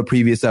stuff from the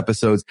previous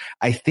episodes.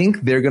 I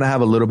think they're going to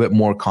have a little bit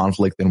more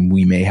conflict than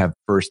we may have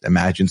first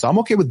imagined. So I'm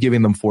okay with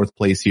giving them 4th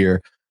place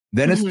here.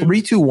 Then it's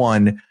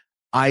 3-2-1.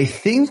 I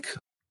think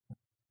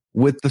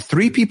with the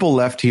 3 people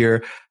left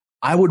here,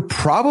 I would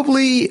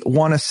probably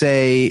want to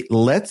say,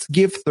 let's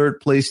give 3rd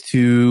place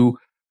to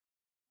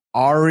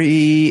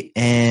Ari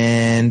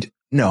and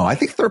I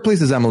think 3rd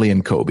place is Emily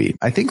and Kobe.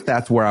 I think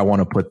that's where I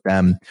want to put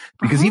them,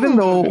 because even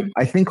though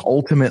I think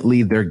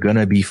ultimately they're going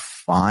to be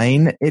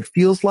fine, it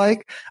feels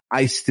like,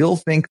 I still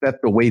think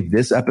that the way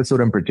this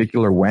episode in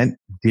particular went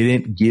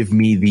didn't give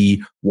me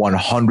the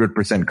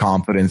 100%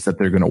 confidence that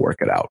they're going to work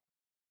it out.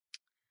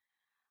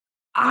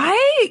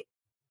 I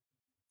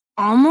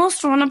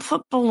almost want to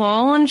put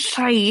Bilal and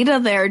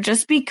Shaida there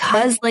just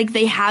because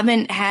they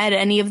haven't had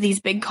any of these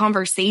big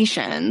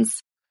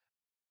conversations.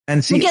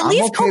 And see, at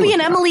least Kobe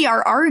and Emily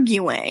are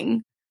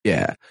arguing.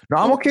 Yeah. No,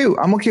 I'm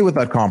okay with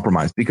that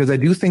compromise, because I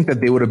do think that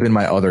they would have been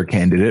my other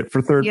candidate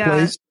for 3rd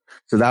place.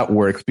 So that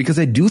works, because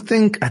I do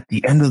think at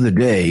the end of the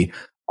day,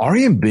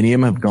 Ari and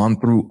Biniam have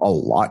gone through a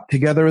lot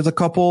together as a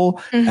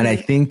couple. Mm-hmm. And I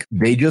think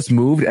they just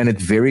moved, and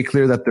it's very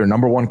clear that their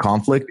number one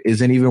conflict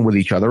isn't even with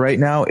each other right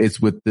now. It's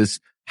with this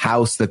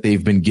house that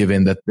they've been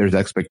given that there's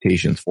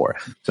expectations for.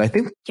 So I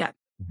think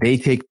they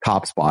take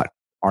top spot,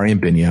 Ari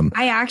and Biniam.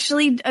 I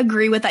actually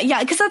agree with that. Yeah,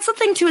 because that's the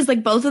thing too, is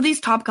both of these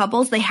top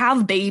couples, they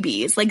have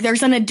babies.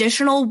 There's an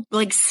additional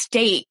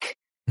stake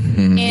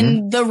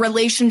in the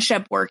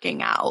relationship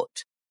working out.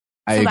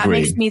 So that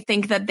makes me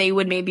think that they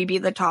would maybe be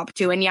the top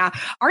 2. And Ari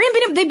and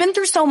Biniam, they've been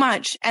through so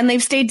much and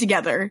they've stayed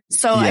together.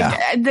 So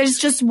there's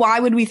just, why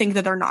would we think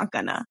that they're not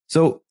gonna?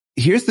 So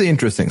here's the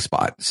interesting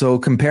spot. So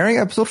comparing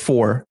episode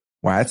 4,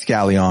 we're at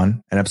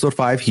Scallion, and episode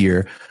 5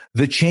 here,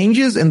 the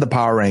changes in the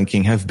power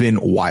ranking have been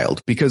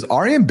wild, because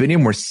Ari and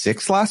Biniam were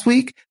 6 last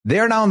week. They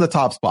are now in the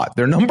top spot.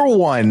 They're number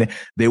 1.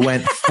 They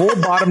went full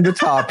bottom to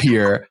top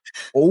here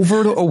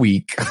over a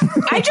week.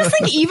 I just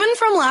think even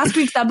from last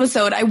week's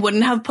episode, I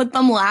wouldn't have put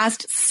them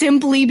last,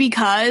 simply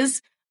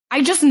because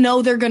I just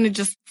know they're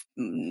just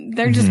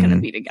going to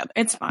be together.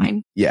 It's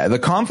fine. Yeah. The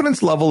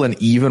confidence level in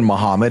Eve and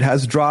Mohammed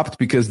has dropped,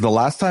 because the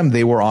last time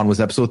they were on was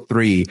episode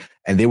 3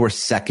 and they were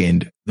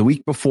 2nd. The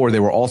week before they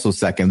were also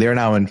 2nd. They're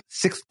now in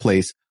 6th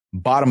place,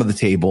 bottom of the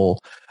table.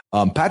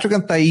 Patrick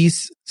and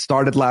Thais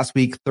started last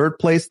week 3rd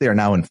place. They are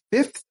now in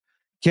 5th.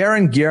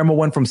 Karen Guillermo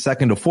went from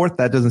 2nd to 4th.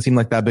 That doesn't seem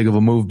like that big of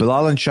a move.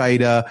 Bilal and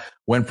Shaida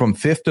went from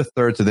 5th to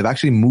 3rd. So they've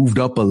actually moved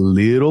up a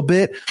little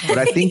bit, but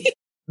I think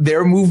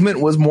their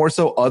movement was more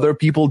so other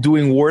people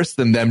doing worse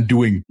than them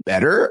doing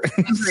better.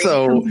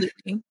 So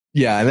completely.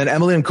 Yeah. And then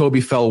Emily and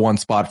Kobe fell one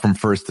spot from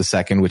first to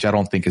second, which I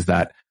don't think is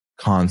that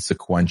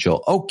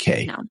consequential.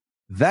 Okay. No.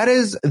 That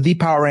is the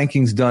power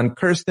rankings done.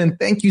 Kirsten,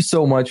 thank you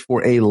so much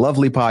for a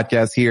lovely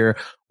podcast here.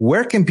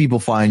 Where can people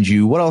find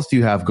you? What else do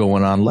you have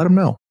going on? Let them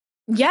know.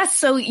 Yes,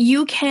 so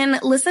you can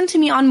listen to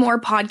me on more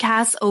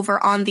podcasts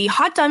over on the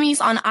Hot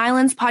Dummies on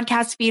Islands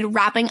podcast feed,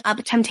 wrapping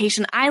up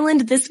Temptation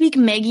Island. This week,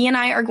 Maggie and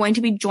I are going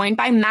to be joined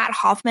by Matt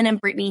Hoffman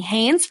and Brittany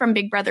Haynes from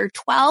Big Brother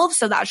 12,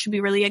 so that should be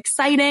really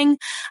exciting.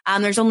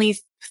 There's only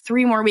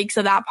 3 more weeks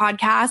of that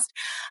podcast.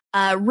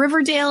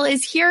 Riverdale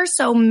is here,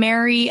 so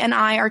Mary and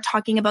I are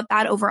talking about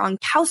that over on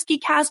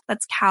Kowski Cast.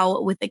 That's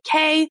Cow with a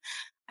K.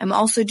 I'm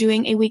also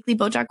doing a weekly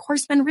BoJack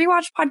Horseman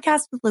rewatch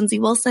podcast with Lindsay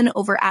Wilson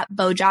over at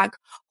BoJack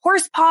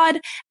Horsepod.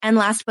 And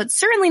last but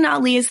certainly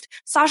not least,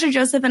 Sasha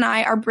Joseph and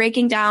I are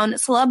breaking down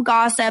celeb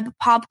gossip,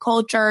 pop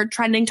culture,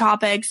 trending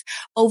topics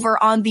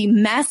over on the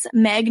Mess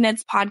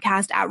Magnets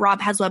podcast at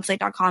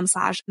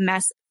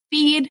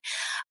robhaswebsite.com/messfeed.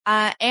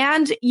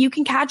 And you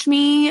can catch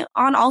me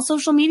on all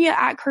social media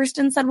at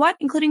Kirsten Said What,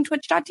 including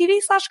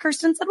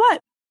twitch.tv/Kirsten Said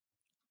What.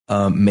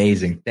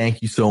 Amazing.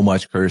 Thank you so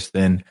much,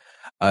 Kirsten.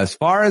 As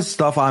far as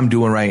stuff I'm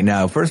doing right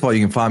now, first of all,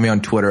 you can find me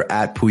on Twitter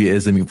at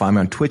Puyaism. You can find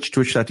me on Twitch,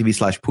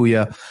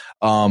 twitch.tv/Puya.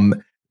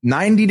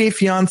 90 Day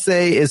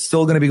Fiancé is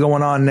still going to be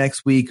going on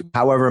next week.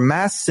 However,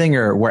 Masked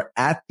Singer, we're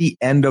at the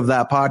end of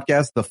that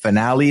podcast. The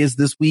finale is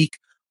this week.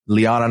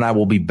 Liana and I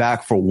will be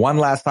back for one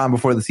last time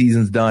before the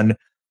season's done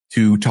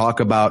to talk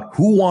about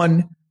who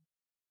won,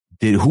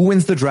 who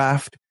wins the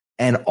draft,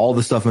 and all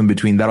the stuff in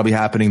between. That'll be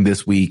happening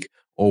this week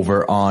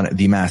over on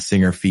the Masked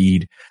Singer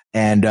feed.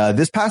 And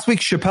this past week,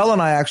 Chappelle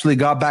and I actually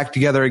got back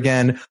together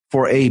again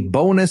for a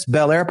bonus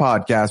Bel Air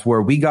podcast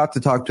where we got to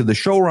talk to the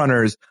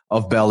showrunners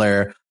of Bel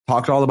Air,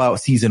 talked all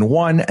about season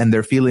 1 and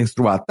their feelings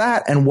throughout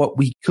that and what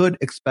we could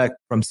expect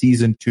from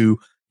season 2.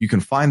 You can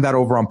find that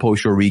over on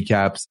post-show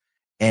recaps.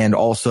 And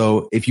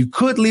also, if you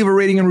could leave a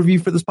rating and review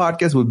for this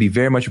podcast, it would be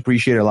very much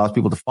appreciated. It allows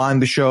people to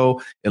find the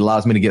show. It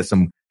allows me to get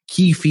some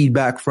key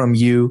feedback from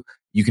you.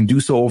 You can do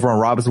so over on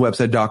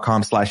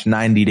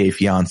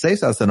robhasawebsite.com/90dayfiancé.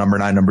 So that's the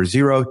number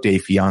 0 day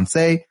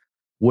fiancé.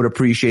 Would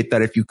appreciate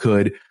that if you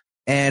could.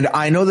 And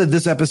I know that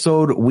this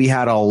episode, we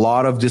had a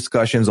lot of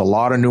discussions, a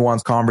lot of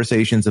nuanced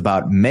conversations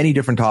about many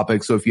different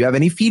topics. So if you have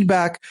any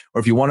feedback or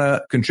if you want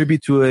to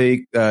contribute to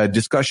a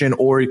discussion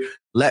or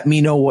let me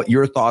know what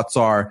your thoughts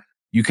are,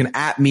 you can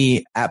at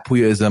me at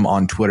Puyaism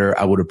on Twitter.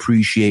 I would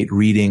appreciate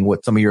reading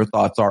what some of your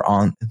thoughts are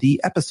on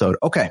the episode.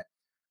 Okay.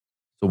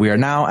 So we are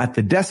now at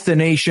the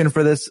destination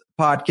for this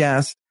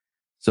podcast.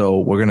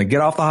 So we're going to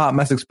get off the Hot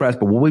Mess Express,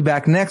 but we'll be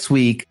back next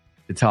week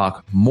to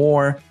talk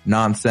more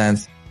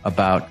nonsense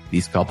about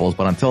these couples.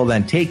 But until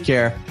then, take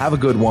care. Have a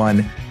good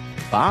one.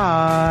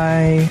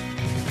 Bye.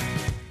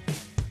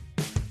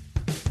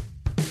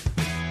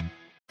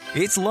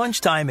 It's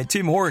lunchtime at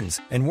Tim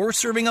Hortons, and we're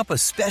serving up a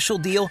special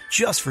deal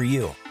just for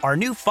you. Our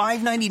new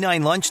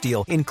 $5.99 lunch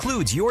deal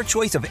includes your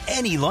choice of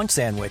any lunch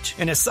sandwich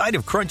and a side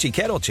of crunchy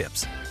kettle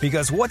chips.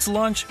 Because what's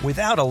lunch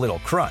without a little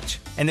crunch?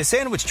 And the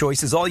sandwich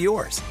choice is all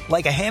yours,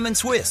 like a ham and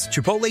Swiss,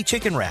 Chipotle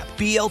chicken wrap,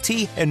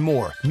 BLT, and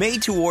more,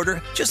 made to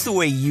order just the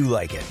way you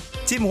like it.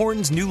 Tim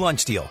Hortons' new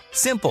lunch deal.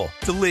 Simple,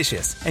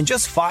 delicious, and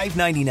just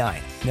 $5.99.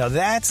 Now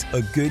that's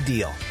a good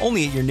deal.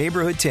 Only at your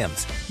neighborhood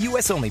Tim's.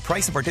 U.S. only.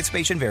 Price and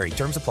participation vary.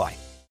 Terms apply.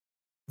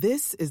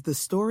 This is the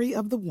story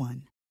of the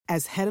one.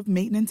 As head of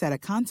maintenance at a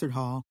concert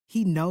hall,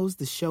 he knows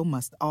the show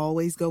must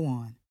always go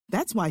on.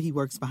 That's why he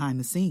works behind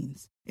the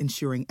scenes,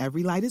 ensuring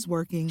every light is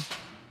working,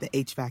 the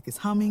HVAC is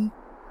humming,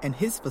 and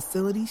his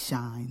facility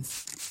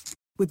shines.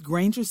 With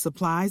Grainger's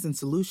supplies and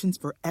solutions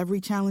for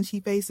every challenge he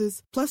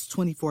faces, plus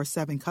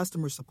 24/7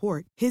 customer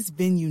support, his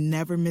venue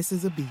never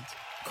misses a beat.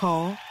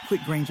 Call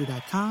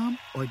quickgrainger.com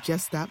or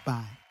just stop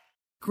by.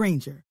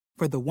 Grainger,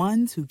 for the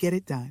ones who get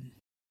it done.